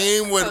had a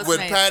meme when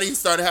Postmates. Patty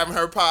started having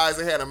her pies.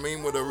 They had a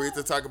meme with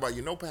Aretha talking about,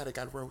 Patty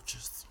got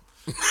roaches.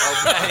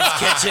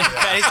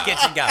 Patty's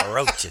Kitchen got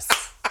roaches.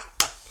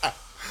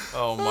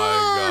 Oh my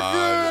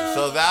God.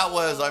 So that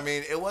was,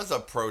 it was a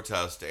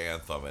protest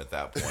anthem at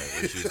that point.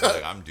 Where she's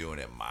like, I'm doing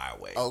it my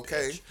way.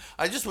 Okay. Bitch.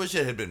 I just wish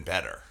it had been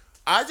better.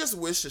 I just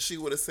wish that she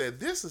would have said,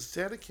 this is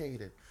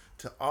dedicated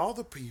to all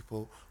the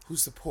people who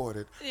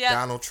supported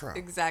Donald Trump.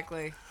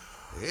 Exactly.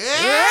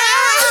 Yeah.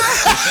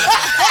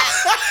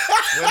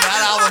 When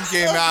that album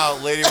came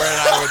out, Lady Red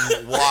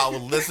and I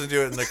would listen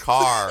to it in the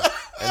car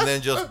and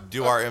then just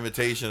do our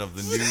imitation of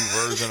the new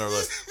version of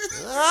the.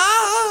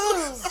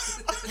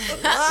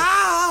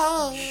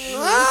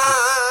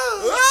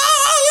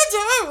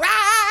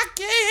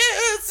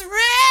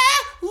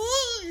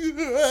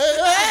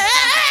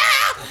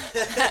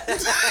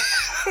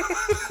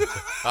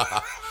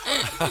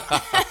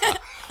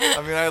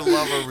 I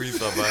love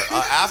Aretha, but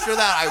after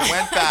that, I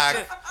went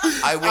back.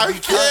 I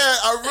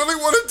really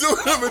want to do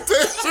an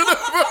imitation of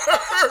her.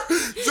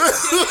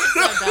 Just,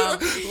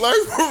 like,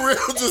 for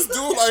real, just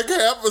do like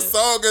half a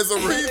song as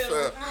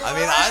Aretha.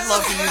 I'd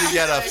love for you to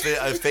get a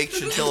fake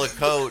chinchilla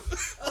coat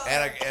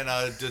and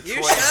a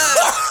Detroit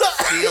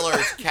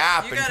Steelers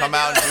cap and come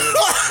out and do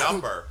a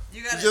number.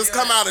 You just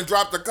come out and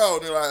drop the coat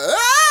and you're like,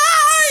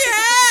 oh,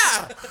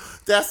 yeah.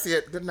 That's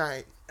it. Good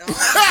night. I can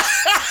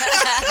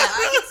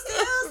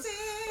still see.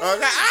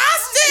 Okay, I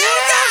still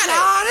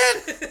got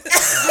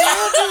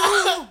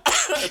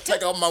it.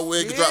 Take off my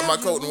wig, drop my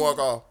coat, and walk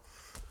off.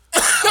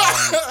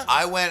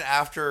 I went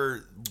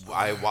after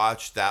I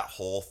watched that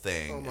whole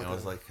thing, and I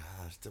was like,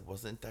 gosh, it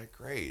wasn't that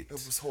great. It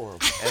was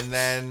horrible. And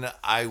then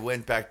I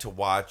went back to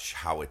watch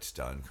how it's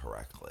done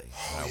correctly.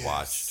 And I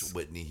watched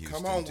Whitney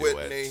Houston Come on, do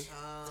Whitney. it.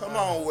 Come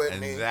on,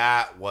 Whitney. And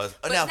that was...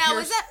 But now, now,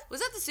 was that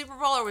the Super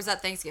Bowl or was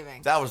that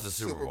Thanksgiving? That was the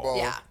Super Bowl.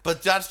 Yeah.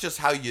 But that's just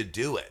how you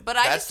do it. But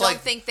I that's just don't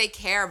think they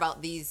care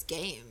about these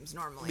games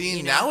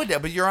normally. Nowadays,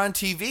 but you're on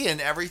TV and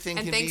everything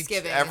And can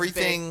Thanksgiving be... is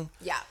Everything...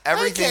 big. Yeah.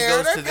 Everything they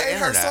goes care. to They the paid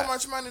her internet. so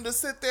much money to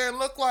sit there and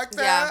look like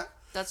that. Yeah,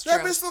 that's true.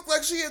 That bitch looked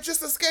like she had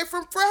just escaped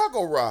from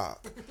Fraggle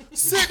Rock.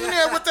 Sitting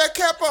there with that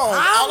cap on.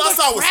 All I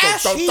saw was...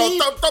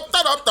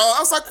 I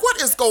was like,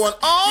 what is going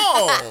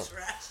on?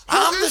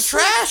 I'm the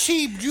trash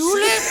heap,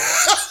 Julie.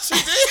 She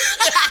did.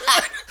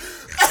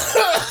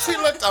 She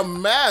looked a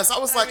mess. I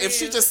was like, if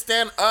she just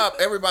stand up,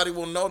 everybody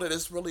will know that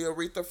it's really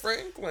Aretha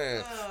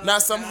Franklin,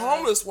 not some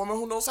homeless woman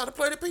who knows how to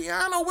play the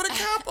piano with a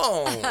cap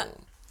on.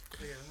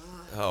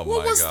 Oh What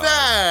my was God.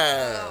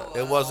 that?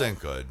 It wasn't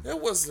good. It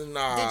was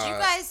not. Did you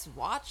guys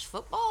watch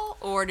football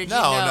or did you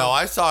No, know?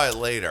 I saw it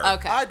later.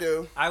 Okay. I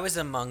do. I was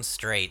among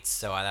straights,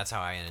 so that's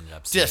how I ended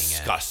up seeing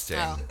Disgusting.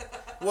 Oh.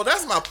 Well,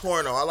 that's my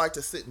porno. I like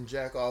to sit and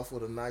jack off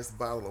with a nice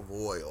bottle of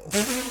oil.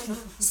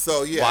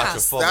 So, yeah. Watch a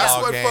football That's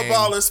what game.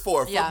 football is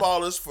for. Yeah.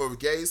 Football is for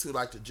gays who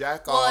like to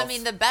jack Well, off. I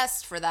mean, the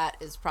best for that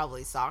is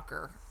probably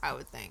soccer, I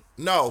would think.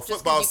 No, 'cause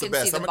football's you the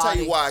can see best. I'm the going to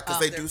tell you body. why. Because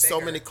they They're do so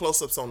bigger. many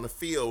close-ups on the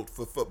field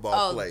for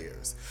football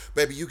players.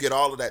 Baby, you get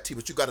all of that, too,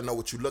 but you got to know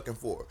what you're looking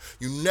for.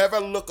 You never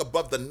look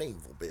above the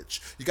navel,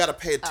 bitch. You got to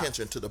pay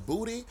attention to the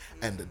booty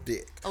and the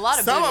dick. A lot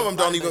of some booty, of them a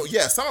lot don't of even. booty.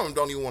 Yeah, some of them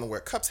don't even want to wear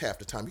cups half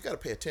the time. You got to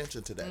pay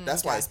attention to that.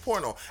 That's why it's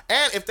porno.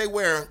 And if they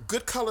wear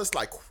good colors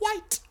like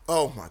white,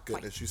 oh my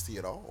goodness, you see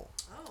it all.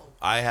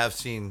 I have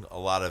seen a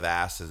lot of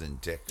asses and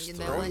dicks. You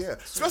through. know, Oh like- yeah,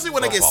 especially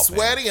when they get Football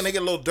sweaty pants. and they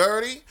get a little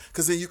dirty,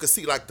 because then you can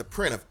see like the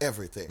print of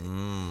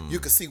everything. You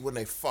can see when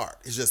they fart.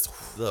 It's just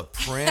The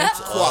print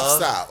walks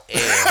of out.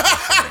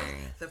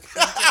 everything. The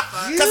printed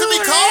fart. Because it be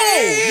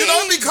cold. You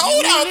know, it be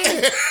cold out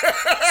there.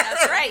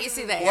 That's right. You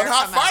see the hair One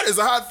hot come out. fart is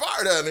a hot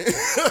fart, honey.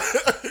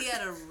 He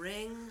had a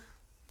ring.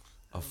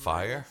 A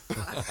fire? I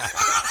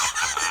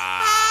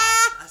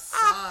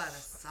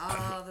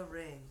saw the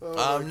ring.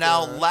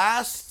 Now,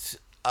 last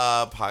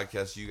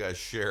podcast, you guys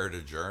shared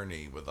a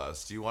journey with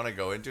us. Do you want to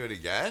go into it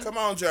again? Come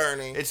on,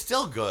 Journey. It's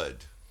still good.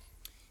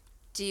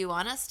 Do you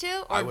want us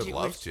to? Or I would do you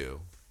love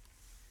to.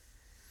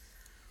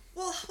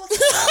 Well, what's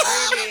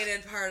the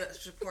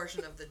abbreviated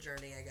portion of the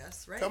journey, I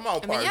guess, right? Come on,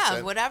 I mean, yeah,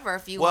 Parson. whatever.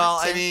 If you Well,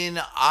 want to. I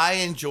mean, I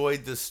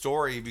enjoyed the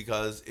story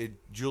because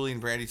Julie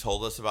and Brandy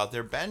told us about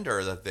their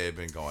bender that they had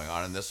been going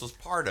on, and this was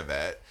part of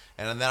it.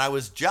 And then I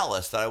was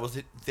jealous that I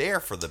wasn't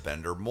there for the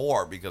bender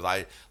more because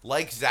I,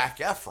 like Zac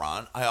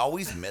Efron, I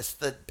always miss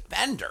the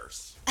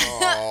benders.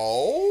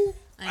 Oh.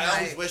 I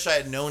always wish I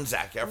had known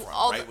Zac Efron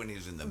All right the- when he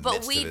was in the But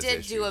midst we of his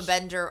did do a issues.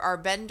 bender. Our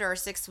bender,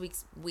 6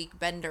 week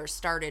bender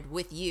started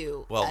with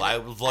you. Well, at I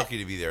a- was lucky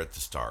to be there at the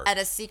start. at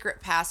a secret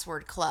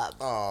password club.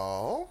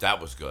 Oh. That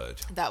was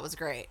good. That was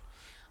great.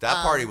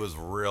 That party was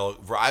real.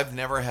 I've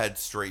never had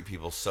straight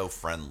people so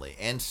friendly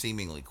and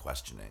seemingly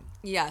questioning.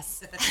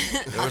 Yes.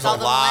 There was a all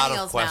the lot millennials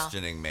now. of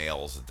questioning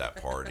males at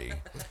that party.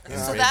 And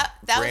So that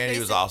was Brandy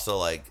was basic- also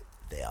like,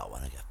 they all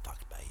want to get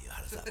fucked by you.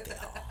 How does that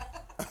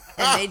feel?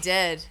 And they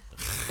did.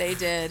 They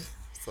did.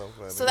 So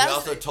funny. So We that was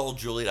also told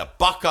Julie to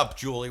buck up,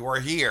 Julie. We're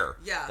here.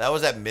 Yeah. That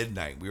was at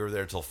midnight. We were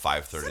there till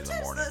 5:30 in the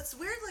Sometimes morning. it's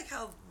weird, like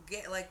how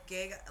gay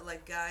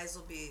guys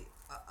will be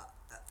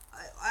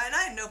and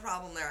I had no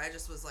problem there. I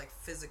just was like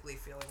physically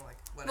feeling like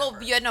whatever.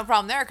 Well, you had no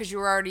problem there because you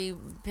were already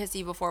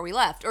pissy before we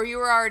left, or you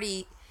were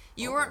already.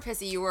 You weren't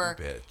pissy. You were.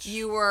 Bitch.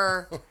 You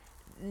were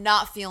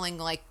not feeling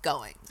like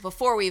going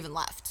before we even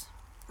left.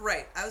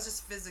 Right. I was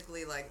just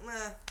physically like,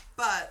 meh.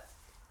 But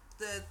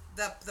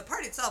the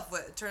party itself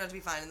turned out to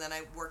be fine, and then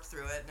I worked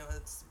through it, and it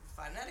was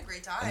fine. And I had a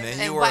great time. And then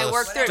And you were by a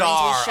work through it means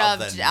we star of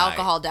the shoved night.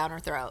 alcohol down her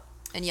throat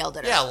and yelled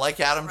at her. Yeah, like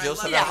Adam Right,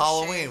 Joseph love at that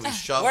Halloween. shit. We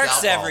shoved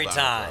Works alcohol every down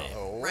time. her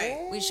throat.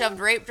 Right. We shoved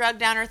rape drug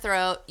down her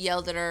throat,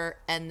 yelled at her,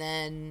 and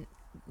then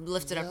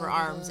lifted up her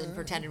arms and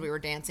pretended we were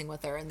dancing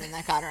with her, and then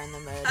that got her in the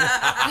mood.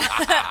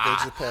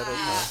 Did you pedal?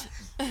 Huh?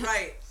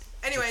 Right.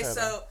 Anyway,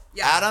 so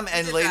yeah. Adam we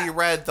and did Lady that.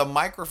 Red, the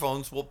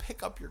microphones will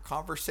pick up your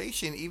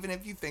conversation even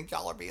if you think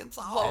y'all are being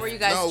soft. What were you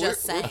guys No,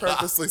 just we're saying?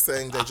 purposely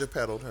saying that you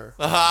pedaled her.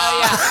 Oh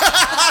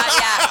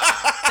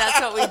yeah,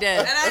 that's what we did.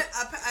 And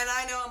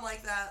I know I'm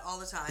like that all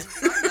the time.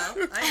 So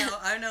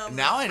I know. I'm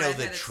Now I know the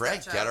redheaded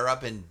trick. stepchild. Get her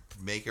up and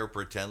make her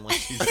pretend like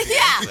she's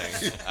Yeah.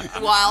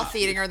 dancing. While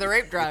feeding her the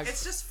rape drug.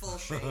 It's just full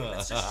shame.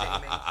 It's just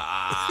shaming.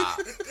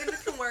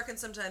 It can work and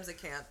sometimes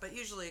it can't, but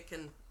usually it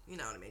can. You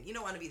know what I mean? You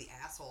don't want to be the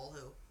asshole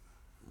who.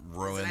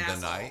 Ruin He's the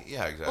an night. asshole.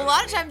 Yeah, exactly. Well, a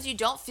lot of times you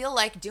don't feel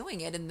like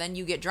doing it, and then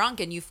you get drunk,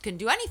 and you can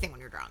do anything when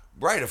you're drunk.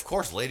 Right, of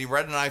course. Lady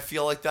Red and I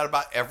feel like that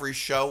about every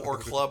show or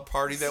club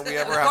party that we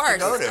ever Of have to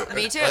go course. to.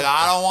 Me too. Like,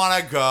 I don't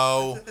want to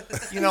go.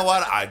 You know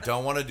what? I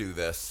don't want to do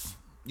this.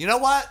 You know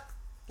what?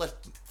 Let's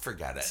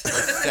forget it.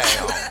 Let's stay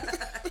home.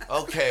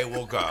 Okay,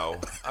 we'll go.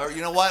 Or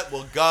you know what?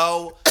 We'll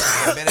go.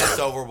 The minute's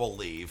over, we'll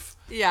leave.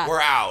 Yeah.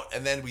 We're out.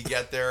 And then we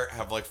get there,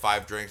 have like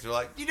 5 drinks. We're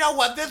like, you know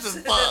what? This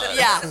is fun.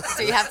 Yeah,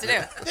 so you have to do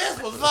it.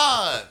 This was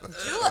fun.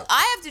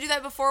 I have to do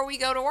that before we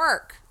go to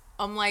work.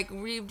 I'm like,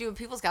 we do a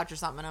people's couch or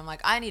something, and I'm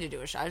like, I need to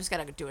do a shot. I just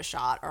gotta do a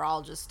shot, or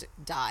I'll just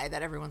die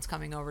that everyone's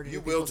coming over to do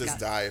You people's will just couch.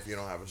 die if you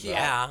don't have a shot.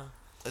 Yeah.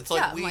 It's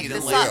like Yeah, weed like and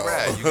this Lady sucks.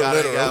 Red. You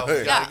gotta go. Literally.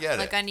 You gotta get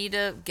like it. I need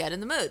to get in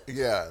the mood.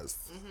 Yes.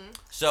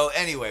 So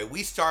anyway,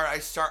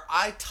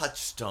 I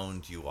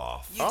touchstoned you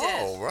off. You did.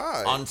 Oh,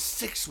 right. On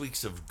 6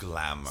 weeks of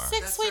glamour.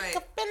 That's right.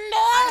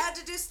 I had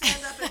to do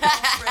stand up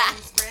at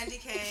Friends. Brandy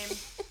came,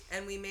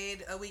 and we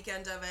made a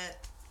weekend of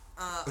it.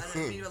 And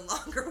we made a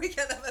longer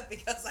weekend of it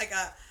because I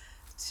got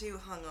too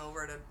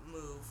hungover to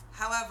move.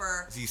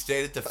 However, You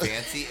stayed at the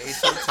fancy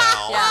Ace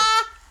Hotel. Yeah.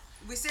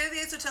 we stayed at the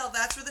Ace Hotel.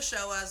 That's where the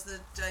show was.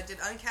 I did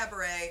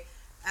Uncabaret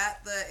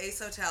at the Ace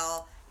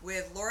Hotel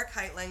with Laura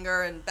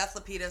Keitlinger and Beth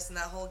Lapidus and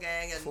that whole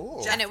gang. And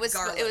Cool. Jeff And it was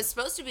Garland.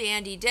 supposed to be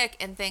Andy Dick,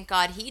 and thank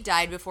God he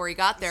died before he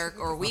got there,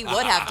 or we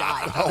would have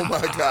died. Oh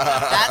my God.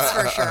 That's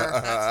for sure.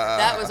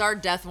 That was our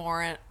death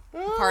warrant,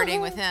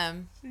 partying with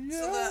him.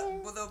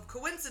 So the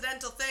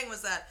coincidental thing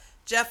was that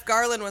Jeff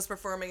Garland was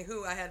performing,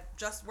 who I had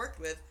just worked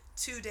with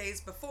 2 days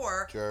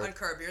before Jerk. on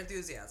Curb Your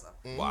Enthusiasm.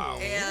 Wow.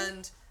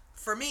 And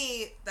for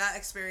me, that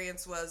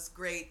experience was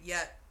great,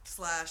 yet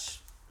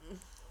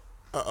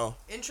Uh-oh.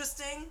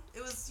 interesting.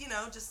 It was,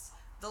 just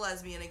the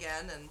lesbian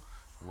again, and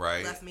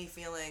Right. left me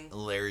feeling,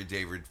 Larry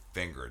David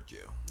fingered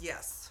you.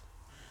 yes.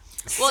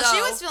 Well, she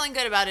So- was feeling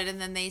good about it,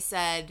 and then they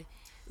said,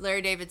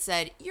 Larry David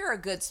said, "You're a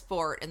good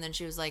sport," and then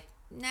she was like,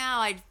 "Now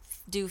I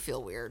do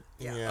feel weird."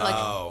 Yeah. Like-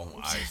 Oh,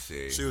 I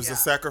see. She was Yeah. the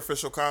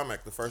sacrificial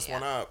comic, the first Yeah.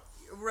 one up.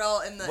 Real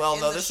in the Well, in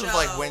no, the this was show-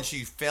 like when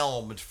she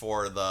filmed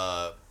for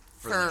the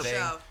For- thing.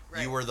 Show,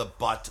 right. You were the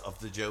butt of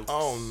the joke.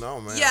 Oh, no,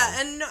 man. Yeah,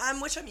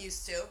 and which I'm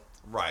used to,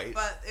 Right.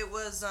 but it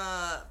was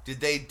Did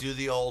they do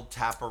the old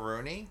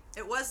taparoonie?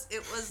 it was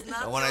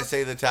not. And when I the-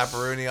 say the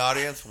taparoonie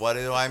audience, what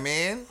do I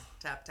mean?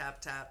 tap tap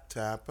tap.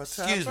 Tappa,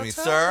 Excuse tappa, me,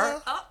 tappa.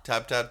 sir. Oh.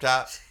 Tap, tap,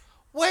 tap.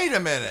 Wait a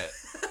minute.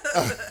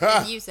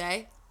 And you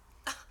say,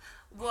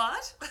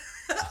 What?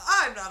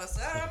 I'm not a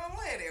sir, I'm a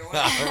lady. What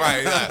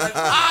Right.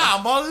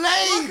 I'm a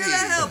lady. can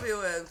I help you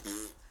with?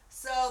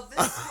 So this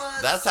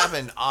was. That's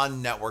happened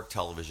on network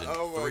television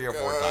Oh my 3 or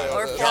 4 God. times.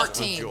 Or Just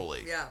 14. with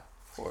Julie. Yeah.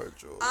 Poor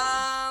Julie.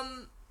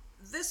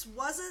 This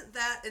wasn't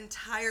that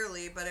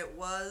entirely, but it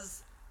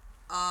was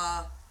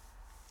a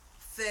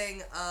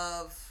thing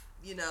of,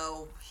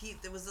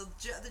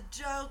 the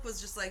joke was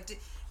just like,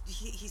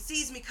 he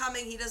sees me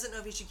coming, he doesn't know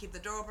if he should keep the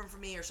door open for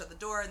me or shut the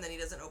door, and then he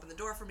doesn't open the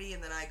door for me,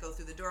 and then I go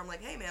through the door, I'm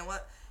like, hey man,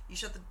 what, you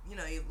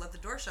you let the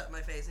door shut in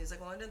my face, and he's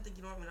like, well, I didn't think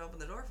you want me to open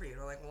the door for you,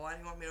 and I'm like, well, why do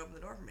you want me to open the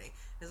door for me?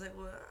 He's like,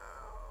 well,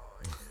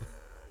 I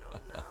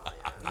don't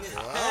know,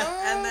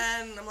 yeah. And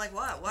then I'm like,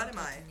 what am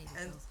I?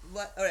 And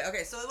what,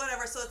 okay, so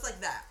whatever, so it's like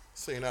that.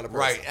 So you're not a person.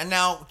 Right. And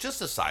now,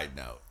 just a side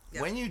note.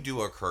 Yeah. When you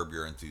do a Curb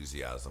Your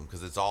Enthusiasm,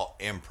 because it's all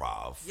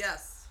improv,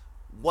 Yes.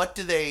 what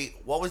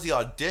was the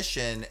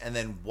audition, and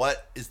then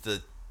what is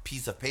the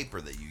piece of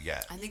paper that you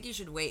get? I think you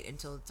should wait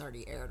until it's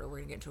already aired, or we're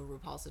gonna get into a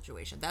RuPaul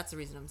situation. That's the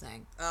reason I'm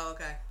saying. Oh,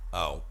 okay.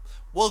 Oh,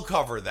 we'll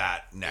cover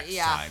that next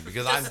Yeah. time,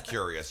 because I'm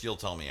curious. You'll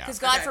tell me Because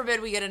after. God Okay.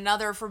 forbid we get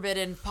another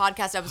forbidden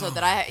podcast episode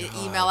that I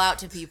email out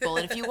to people.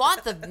 And if you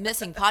want the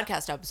missing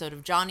podcast episode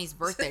of Johnny's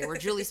birthday, where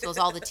Julie spills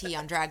all the tea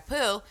on drag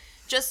poo,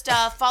 Just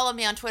follow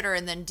me on Twitter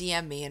and then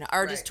DM me,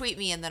 or just Right. tweet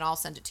me and then I'll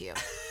send it to you.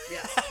 Yeah.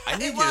 I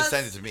need you to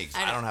send it to me because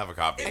I don't have a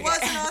copy. It was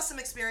an awesome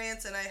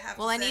experience, and I have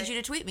Well, to I say, need you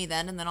to tweet me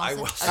then, and then I'll I send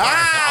will. it.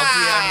 I'll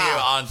DM you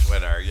on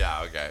Twitter.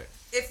 Yeah, okay.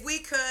 if we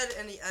could,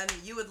 and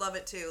you would love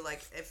it too,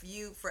 like, if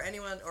you, for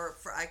anyone, or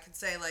for, I could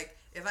say, like,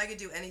 if I could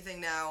do anything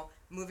now,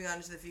 moving on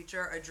into the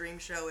future, a dream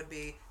show would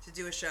be to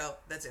do a show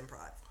that's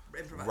improvised.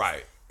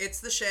 Right. It's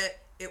the shit.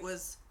 It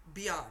was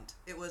beyond.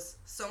 It was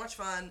so much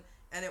fun,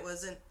 and it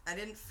wasn't, I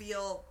didn't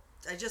feel,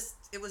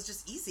 it was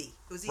just easy.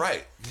 It was easy.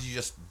 Right. You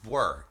just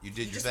were. You did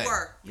You your just thing.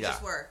 were. You yeah.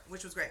 just were,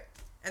 which was great.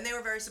 And they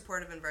were very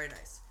supportive and very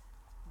nice.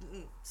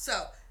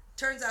 So,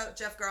 turns out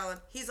Jeff Garland,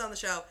 he's on the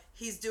show.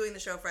 He's doing the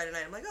show Friday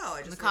night. I'm like, oh,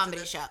 I just The went to comedy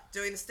this- show.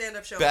 Doing the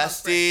stand-up show. on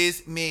Spring.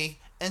 Besties, me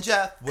and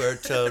Jeff, we're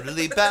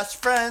totally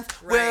best friends.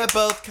 We're Right.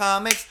 both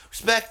comics,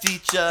 respect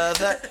each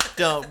other.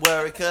 Don't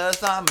worry,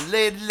 cause I'm a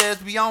lady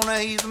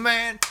lesbiana, he's a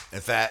man. In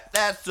fact,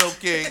 that's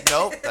okay.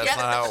 Nope, that's Yeah.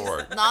 not how it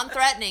works.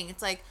 Non-threatening.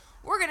 It's like,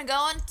 we're going to go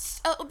on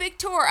a big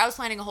tour. I was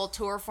planning a whole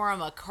tour for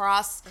him, a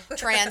cross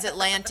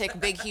transatlantic,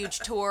 big, huge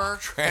tour.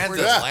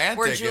 Transatlantic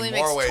Where Julie in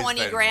more makes ways 20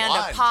 than grand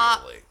one, a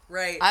pop. Julie.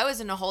 Right. I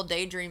was in a whole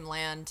daydream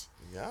land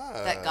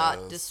Yeah. that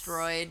got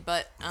destroyed,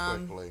 but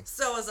Quickly.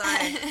 So was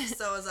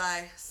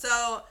I.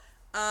 So,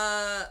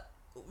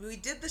 we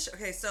did the show.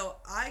 Okay, so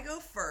I go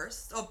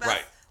first. Oh, Beth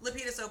Right.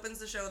 Lapidus opens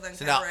the show, then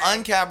So now, Cabaret.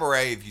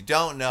 Uncabaret, if you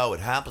don't know, it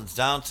happens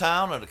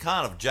downtown at a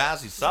kind of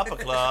jazzy supper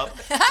club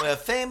where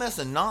famous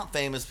and not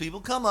famous people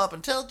come up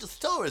and tell just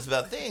stories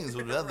about things,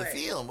 whatever they Right.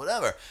 feel and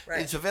whatever. Right.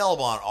 It's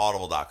available on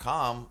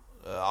audible.com,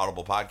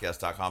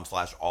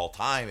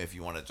 audiblepodcast.com/alltime if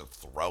you want to just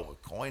throw a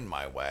coin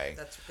my way.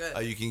 That's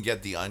good. You can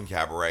get the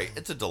Uncabaret.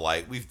 It's a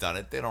delight. We've done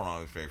it. They don't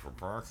always pay for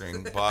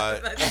parking, but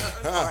forever.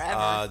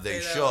 they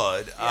You know,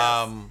 should.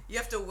 yes. You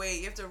have to wait.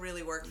 You have to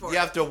really work for it. You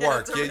have to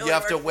work. You really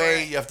have to work for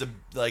wait. it. You have to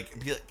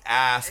be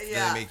asked. Then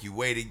Yeah. they make you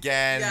wait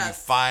again. You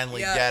Yes.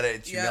 finally Yep. get it.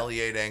 It's Yep.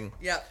 humiliating.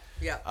 Yep.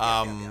 Yep.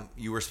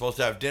 You were supposed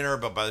to have dinner,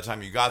 but by the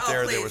time you got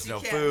there, there please, was you no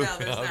can't. food. No,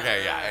 there's Okay,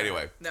 no, yeah. no, no,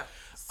 Anyway, No.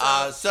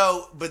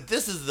 but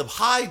this is the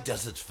high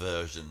desert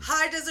version.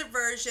 High desert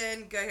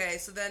version. Okay,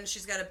 so then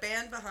she's got a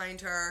band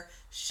behind her.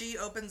 She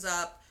opens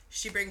up.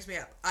 She brings me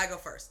up. I go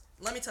first.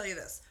 Let me tell you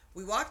this.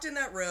 We walked in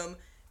that room,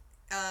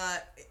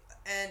 and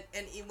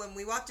when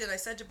we walked in, I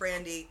said to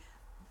Brandy,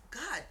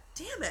 "God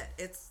damn it!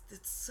 It's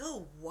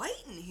so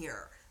white in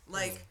here.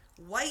 Like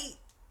white,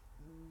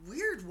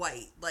 weird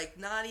white. Like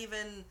not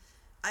even."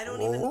 I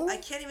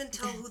can't even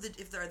tell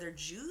if there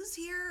Jews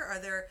here. I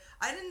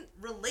didn't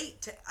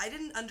relate to, I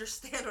didn't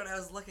understand what I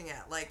was looking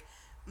at. Like,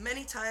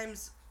 many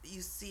times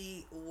you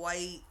see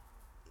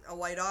a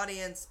white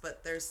audience,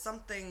 but there's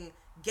something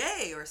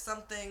gay or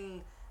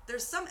something,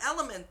 there's some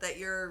element that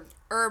you're,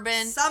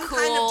 urban, some cool,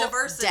 kind of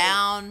diversity.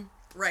 down.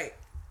 Right.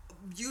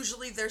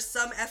 Usually there's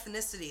some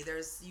ethnicity.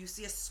 You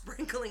see a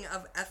sprinkling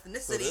of So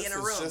ethnicity this in a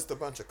is room. just a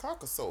bunch of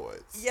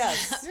caucasoids.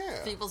 Yes.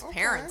 Yeah. People's okay.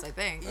 parents, I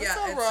think. That's Yeah,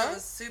 all and so right. it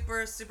was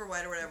super, super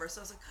white or whatever. So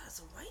I was like, God, it's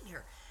so white in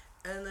here.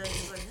 And then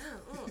she's like,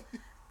 yeah,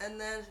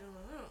 and then she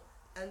was like,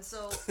 and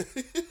so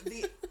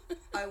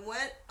I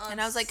went on.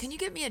 And I was like, can you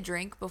get me a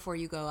drink before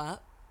you go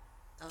up?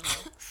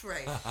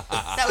 Right.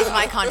 That was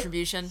my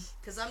contribution.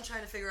 Because I'm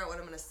trying to figure out what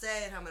I'm going to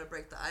say and how I'm going to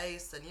break the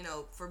ice. And,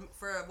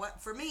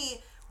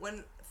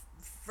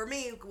 for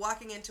me,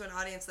 walking into an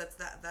audience that's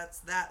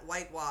that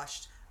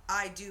whitewashed,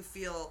 I do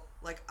feel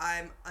like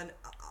I'm an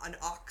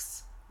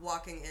ox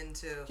walking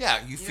into. Yeah,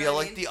 you know feel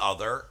what I like mean? the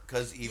other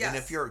because even Yes.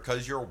 if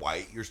you're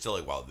white, you're still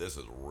like, wow, this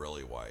is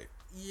really white.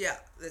 Yeah,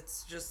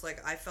 it's just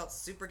like I felt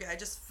super gay. I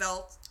just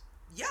felt,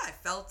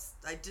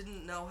 I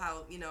didn't know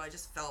how, I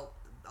just felt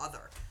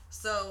other.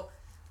 So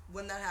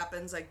when that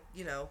happens, I,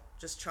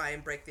 just try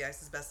and break the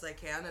ice as best I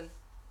can. And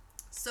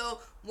so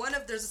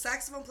there's a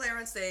saxophone player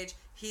on stage.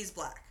 He's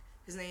black.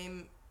 His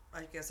name,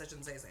 I guess I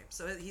shouldn't say his name.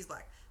 So he's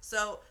black.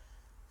 So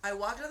I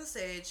walked on the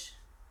stage.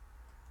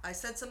 I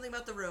said something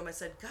about the room. I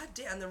said, God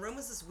damn, and the room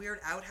was this weird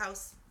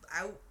outhouse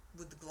out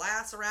with the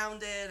glass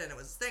around it, and it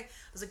was this thing.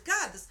 I was like,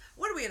 God,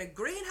 what are we in a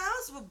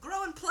greenhouse? We're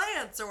growing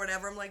plants or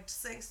whatever. I'm like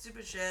saying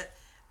stupid shit.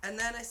 And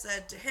then I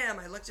said to him,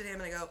 I looked at him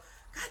and I go,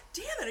 God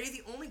damn it, are you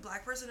the only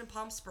black person in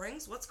Palm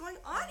Springs? What's going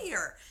on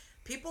here?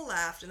 People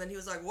laughed, and then he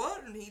was like,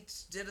 what? And he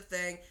did a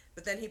thing,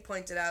 but then he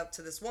pointed out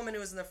to this woman who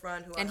was in the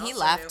front who And I he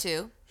also laughed knew.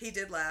 too. He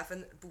did laugh,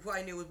 and who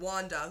I knew was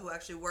Wanda, who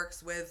actually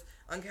works with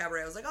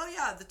Uncabaret. I was like, oh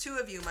yeah, the two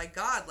of you, my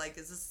God, like,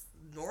 is this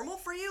normal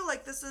for you?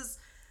 Like, this is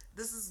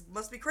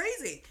must be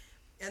crazy.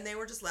 And they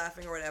were just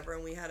laughing or whatever,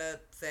 and we had a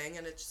thing,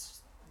 and it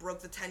just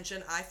broke the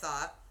tension, I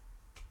thought.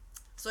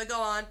 So I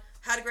go on,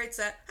 had a great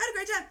set, had a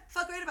great time,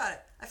 felt great about it.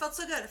 I felt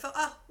so good. I felt,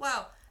 oh,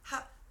 wow,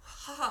 ha,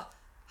 ha, ha.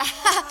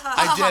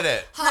 I did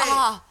it.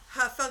 Right.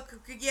 Felt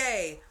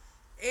yay.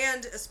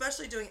 And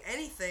especially doing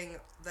anything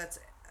that's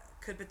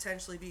could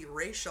potentially be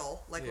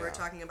racial, like we were Yeah.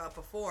 talking about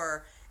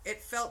before,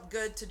 it felt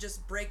good to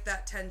just break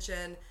that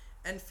tension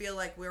and feel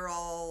like we're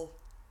all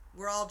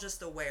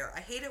just aware. I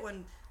hate it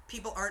when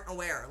people aren't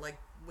aware, like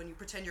when you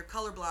pretend you're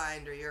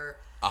colorblind or you're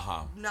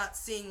not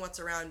seeing what's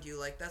around you.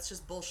 Like, that's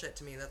just bullshit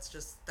to me. That's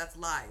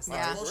lies.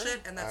 Yeah. That's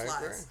bullshit, and that's I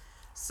agree. lies.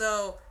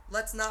 So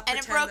let's not And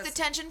pretend it broke the this-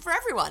 tension for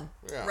everyone.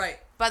 Yeah. Right.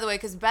 By the way,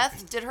 because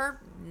Beth did her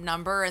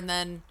number, and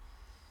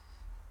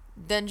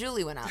then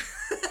Julie went up.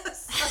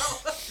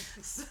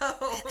 So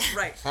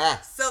right.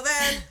 Huh. So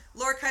then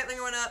Laura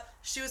Keitlinger went up.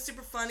 She was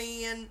super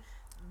funny and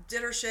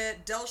did her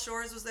shit. Del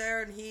Shores was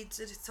there, and he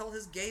told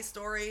his gay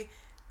story.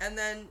 And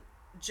then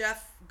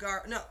Jeff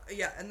Garland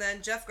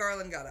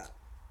got up.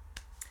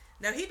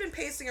 Now he'd been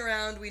pacing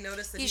around. We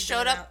noticed that He he'd showed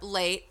been up out.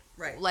 late.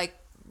 Right. Like,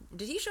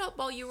 did he show up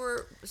while you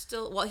were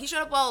still? Well, he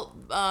showed up while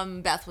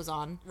Beth was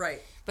on.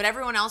 Right. But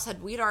everyone else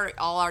we'd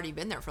already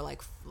been there for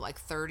like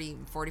 30,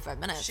 45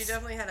 minutes. She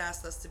definitely had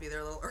asked us to be there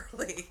a little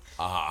early.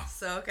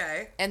 So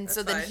okay. And That's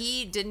so then fine.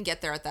 he didn't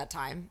get there at that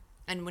time.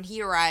 And when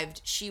he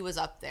arrived, she was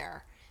up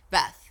there,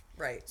 Beth.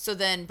 Right. So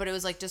then, but it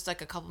was like just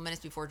like a couple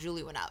minutes before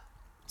Julie went up.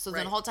 So then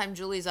Right. the whole time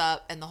Julie's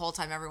up and the whole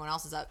time everyone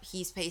else is up,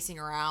 he's pacing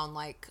around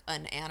like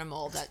an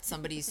animal that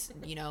somebody's,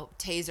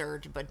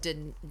 tasered but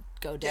didn't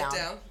go down.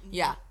 down?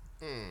 Yeah.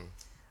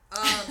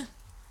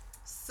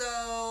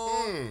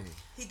 So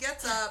he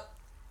gets up,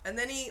 and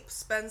then he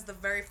spends the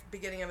very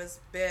beginning of his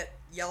bit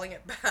yelling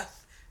at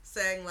Beth,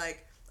 saying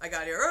like, "I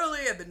got here early.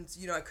 I've been,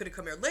 I could have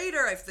come here later.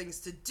 I have things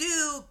to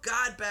do.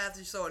 God, Beth,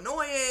 you're so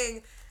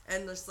annoying."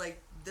 And just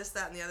like this,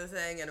 that, and the other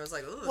thing, and it was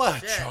like, "Ooh, What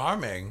shit."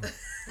 charming.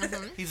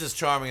 He's as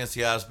charming as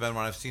he has been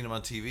when I've seen him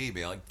on TV,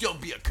 being like, "Don't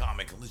be a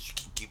comic unless you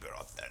can keep it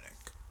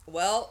authentic."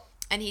 Well,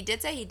 And he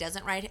did say he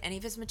doesn't write any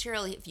of his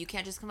material. If you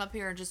can't just come up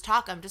here and just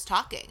talk, I'm just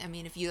talking. I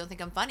mean, if you don't think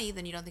I'm funny,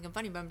 then you don't think I'm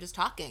funny, but I'm just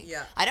talking.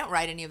 Yeah. I don't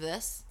write any of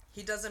this.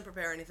 he doesn't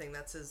prepare anything.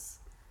 That's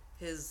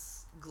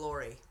his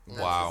glory. That's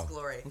Wow. his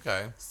glory.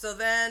 Okay. So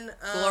then,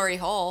 Glory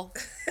hole.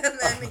 and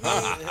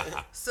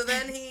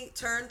then he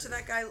turned to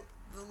that guy,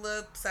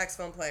 the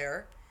saxophone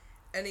player,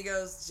 and he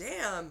goes,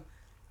 "Damn,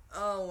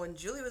 when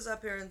Julie was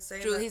up here and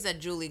saying Julie, that, he said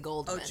Julie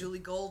Goldman. oh, Julie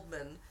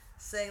Goldman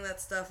saying that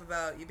stuff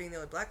about you being the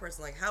only black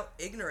person, like how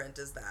ignorant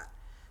is that?"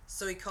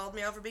 So he called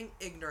me out for being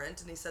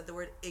ignorant, and he said the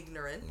word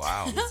ignorant.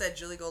 Wow. He said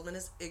Julie Goldman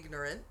is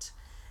ignorant,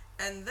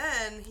 and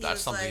then he That's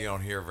was something like, you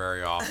don't hear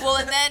very often. Well,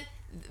 and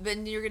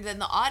then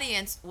the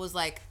audience was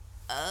like,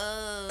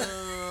 oh.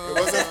 It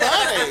wasn't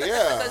funny,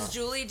 yeah. Because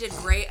Julie did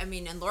great. I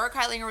mean, and Laura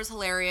Keitlinger was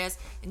hilarious,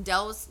 and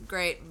Del was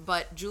great,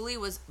 but Julie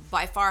was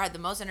by far had the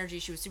most energy.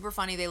 She was super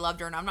funny. They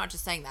loved her, and I'm not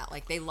just saying that.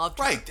 Like, they loved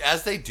her. Right,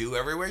 as they do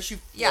everywhere she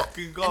Yeah.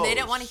 fucking goes. And they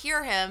didn't want to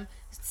hear him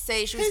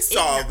say she was He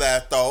saw ignorant.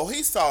 that, though.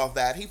 He saw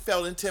that. He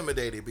felt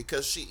intimidated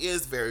because she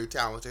is very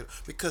talented,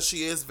 because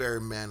she is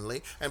very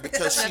manly, and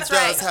because she That's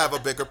does right. have a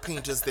bigger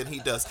penis than he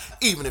does,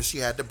 even if she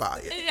had to buy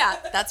it. Yeah,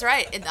 that's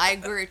right. And I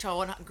agree with that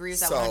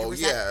 100%.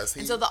 yes,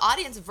 and so the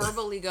audience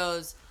verbally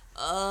goes,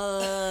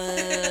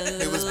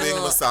 He was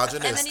being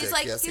misogynistic. and then he's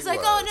like, yes, he oh, was.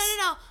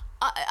 no.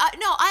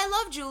 No, I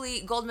love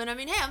Julie Goldman. I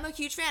mean, hey, I'm a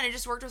huge fan. I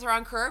just worked with her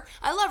on Curb.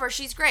 I love her.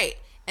 She's great.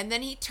 And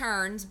then he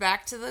turns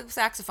back to the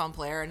saxophone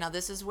player. And now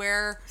this is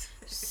where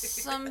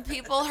some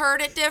people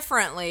heard it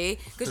differently.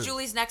 Because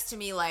Julie's next to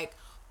me like,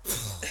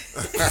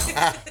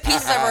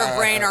 pieces of her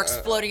brain are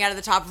exploding out of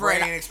the top of her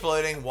Brain head.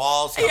 exploding,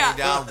 walls coming Yeah.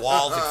 down,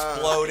 walls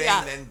exploding,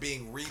 Yeah. then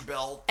being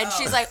rebuilt. And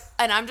she's like,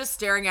 and I'm just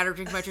staring at her,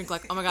 drinking my drink,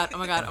 like, oh my God,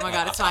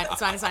 it's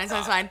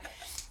fine.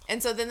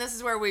 And so then this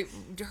is where we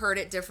heard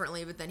it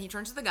differently. But then he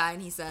turns to the guy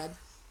and he said,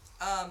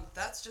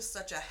 "That's just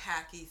such a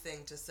hacky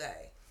thing to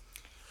say."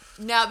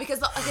 no, because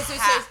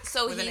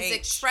so with an he's H.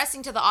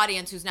 expressing to the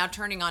audience who's now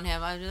turning on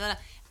him.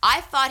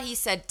 I thought he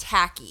said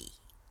tacky.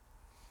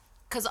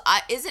 Because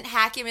isn't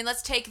hacky, I mean,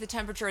 let's take the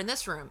temperature in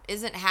this room.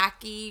 Isn't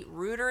hacky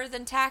ruder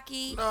than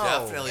tacky? No.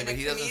 Definitely, In but a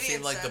he doesn't comedian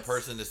seem like the sense.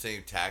 person to say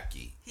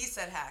tacky. He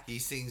said hacky. He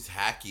seems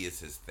hacky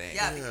is his thing.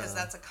 Yeah, because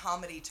that's a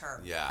comedy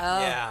term. Yeah.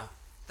 Yeah.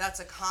 That's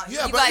a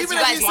Yeah, You but guys- even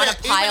you if guys he wanna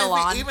said, pile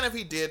on? even if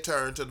he did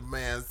turn to the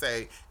man and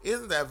say,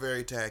 "Isn't that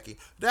very tacky?"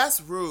 That's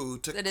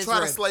rude to It is try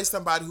to rude. slay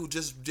somebody who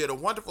just did a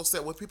wonderful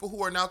set with people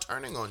who are now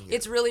turning on you.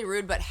 It's really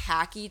rude, but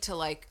hacky to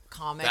like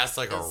comics. That's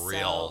like a is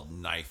real so-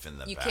 knife in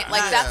the You back. can't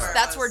like Yeah.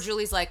 that's where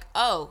Julie's like,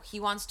 oh, he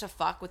wants to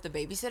fuck with the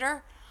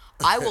babysitter.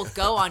 I will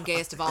go on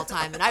Gayest of All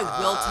Time and I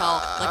will tell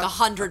like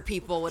 100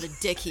 people what a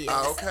dick he is.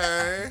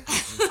 Okay.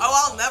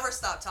 Oh, I'll never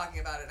stop talking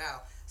about it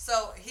now.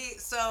 So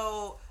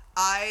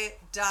I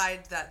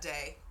died that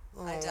day.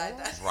 I died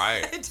that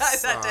Right. I died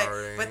that day.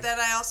 Sorry. But then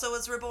I also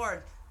was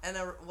reborn. And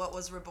what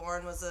was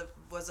reborn was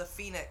a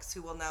phoenix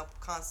who will now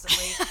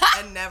constantly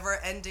and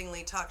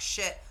never-endingly talk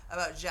shit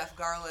about Jeff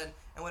Garland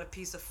and what a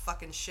piece of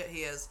fucking shit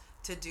he is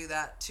to do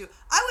that too.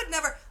 I would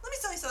never. Let me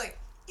tell you something.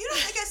 You don't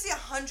think I see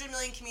 100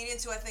 million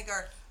comedians who I think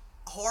are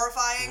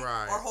horrifying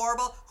Right. or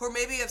horrible, who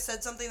maybe have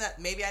said something that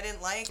maybe I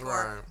didn't like or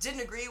Right.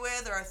 didn't agree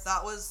with or I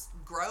thought was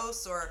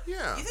gross or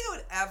Yeah. you think I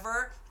would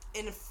ever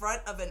in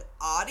front of an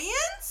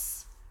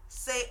audience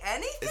say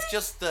anything? It's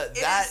just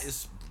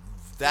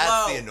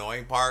That's the Whoa.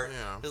 annoying part.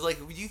 Yeah. It's like,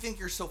 you think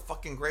you're so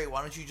fucking great.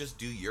 Why don't you just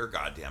do your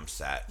goddamn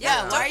set?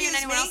 Yeah, Don't why are you in use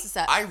anyone me. else's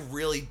set? I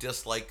really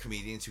dislike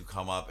comedians who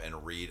come up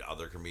and read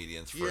other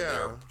comedians for Yeah.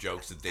 their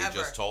jokes that they Ever.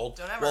 just told.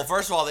 Don't ever. Well,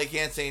 first of all, they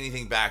can't say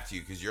anything back to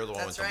you because you're the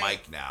one That's with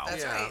right. the mic now.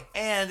 That's Yeah. right.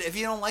 And if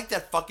you don't like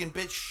that fucking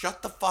bitch,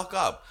 shut the fuck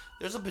up.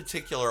 There's a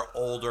particular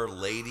older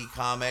lady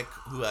comic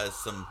who has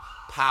some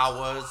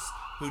powers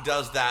who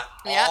does that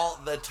Yep. all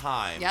the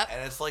time. Yep.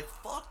 And it's like,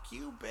 fuck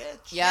you,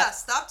 bitch. Yep. Yeah,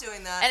 stop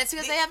doing that. And it's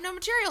because The- they have no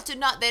material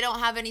they don't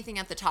have anything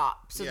at the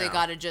top. So they Yeah.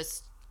 gotta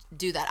just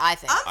do that, I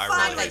think. I'm I fine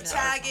really with like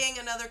that. tagging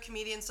another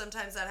comedian.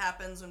 Sometimes that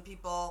happens when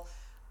people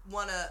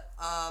want to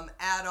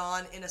add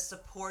on in a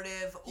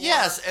supportive. Or,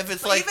 Yes, if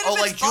it's but like, even oh,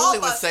 if like it's Julie ball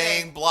was busting,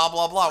 saying, blah,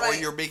 blah, blah, where Right.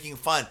 you're making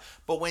fun.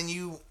 But when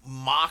you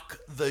mock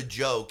the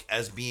joke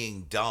as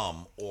being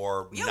dumb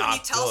or yeah, when you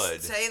not tell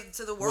good, say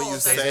to the When world you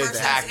that say this person's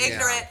that, yeah.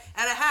 ignorant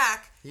and a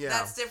hack, Yeah.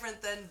 that's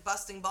different than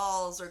busting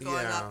balls or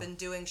going Yeah. up and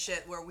doing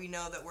shit where we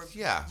know that we're,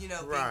 Yeah. being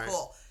Right.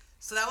 cool.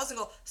 So that wasn't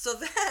cool. So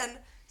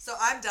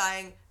I'm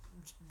dying.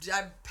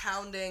 I'm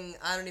pounding.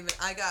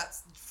 I got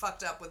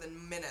fucked up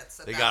within minutes.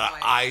 At they that got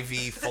point. an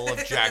IV full of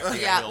Jack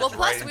Daniels. Yeah, well, right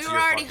plus into we your were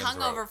already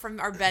fucking hungover throat. from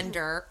our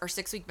bender, our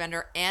 6-week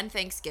bender, and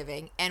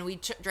Thanksgiving, and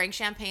we drank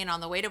champagne on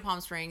the way to Palm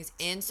Springs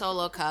in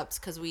solo cups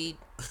because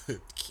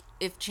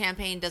if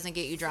champagne doesn't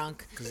get you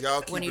drunk, Because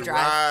y'all keep when you it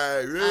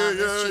drive, right.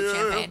 it's cheap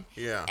champagne.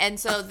 Yeah. And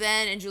so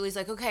then, Julie's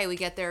like, okay, we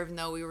get there even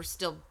though we were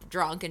still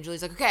drunk, and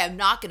Julie's like, okay, I'm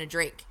not gonna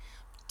drink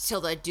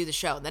till I do the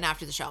show. Then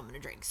after the show, I'm gonna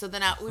drink. So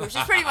then we were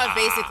just pretty much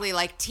basically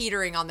like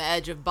teetering on the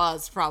edge of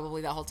buzz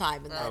probably the whole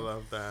time, and I then,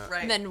 love that.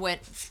 Right. and then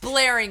went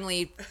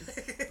blaringly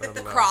I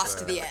love crossed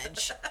that. the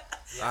edge.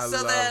 I So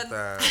love then,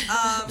 that.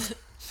 So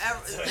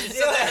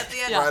then at the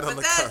end, Right on but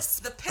the then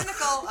cusp. the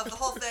pinnacle of the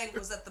whole thing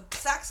was that the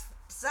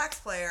sax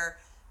player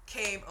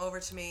came over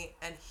to me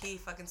and he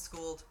fucking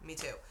schooled me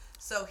too.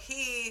 So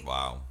he,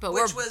 Wow. But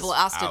Which we're was-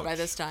 blasted by Ouch.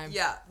 this time.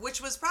 yeah,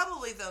 which was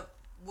probably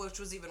which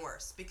was even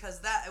worse because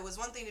that it was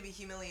one thing to be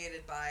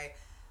humiliated by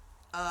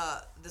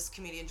this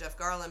comedian Jeff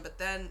Garland, but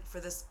then for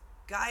this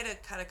guy to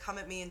kind of come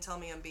at me and tell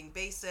me I'm being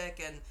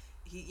basic and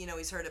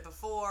he's heard it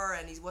before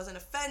and he wasn't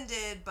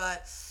offended,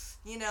 but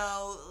he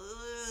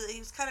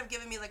was kind of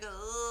giving me like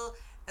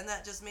and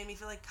that just made me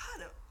feel like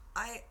God,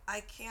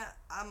 I can't.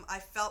 I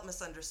felt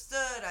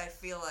misunderstood. I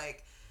feel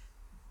like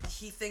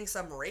he thinks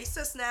I'm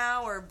racist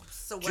now, or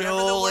so whatever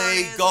the word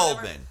Julie is,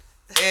 Goldman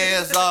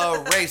is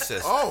a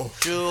racist. Oh.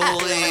 Julie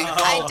Goldman.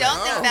 I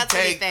don't think that's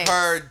what he Take thinks.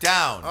 her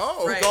down.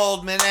 Oh. Right.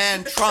 Goldman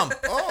and Trump.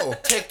 Oh.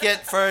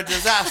 Ticket for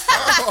disaster.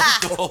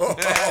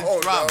 Goldman and Oh,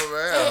 Trump. no,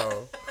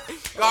 man.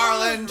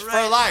 Garland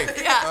for life.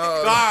 Yeah.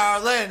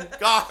 Garland.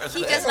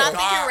 He does not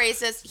think you're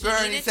racist. He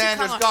Bernie needed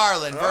Sanders to come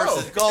Garland Oh.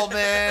 versus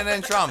Goldman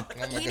and Trump.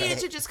 He needed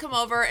to just come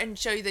over and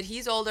show you that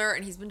he's older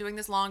and he's been doing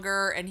this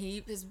longer and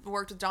he has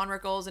worked with Don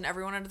Rickles and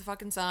everyone under the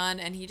fucking sun,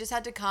 and he just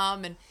had to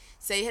come and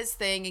say his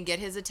thing and get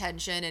his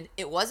attention, and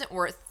it wasn't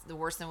worse than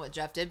what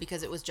Jeff did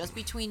because it was just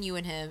between you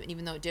and him, and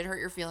even though it did hurt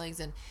your feelings,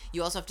 and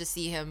you also have to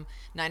see him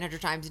 900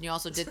 times, and you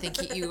also did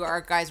think you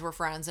guys were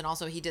friends, and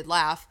also he did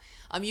laugh.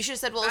 You should have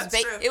said, well, That's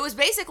true. it was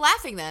basic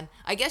laughing then.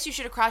 I guess you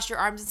should have crossed your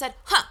arms and said,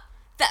 huh,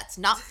 that's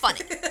not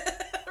funny.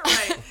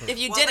 Right. If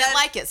you Well, didn't then-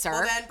 like it, sir.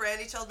 Well, then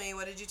Brandy told me.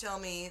 What did you tell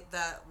me?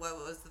 What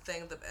was the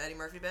thing? The Eddie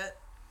Murphy bit.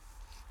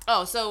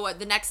 Oh, so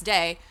the next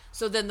day,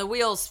 so then the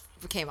wheels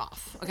came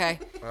off, okay?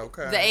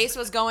 Okay. The Ace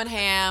was going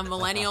ham.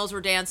 Millennials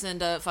were dancing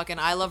to fucking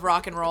I Love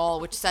Rock and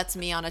Roll, which sets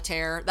me on a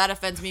tear. That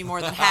offends me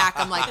more than Hack.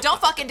 I'm like, don't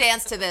fucking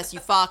dance to this,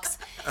 you fucks.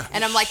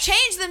 And I'm like,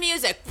 change the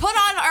music. Put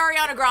on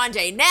Ariana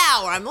Grande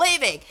now or I'm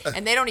leaving.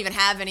 And they don't even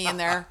have any in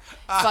there.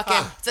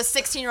 Fucking, it's a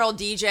 16-year-old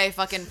DJ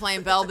fucking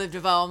playing Belle Biv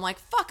DeVoe. I'm like,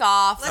 fuck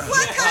off. Like,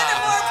 what kind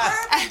of more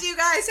permit do you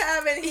guys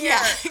have in here?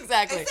 Yeah,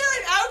 exactly. Is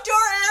there an outdoor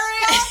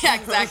area? Yeah,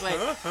 exactly.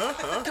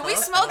 Can we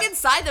smoke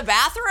inside the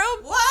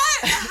bathroom? What?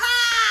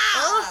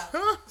 Ha!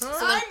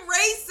 I'm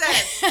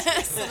racist.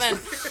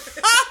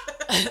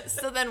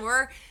 So then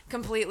we're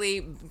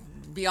completely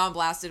beyond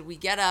blasted. We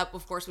get up.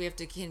 Of course, we have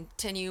to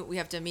continue. We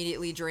have to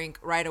immediately drink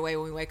right away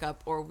when we wake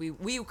up, or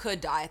we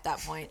could die at that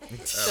point.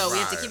 So we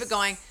have to keep it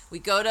going. We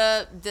go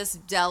to this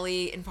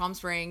deli in Palm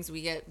Springs.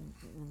 We get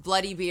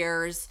bloody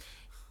beers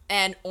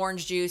and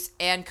orange juice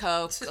and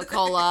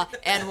Coca-Cola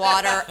and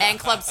water and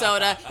club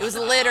soda. It was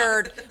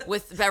littered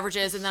with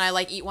beverages, and then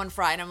I eat one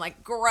fry and I'm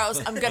like,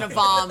 gross, I'm gonna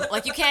vom.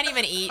 You can't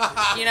even eat,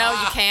 you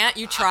can't.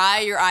 You try,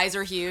 your eyes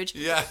are huge.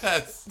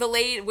 Yes. The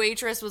lady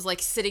waitress was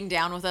sitting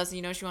down with us,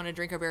 and she wanted to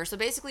drink her beer. So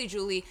basically,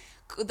 Julie,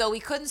 though we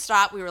couldn't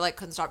stop, we were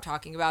couldn't stop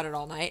talking about it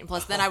all night. And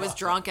plus then I was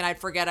drunk and I'd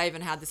forget I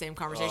even had the same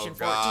conversation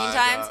 14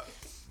 times.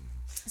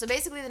 So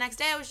basically the next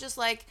day I was just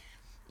like,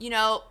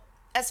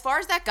 as far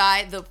as that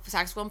guy, the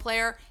saxophone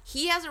player,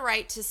 he has a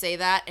right to say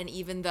that. And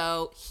even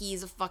though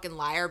he's a fucking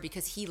liar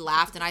because he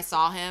laughed and I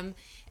saw him,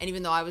 and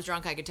even though I was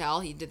drunk, I could tell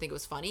he did think it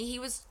was funny. He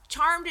was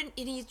charmed, and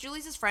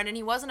Julie's his friend, and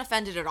he wasn't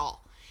offended at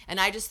all. And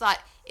I just thought,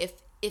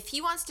 if he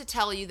wants to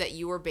tell you that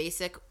you were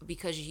basic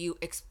because you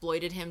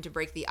exploited him to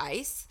break the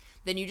ice,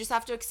 then you just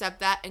have to accept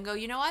that and go,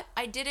 you know what?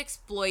 I did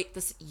exploit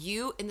this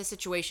you in the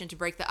situation to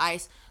break the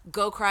ice.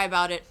 Go cry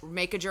about it.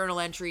 Make a journal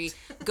entry.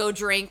 Go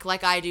drink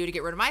like I do to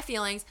get rid of my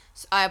feelings.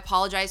 So I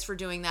apologize for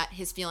doing that.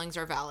 His feelings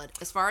are valid.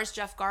 As far as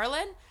Jeff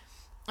Garlin,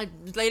 like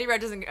Lady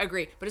Red doesn't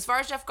agree, but as far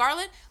as Jeff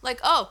Garlin, like,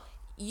 oh,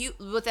 you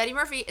with Eddie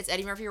Murphy, it's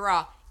Eddie Murphy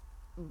Raw.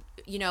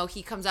 You know,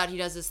 he comes out, he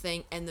does this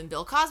thing, and then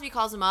Bill Cosby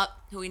calls him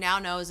up, who we now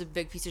know is a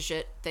big piece of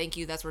shit. Thank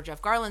you. That's where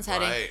Jeff Garland's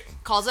heading. Right.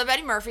 Calls up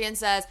Eddie Murphy and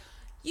says,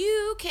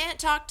 you can't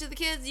talk to the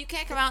kids. You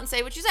can't come out and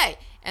say what you say.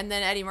 And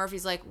then Eddie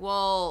Murphy's like,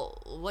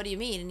 well, what do you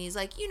mean? And he's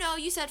like, you know,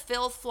 you said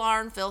filth,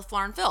 flarn, filth,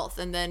 flarn, filth.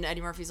 And then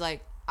Eddie Murphy's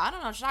like, I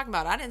don't know what you're talking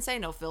about. I didn't say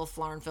no filth,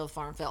 flarn, filth,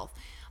 flarn, filth.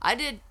 I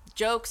did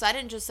jokes. I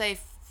didn't just say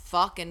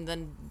fuck and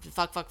then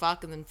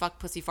fuck, and then fuck,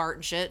 pussy, fart,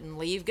 and shit and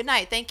leave. Good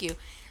night. Thank you.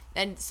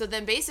 And so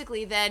then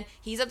basically then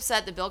he's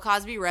upset that Bill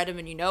Cosby read him,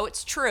 and you know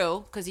it's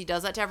true because he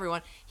does that to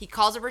everyone. He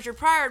calls up Richard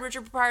Pryor, and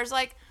Richard Pryor's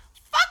like,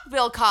 fuck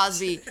Bill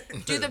Cosby.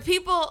 Do the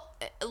people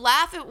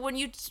laugh at when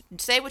you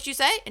say what you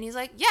say? And he's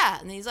like,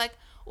 yeah. And he's like,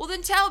 well,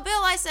 then tell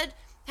Bill I said,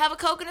 have a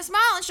Coke and a smile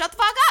and shut the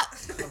fuck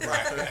up.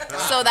 Right.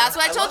 So that's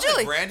what I told love that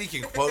Julie. Brandy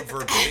can quote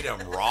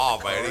verbatim Raw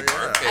by Eddie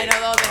Murphy. I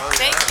know.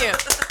 Thank you.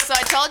 So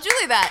I told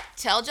Julie that.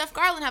 Tell Jeff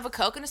Garland, have a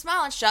Coke and a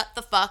smile and shut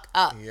the fuck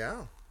up.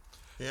 Yeah.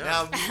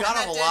 Now you got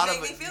That a did lot make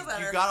of me feel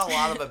better. you got a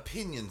lot of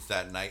opinions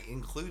that night,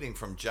 including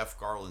from Jeff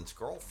Garland's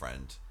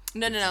girlfriend.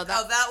 No.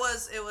 that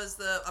was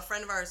a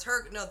friend of ours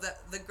heard. No,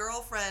 the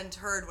girlfriend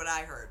heard what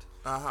I heard.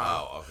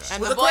 Oh, okay.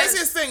 And Well, the the boys,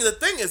 craziest thing, the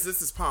thing is,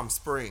 this is Palm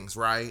Springs,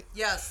 right?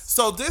 Yes.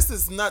 So this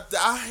is not.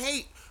 I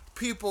hate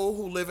people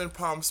who live in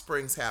Palm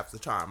Springs half the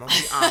time. I'm gonna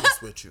be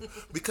honest with you,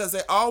 because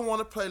they all want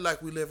to play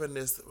like we live in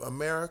this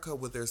America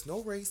where there's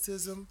no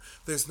racism,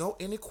 there's no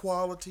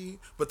inequality,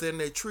 but then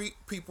they treat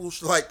people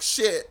like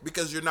shit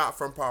because you're not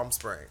from Palm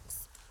Springs.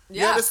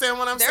 You understand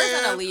what I'm There's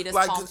saying? an elitist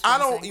like, Palm Springs I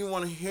don't thing. even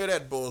want to hear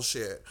that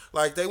bullshit.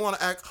 Like, they want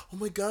to act, oh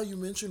my God, you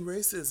mentioned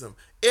racism.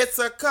 It's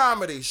a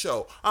comedy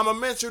show. I'm going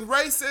to mention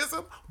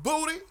racism,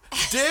 booty,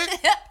 dick,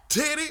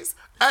 titties,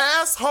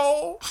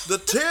 asshole, the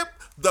tip,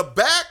 the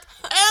back,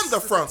 and the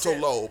frontal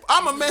lobe.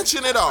 I'm going to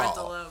mention it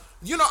Frontal all. lobe.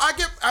 You know, I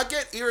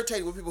get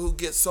irritated with people who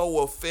get so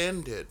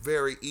offended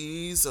very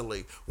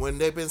easily when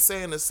they've been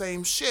saying the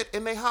same shit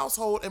in their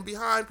household and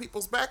behind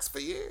people's backs for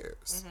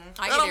years.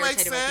 I That get don't make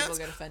irritated when people sense.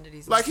 get offended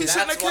easily. Like, he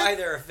shouldn't That's have why kept-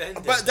 they're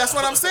offended. But that's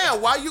what I'm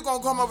saying. Why you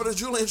gonna come over to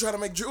Julie and try to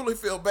make Julie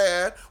feel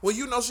bad? Well,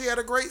 you know she had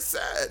a great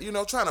set. You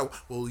know, trying to,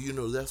 well, you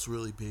know, that's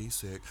really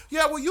basic.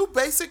 Yeah, well, you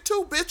basic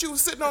too, bitch. You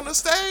was sitting on the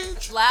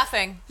stage.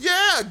 Laughing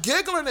Yeah,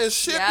 giggling and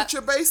shit Yep. with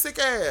your basic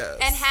ass.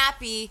 and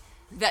happy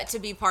that to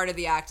be part of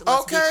the act.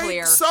 Let's be Okay,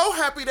 clear. so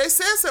happy they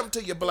said something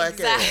to your black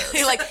Exactly.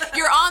 ass. Like,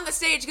 you're on the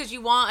stage because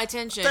you want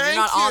attention. Thank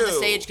you're not on the you.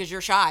 stage because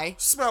you're shy.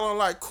 Smelling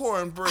like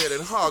cornbread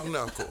and hog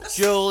knuckles.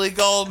 Julie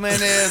Goldman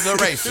is a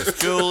racist.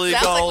 Julie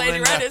Sounds like Goldman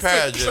Lady Red is is too.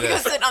 She's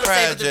prejudice. sitting on the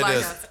stage with the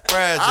black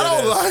Prejudice. I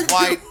don't like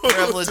White people who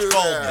privilege do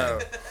Goldman.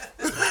 that.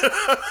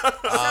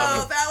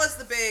 So that was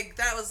the big.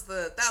 That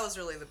was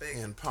really the big.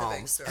 In the Palm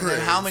big story. And then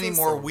how many That's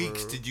more so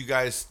weeks rude. did you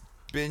guys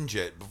binge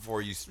it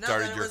before you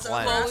started then it your was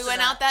cleanse? over. Well, we After went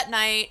that- out that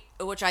night,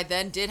 which I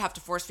then did have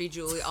to force feed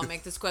Julie. I'll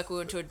make this quick. We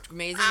went to an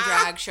amazing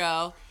drag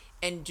show.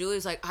 And Julie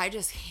was like, I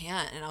just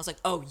can't. And I was like,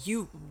 oh,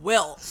 you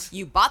will.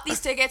 You bought these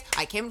tickets.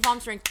 I came to Palm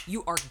Springs.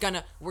 You are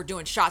gonna. We're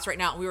doing shots right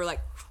now. And we were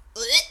like,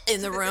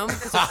 in the room.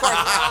 So of course, we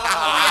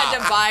had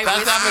to buy That's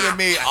whiskey. happened to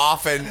me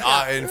often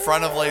in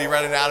front of Lady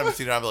Red and Adam. I'd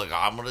be like,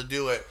 I'm gonna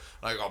do it.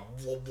 And I go,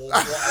 whoa, whoa,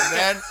 whoa. And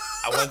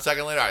then 1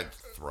 second later, I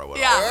throw it all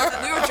Yeah,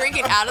 back we were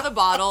drinking out of the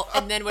bottle,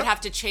 and then would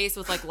have to chase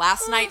with like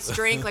last night's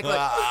drink, like what?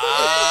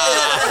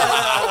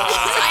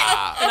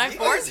 And I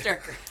forced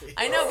her.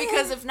 I know,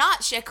 because if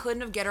not, I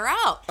couldn't have get her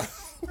out.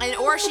 And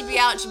or she'd be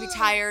out and she'd be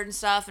tired and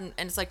stuff, and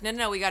it's like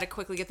no, we got to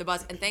quickly get the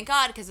bus. And thank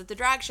God, because at the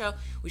drag show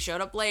we showed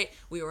up late.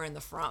 We were in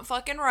the front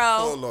fucking row,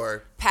 Oh,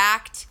 Lord.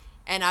 packed.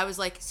 And I was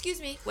like, excuse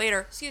me,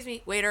 waiter,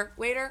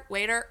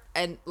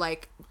 and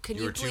like, can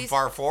You you were please? too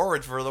far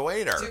forward for the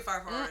waiter. Too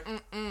far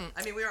forward.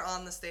 I mean, we were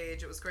on the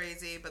stage. It was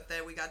crazy. But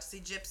then we got to see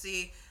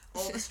Gypsy,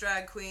 oldest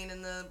drag queen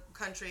in the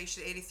country.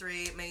 She's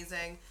 83.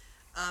 Amazing.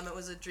 It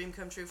was a dream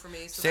come true for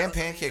me. So Sam that was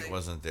Pancake amazing.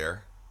 wasn't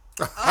there.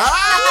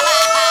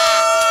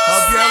 Ah!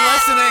 Hope you're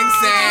listening,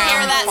 Sam.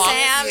 hear that,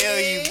 Fuck Sam?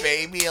 you, you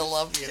baby. I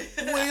love you.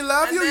 We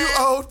love And you, you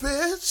then- old We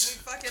bitch.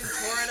 fucking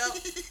tore it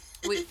up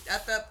We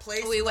at that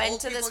place. We where went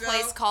old to this people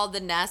place go. called The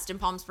Nest in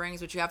Palm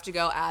Springs, which you have to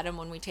go, Adam,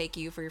 when we take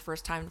you for your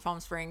first time to Palm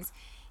Springs.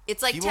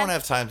 It's like He 10 won't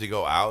have time to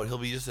go out. He'll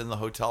be just in the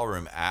hotel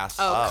room, ass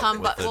Oh, up, come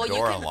with bu- the well, you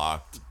door can-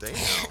 unlocked. Damn.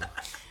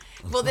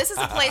 Well, this is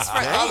a place for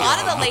a lot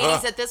of the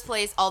ladies at this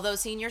place, although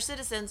senior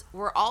citizens,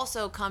 were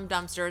also cum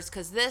dumpsters,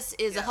 because this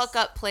is a Yes.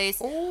 hookup place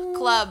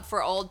club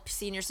for old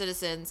senior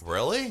citizens.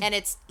 Really? And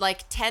it's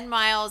like 10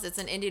 miles. It's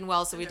in Indian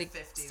Wells, so we In did.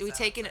 their 50s, We I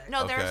taken would say.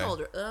 no, they're Okay.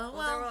 older. Well,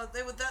 Well,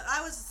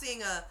 I was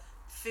seeing a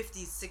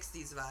 50s,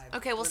 60s vibe.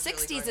 okay. Well, It was really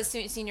 60s is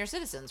gorgeous. senior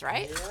citizens,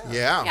 right?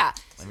 Yeah. Yeah.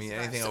 I mean,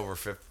 anything over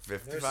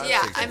 55,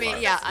 Yeah, 65. I mean,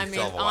 You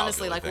still have a while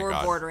honestly, to like live, we're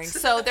thank God. bordering.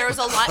 So there was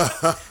a line.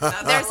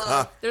 Not that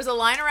long. There's a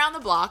line around the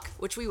block,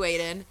 which we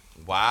wait in.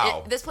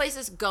 Wow. This place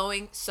is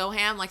going so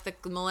ham, like the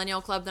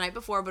Millennial Club the night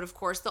before, but of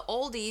course the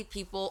oldie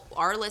people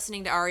are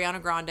listening to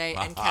Ariana Grande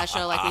and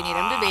Kesha like we need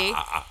them to be.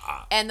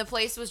 And the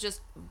place was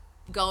just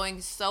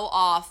going so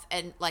off,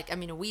 and like, I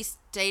mean, we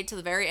stayed to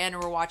the very end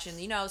and we're watching,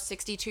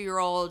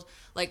 62-year-old,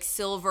 like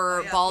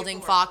silver balding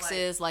people were,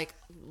 foxes, like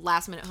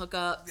last minute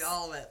hookups.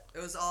 All of it. It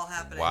was all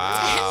happening.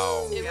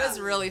 Wow. It was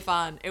really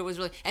fun. It was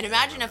really, and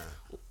imagine if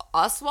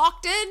us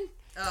walked in.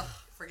 Ugh,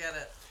 forget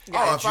it.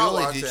 Oh, if I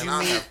Julie, walked did in, you I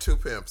meet- have 2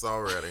 pimps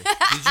already.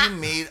 Did you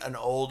meet an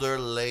older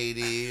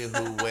lady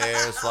who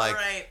wears like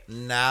Right.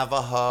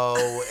 Navajo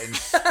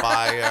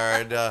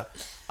inspired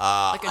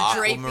Like a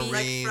drapey. aquamarine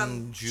Like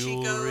from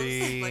jewelry?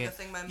 Chico's, like a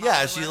thing my mom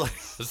yeah, would she's wear. like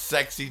a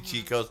sexy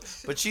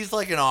Chico's, but she's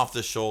like an off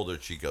the shoulder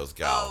Chico's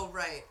gal. Oh,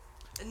 right.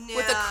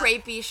 With a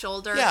crepey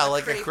shoulder. Yeah,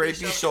 like a crepey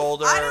crepey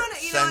shoulder, I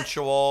don't- you know what?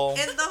 sensual.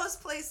 In those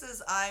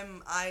places,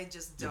 I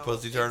just don't. Your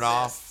pussy turned exist.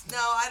 off? No,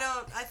 I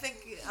don't. I think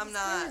I'm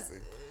not.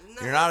 crazy.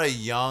 No. You're not a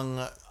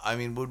young. I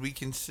mean, would we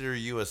consider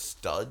you a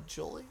stud,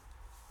 Julie?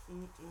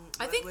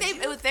 I think Would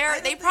they you? with their I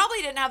don't they think- probably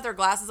didn't have their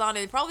glasses on.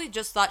 They probably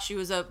just thought she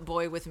was a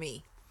boy with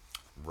me.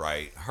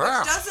 Right.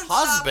 Her doesn't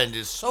husband stop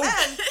is so men.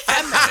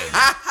 feminine.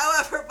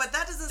 However, but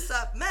that doesn't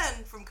stop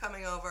men from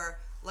coming over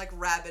like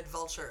rabid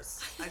vultures.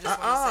 I just want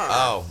to say that.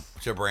 Oh,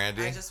 to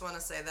Brandy. I just want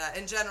to say that.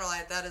 In general,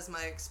 that is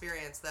my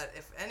experience. That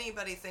if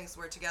anybody thinks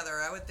we're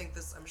together, I would think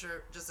this. I'm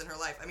sure just in her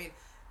life. I mean,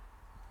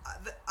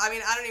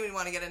 I don't even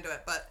want to get into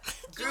it. But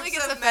Julie groups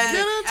gets of men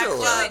offended. Get into at it.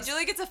 clubs.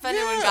 Julie gets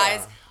offended when Yeah.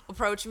 guys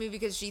approach me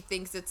because she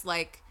thinks it's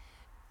like,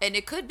 and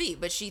it could be,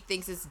 but she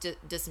thinks it's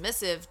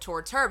dismissive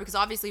towards her because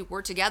obviously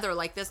we're together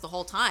like this the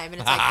whole time,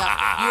 and it's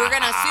like you're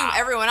gonna assume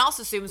everyone else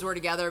assumes we're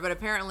together, but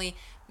apparently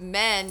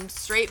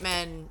straight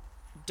men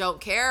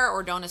don't care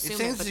or don't It assume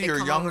seems but to they your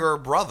come younger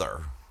over.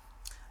 brother.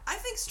 I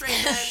think straight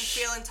men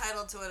feel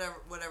entitled to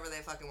whatever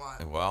they fucking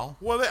want. Well,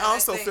 Well, they And I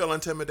also think- feel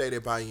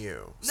intimidated by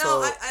you. No,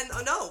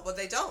 So, no, but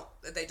they don't.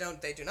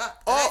 They do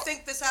not. Oh. And I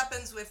think this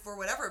happens when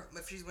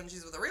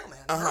she's with a real man,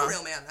 her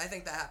real man. I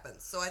think that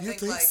happens. So I you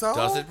think like, so?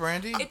 does it,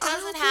 Brandy? It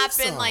doesn't think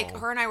happen. so. Like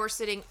her and I were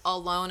sitting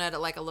alone at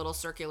like a little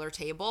circular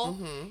table.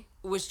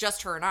 It was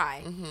just her and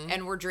I,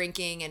 and we're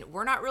drinking, and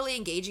we're not really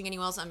engaging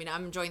anyone else. I mean,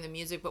 I'm enjoying the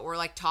music, but we're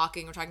like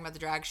talking. We're talking about the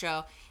drag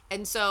show,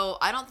 and so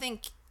I don't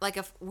think like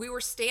if we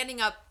were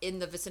standing up in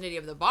the vicinity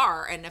of the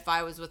bar, and if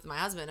I was with my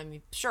husband, I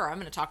mean, sure, I'm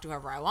gonna talk to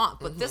whoever I want.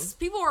 But this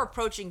people were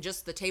approaching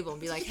just the table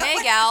and be like,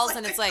 "Hey, gals,"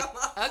 and it's like, come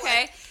up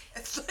okay. with-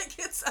 it's like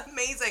it's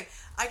amazing.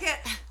 I can't,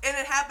 and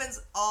it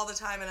happens all the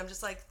time. And I'm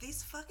just like,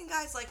 these fucking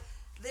guys, like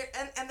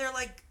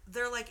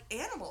they're like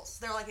animals.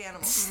 They're like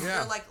animals. Yeah.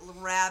 They're like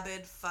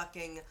rabid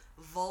fucking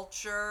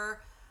vulture.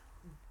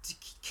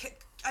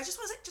 I just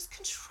want to say, just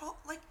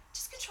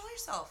control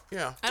yourself.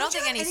 Yeah. I don't you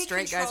think have any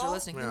straight guys are control?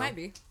 listening. Yeah. You might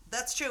be.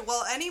 That's true.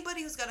 Well,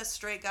 anybody who's got a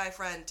straight guy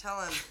friend, tell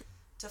him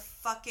to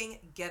fucking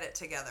get it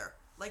together.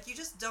 Like, you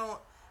just don't.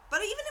 But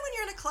even when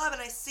you're in a club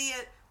and I see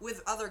it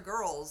with other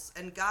girls,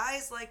 and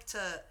guys like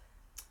to.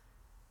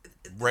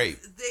 Rape.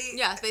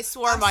 They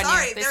swarm on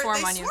you. They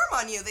swarm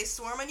on you. They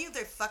swarm on you.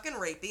 They're fucking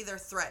rapey. They're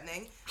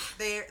threatening.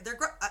 They're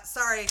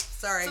sorry.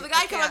 So the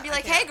guy come up and be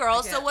like, "Hey,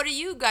 girls, so what are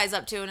you guys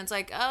up to?" And it's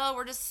like, "Oh,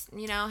 we're just,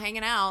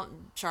 hanging out,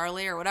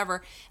 Charlie or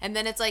whatever." And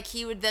then it's like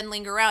he would then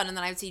linger around, and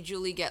then I would see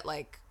Julie get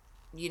like,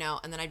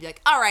 and then I'd be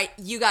like, "All right,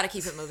 you got to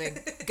keep it moving,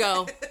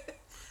 go,"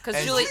 because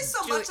And Julie. There's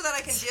so much that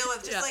I can deal with.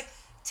 Just Yeah. like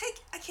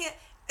I can't.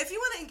 If you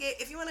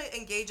want to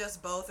engage us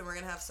both, and we're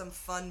gonna have some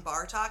fun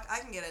bar talk, I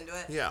can get into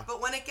it. Yeah.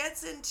 But when it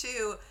gets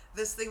into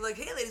this thing, like,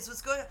 "Hey, ladies,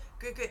 what's going on?"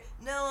 Great.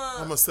 No,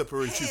 I'm gonna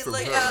separate you from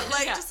like, her.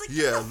 Yeah. Just like,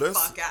 Yeah, get the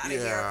let's- fuck out of yeah.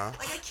 here.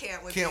 Like, I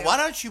can't with you. Why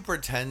don't you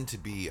pretend to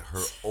be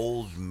her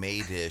old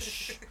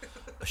maidish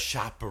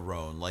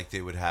chaperone like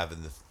they would have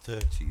in the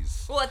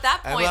 30s? Well, at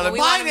that And point, well, when we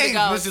my want him to name's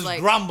go, it's Mrs.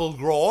 like,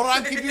 Grumblegrow, and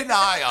I'm keeping an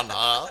eye on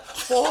her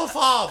for her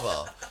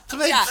father to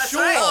make Yeah.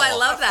 sure right. Oh, I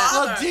love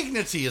that. her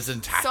dignity is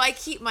intact. so I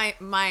keep my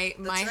right.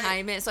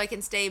 hymen so I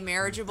can stay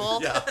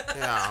marriageable.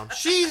 Yeah.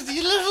 She's a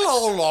little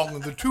old long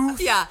in the tooth.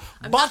 Yeah,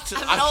 I'm but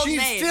not- I'm an old she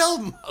maid. still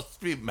must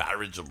be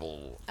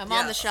marriageable. I'm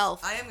on the Yes,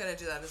 shelf. I am gonna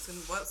do that.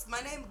 What's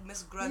my name?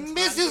 Miss Grunge.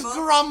 Mrs.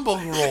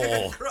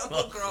 Grungeable? Grumblegrow.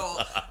 Grumble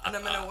Girl, and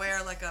I'm gonna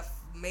wear like a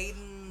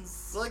maiden's.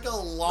 It's like a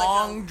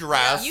long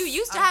dress. You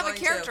used to I'm have a going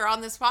to. character on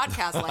this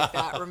podcast like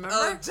that,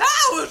 remember?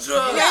 Dowager.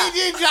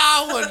 Lady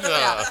Dowager.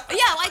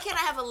 Yeah, why can't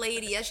I have a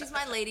lady? Yeah, she's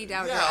my lady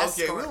down here. Yeah,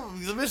 okay. escort.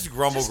 The Miss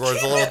Grumblegrow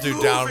is a little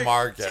too down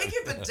market. Take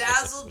your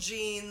bedazzled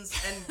jeans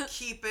and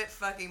keep it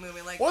fucking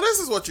moving. Like, Well, this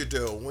is what you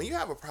do. When you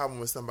have a problem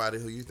with somebody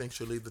who you think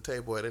should leave the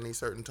table at any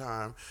certain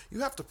time, you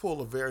have to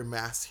pull a very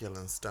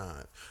masculine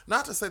stunt.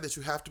 Not to say that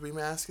you have to be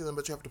masculine,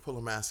 but you have to pull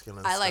a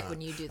masculine I stunt. like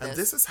when you do And this.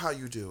 this is how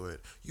you do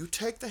it. You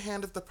take the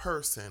hand of the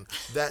person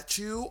that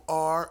you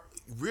are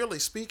really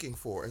speaking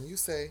for, and you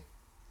say,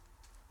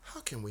 how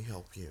can we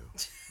help you?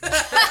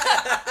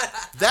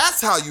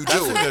 That's how you do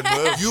That's a it. good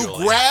move, You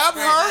Julie. grab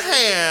her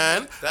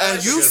hand That and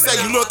is a you good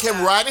say, move. you look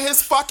him right in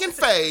his fucking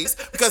face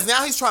because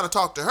now he's trying to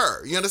talk to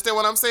her. You understand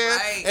what I'm saying?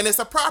 Right. And it's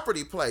a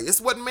property play.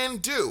 It's what men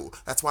do.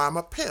 That's why I'm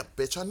a pimp,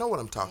 bitch. I know what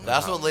I'm talking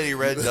That's about. what Lady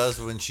Red does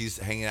when she's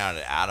hanging out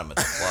at Adam at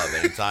the club.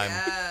 Anytime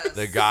Yes.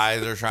 the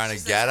guys are trying to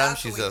She get says, him, "How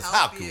she can we says, help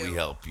 "How can you?" we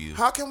help you?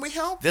 How can we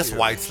help This you?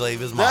 white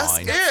slave is That's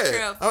mine."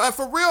 it. true. And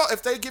for real,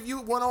 if they give you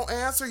one on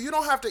answer, you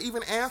don't have to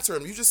even answer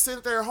them. You just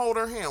sit there and hold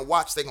her hand.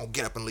 Watch, they gonna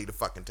get up and leave the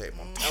fucking table.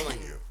 I'm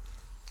telling you.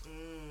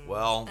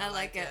 Well, I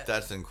like it.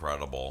 that's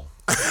incredible.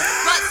 But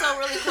so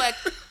really quick,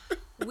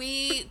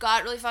 we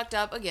got really fucked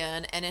up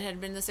again, and it had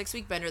been the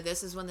 6-week bender.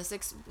 This is when the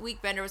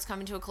 6-week bender was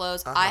coming to a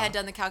close. I had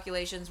done the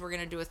calculations. We're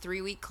gonna do a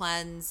 3-week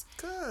cleanse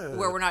Good.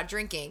 where we're not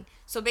drinking.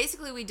 So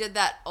basically, we did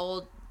that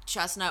old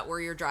chestnut where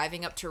you're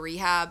driving up to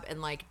rehab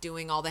and like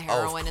doing all the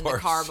heroin in the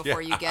course, car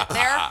before you get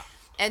there.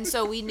 And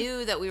so we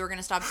knew that we were going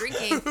to stop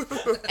drinking.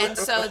 And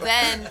so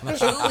then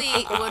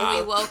Julie, when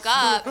we woke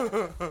up,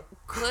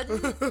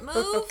 couldn't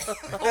move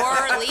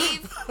or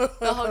leave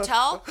the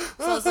hotel.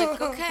 So I was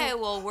like, okay,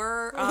 well, we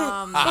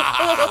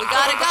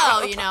gotta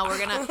go, you know, we're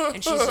gonna,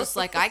 and she's just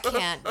like, I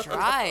can't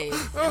drive.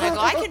 And I go,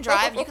 I can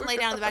drive, you can lay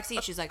down in the back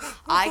seat. She's like,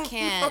 I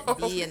can't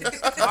be in the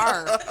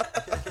car.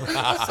 So then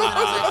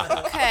I was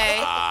like,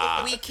 okay,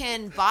 we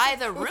can buy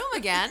the room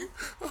again.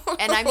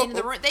 And I mean,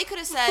 the room, they could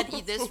have said,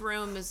 this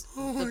room is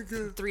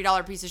the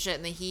 $3 piece of shit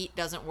and the heat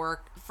doesn't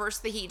work.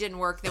 First, the heat didn't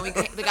work. Then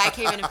the guy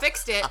came in and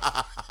fixed it,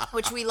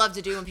 which we love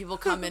to do when people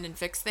come in and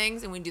fix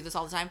things, and we do this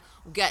all the time.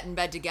 We'll get in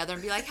bed together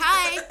and be like,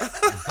 "Hi,"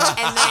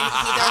 and then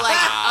they're like,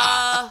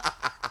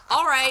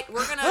 "All right,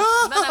 we're gonna."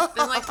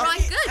 And like, we're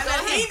like, "Good, And go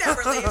then he ahead."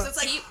 never leaves. It's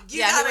like, He- you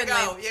yeah, he gotta wouldn't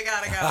go. leave. You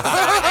gotta go.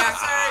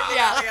 Sorry, you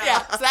gotta go.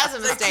 Yeah. So that's a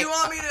It's like, do mistake. you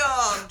want me to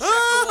check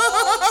the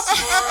walls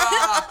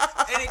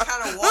for any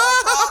kind of wall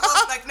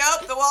problem? Like,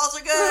 nope, the walls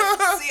are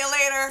good. See you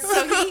later.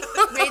 So he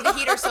made the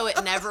heater so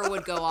it never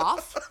would go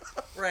off.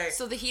 Right.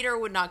 So the heater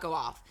would not go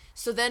off.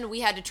 So then we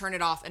had to turn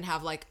it off and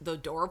have like the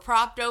door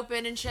propped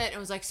open and shit. It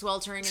was like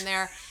sweltering in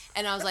there.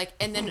 And I was like,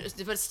 and then,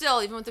 but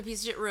still, even with the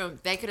piece of shit room,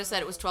 they could have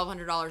said it was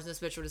 $1,200 and this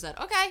bitch would have said,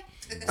 okay.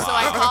 So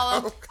I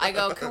call them. I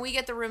go, can we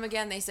get the room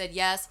again? They said,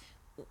 yes.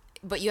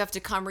 But you have to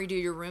come redo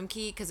your room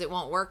key because it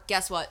won't work.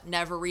 Guess what?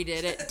 Never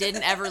redid it.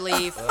 Didn't ever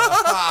leave.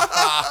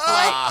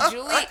 Like,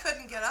 Julie, I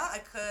couldn't get out. I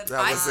could. That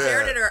I was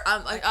stared it. at her.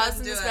 Like, I was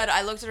in couldn't this do bed. it.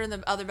 I looked at her in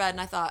the other bed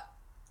and I thought,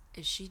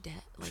 is she dead?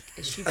 Like,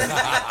 is she breathing?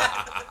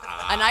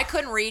 And I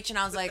couldn't reach, and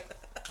I was like,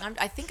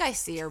 I think I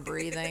see her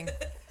breathing.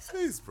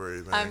 She's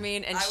breathing. I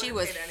mean, and I she wouldn't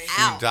was hate anything.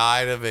 She out.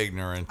 died of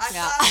ignorance. I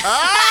Yeah.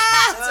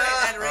 thought that's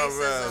right. And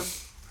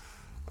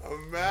Oh,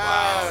 racism. man.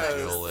 Wow,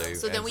 Julie.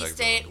 So then we It's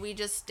stayed. like- We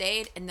just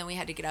stayed, and then we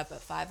had to get up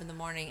at 5 in the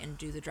morning and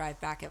do the drive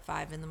back at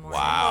 5 in the morning.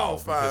 Wow, Oh,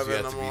 5 because you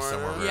in have the to be somewhere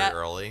morning. very Yep.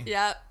 early.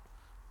 Yep.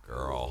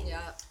 Girl.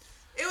 Yep.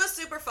 It was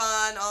super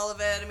fun, all of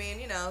it. I mean,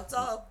 you know, it was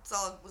all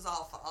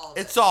fun. All of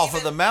It's it. all for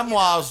the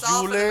memoirs, it's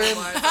all for the Julie.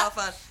 memoirs. It's all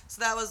fun.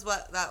 So that was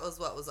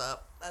what was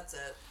up. That's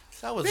it.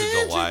 That was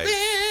a delight.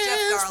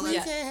 Jeff Garland.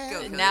 Yeah.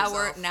 Go kill Now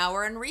yourself.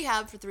 we're in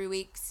rehab for 3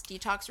 weeks.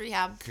 Detox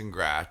rehab.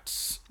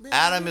 Congrats.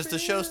 Adam, is the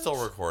show still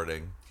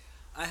recording?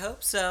 I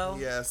hope so.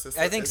 Yes.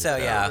 I think so,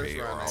 yeah.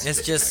 It's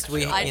It's just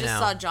we, I you just know,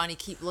 saw Johnny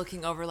keep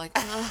looking over like,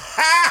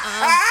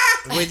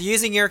 with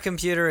using your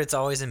computer, it's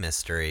always a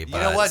mystery. You But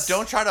know what?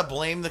 Don't try to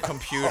blame the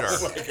computer.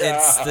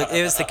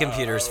 it was the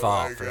computer's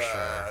fault for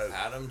sure.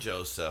 Adam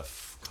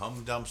Joseph,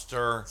 cum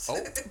dumpster,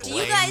 do you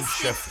blame guys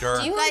shifter.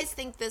 do you guys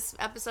think this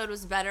episode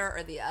was better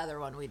or the other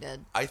one we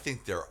did? I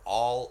think they're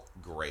all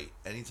great.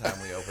 Anytime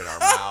we open our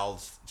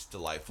mouths, it's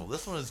delightful.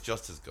 This one is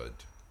just as good.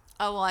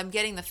 Oh well, I'm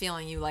getting the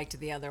feeling you liked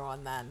the other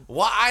one then.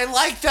 Well, I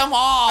like them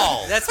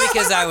all. That's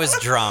because I was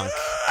drunk.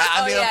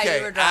 I mean, Oh, yeah, you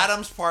okay, were drunk.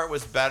 Adam's part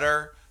was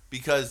better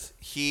because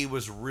he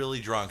was really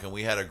drunk and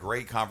we had a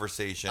great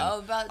conversation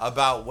Oh,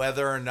 about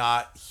whether or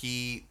not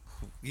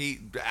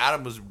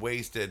Adam was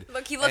wasted.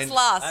 Look, he looks and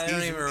lost. I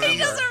don't he's- even remember. He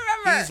doesn't remember.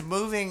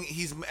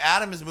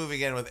 Adam is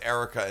moving in with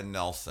Erica and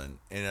Nelson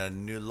in a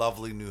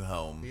lovely new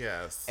home.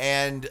 Yes.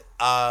 And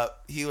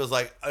he was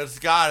like,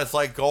 it's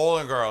like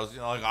Golden Girls, you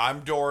know, like I'm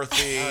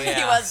Dorothy.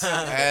 He was.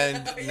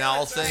 And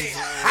Nelson's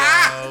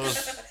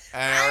Rose,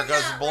 and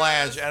Erica's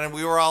Blanche, and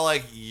we were all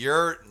like,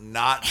 "You're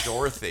not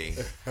Dorothy."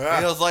 And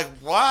he was like,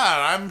 "What?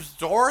 I'm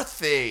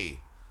Dorothy.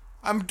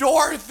 I'm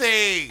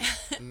Dorothy."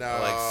 No.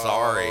 Like,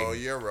 sorry.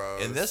 You're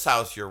Rose. In this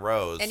house, you're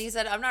Rose. And he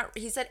said, "I'm not."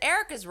 He said,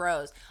 "Erica's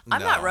Rose.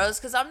 I'm not No. Rose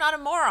because I'm not a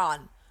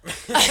moron."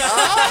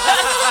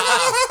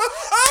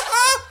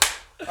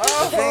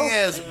 The thing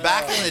is,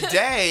 back in the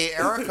day,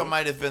 Erica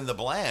might have been the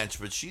Blanche,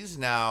 but she's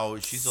a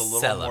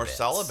little more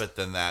celibate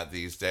than that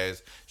these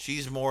days.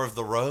 She's more of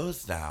the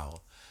Rose now.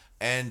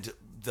 And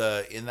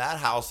in that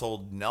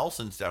household,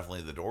 Nelson's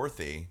definitely the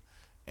Dorothy.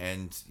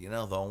 And, you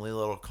know, the only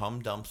little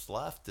cum dumps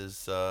left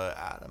is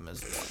Adam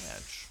as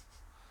Blanche.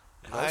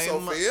 I'm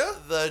Sophia?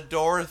 the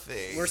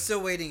Dorothy. We're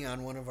still waiting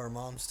on one of our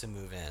moms to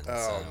move in.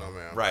 Oh, so. no,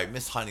 man. Right,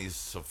 Miss Honey's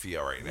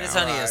Sophia right now. Miss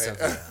Honey is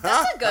Sophia.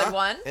 That's a good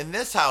one. In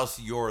this house,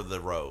 you're the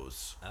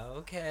Rose.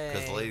 Okay.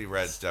 Because Lady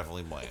Red's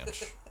definitely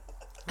Blanche.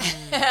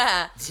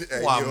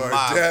 And Why, you are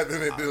Ma-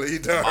 definitely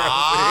Dorothy.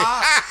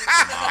 Ma.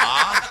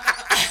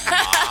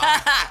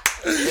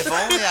 If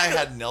only I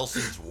had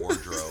Nelson's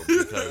wardrobe,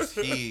 because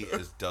he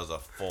does a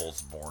full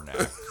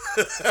Zbornak.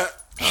 That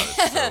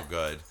is so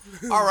good.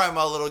 All right,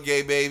 my little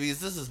gay babies,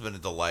 this has been a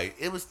delight.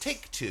 It was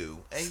take 2,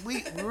 and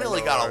we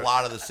really got a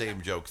lot of the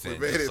same jokes in,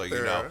 made just it so you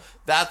there. know.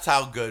 That's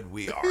how good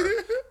we are.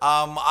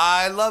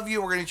 I love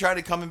you. We're going to try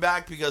to coming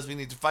back because we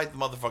need to fight the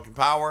motherfucking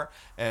power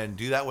and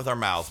do that with our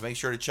mouths. Make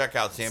sure to check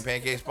out Sam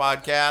Pancake's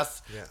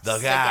podcast, Yes. The The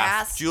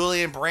Gas, Gas.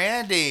 Julie and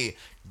Brandy,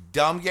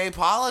 Dumb Gay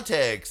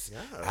Politics.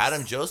 Yes.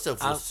 Adam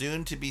Joseph will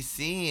soon to be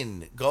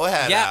seen. Go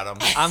ahead, Yeah, Adam.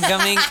 I'm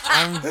coming.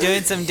 I'm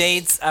doing some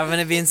dates. I'm going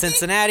to be in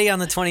Cincinnati on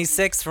the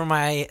 26th for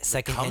my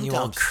second Come annual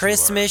down,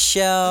 Christmas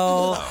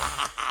show.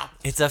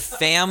 It's a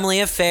family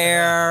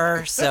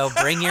affair, so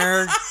bring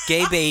your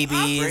gay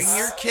babies. Bring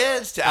your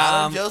kids to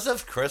Adam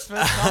Joseph's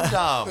Christmas Come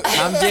Dumb.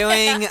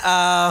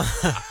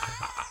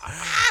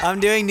 I'm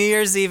doing New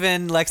Year's Eve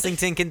in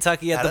Lexington,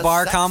 Kentucky at At the a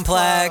Bar sex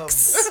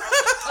Complex.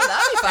 Oh,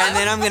 that'd be fun. And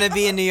then I'm going to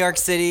be in New York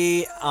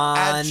City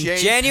on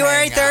Jay's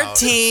January Hangout.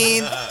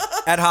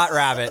 13th at Hot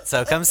Rabbit.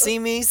 So come see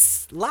me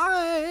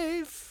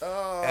live.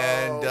 Oh,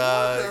 And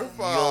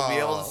wonderful. you'll be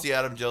able to see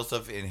Adam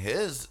Joseph in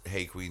his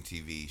Hey Queen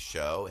TV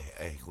show,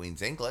 Hey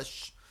Queen's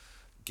English,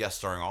 guest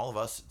starring all of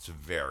us. It's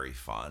very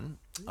fun.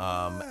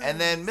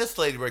 And then Miss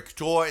Lady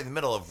Couture in the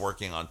middle of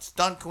working on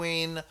Stunt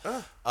Queen.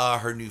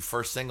 Her new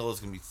first single is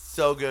going to be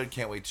so good.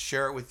 Can't wait to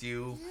share it with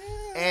you.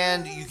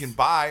 And you can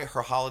buy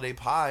her holiday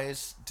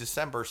pies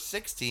December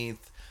 16th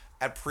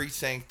at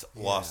Precinct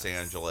Los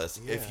Angeles.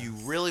 If you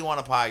really want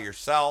a pie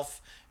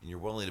yourself and you're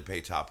willing to pay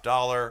top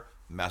dollar,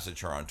 message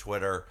her on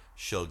Twitter.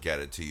 She'll get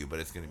it to you, but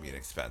it's going to be an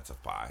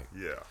expensive pie.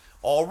 Yeah.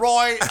 All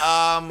right.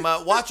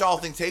 Watch All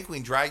Things Hey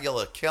Queen.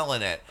 Dragula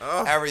killing it.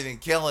 Everything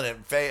killing it.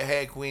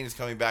 Hey Queen is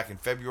coming back in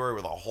February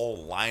with a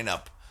whole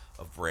lineup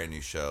of brand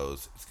new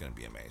shows. It's going to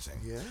be amazing.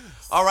 Yes.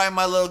 All right,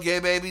 my little gay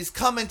babies,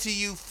 coming to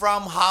you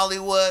from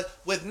Hollywood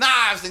with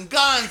knives and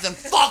guns and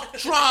fuck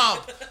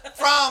Trump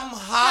from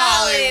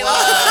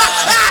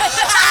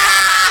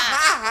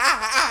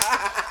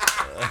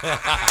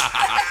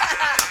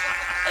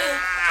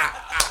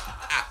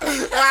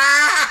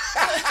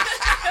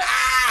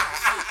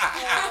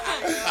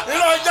You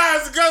know,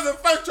 guys and girls and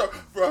fuck Trump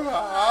from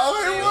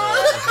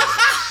Hollywood.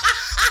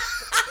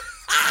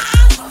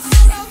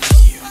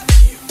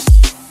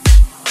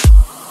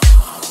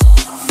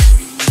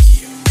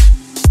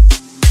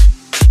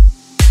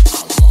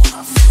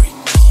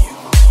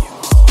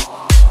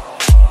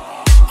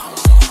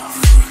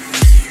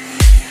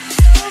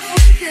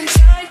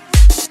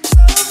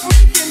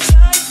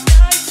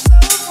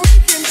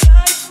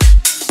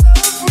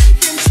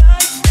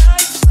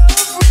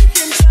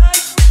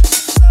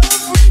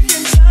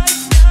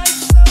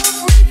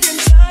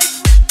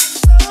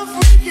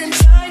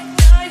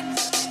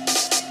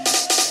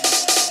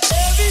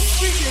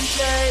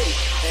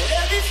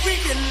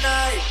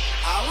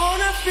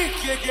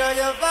 Girl,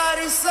 your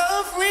body's so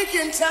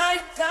freaking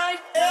tight, tight.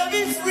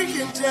 Every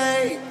freaking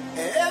day,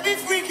 every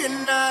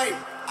freaking night.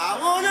 I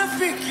wanna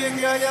freak you,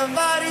 girl, your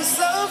body's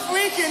so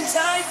freaking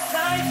tight,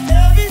 tight.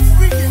 Every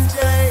freaking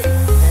day,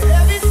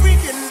 every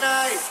freaking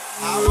night.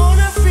 I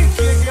wanna freak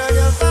you, girl,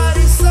 your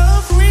body's so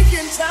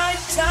freaking tight,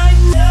 tight.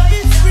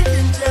 Every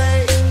freaking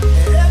day,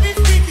 every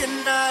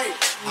freaking night.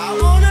 I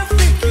wanna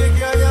freak you,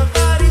 girl, your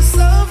body's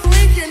so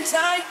freaking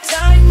tight,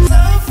 tight.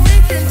 So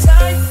freaking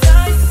tight,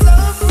 tight. So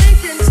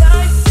freaking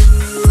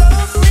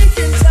tight.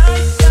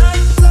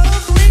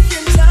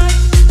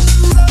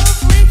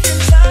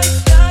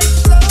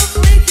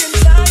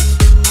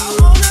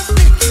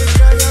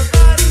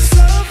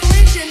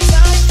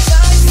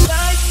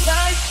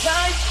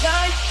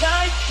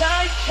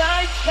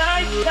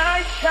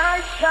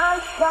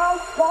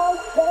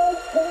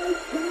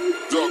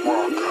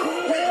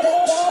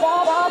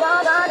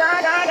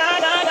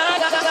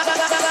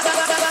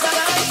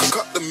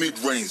 Cut the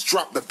mid-range,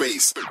 drop the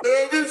bass.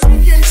 Every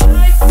freaking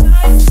tight,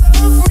 tight,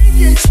 so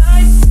freaking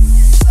tight,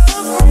 so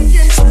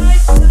freaking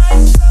tight,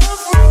 tight, so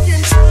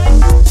freaking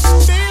tight,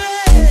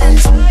 feeling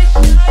tight,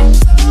 tight,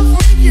 so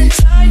freaking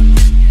tight,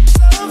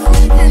 so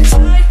freaking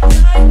tight,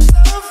 tight,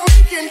 so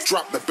freaking.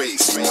 Drop the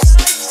bass,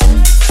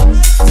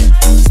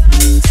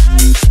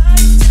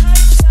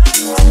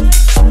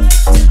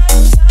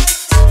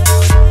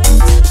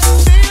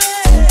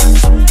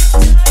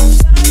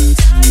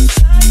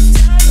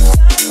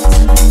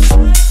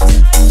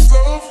 So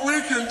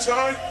freaking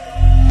tight.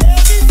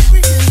 Every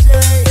freaking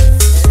day,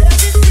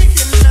 every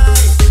freaking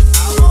night.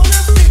 I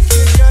wanna freak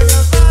you, girl,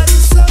 your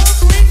body's so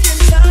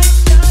freaking tight,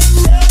 tight.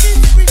 Every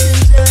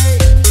freaking day,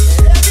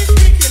 every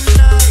freaking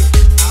night.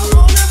 I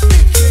wanna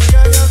freak you,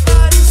 girl,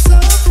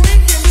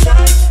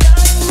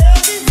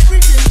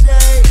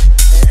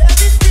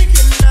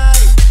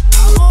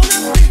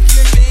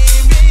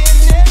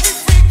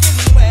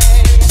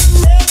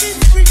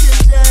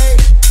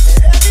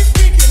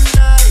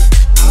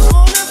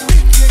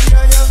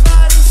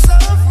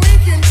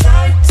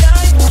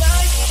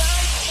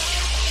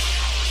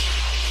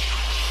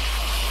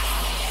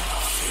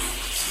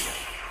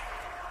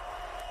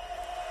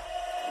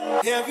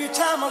 Every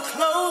time I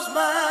close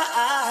my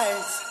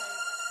eyes,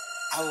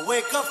 I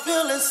wake up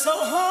feeling so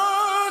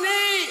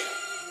horny.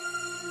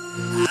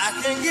 I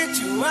can't get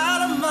you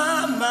out of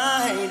my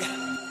mind,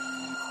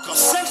 'cause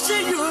sex to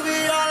you be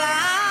all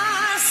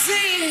I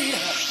see.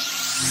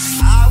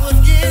 I would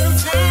give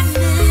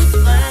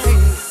anything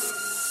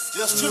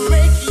just to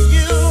make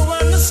you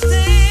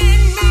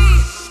understand me.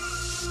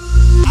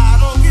 I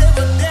don't give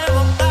a damn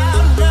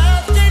about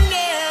nothing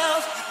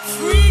else.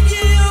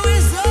 Freaking you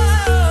is all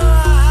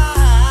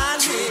I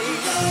need.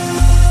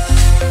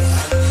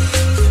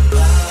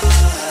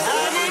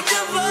 I need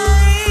your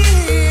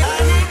body. I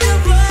need your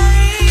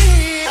body.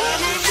 I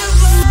need your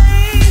body.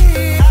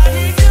 I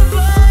need your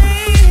body.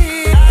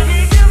 I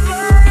need your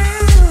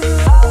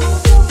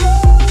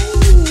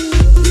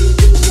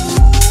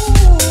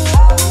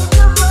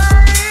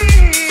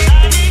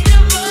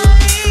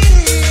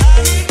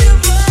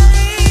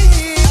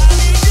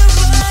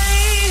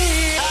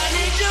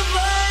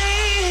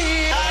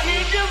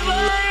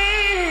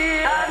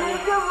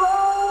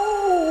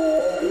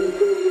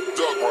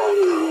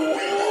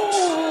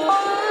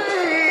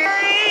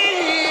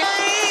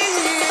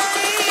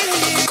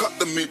Cut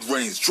the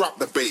mid-range, drop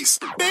the bass.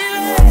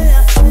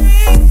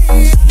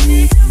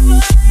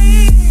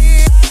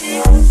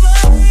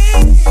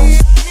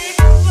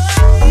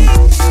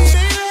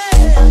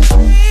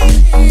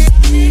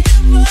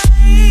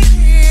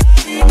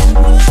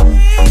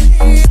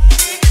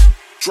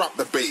 Drop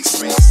the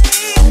bass, man.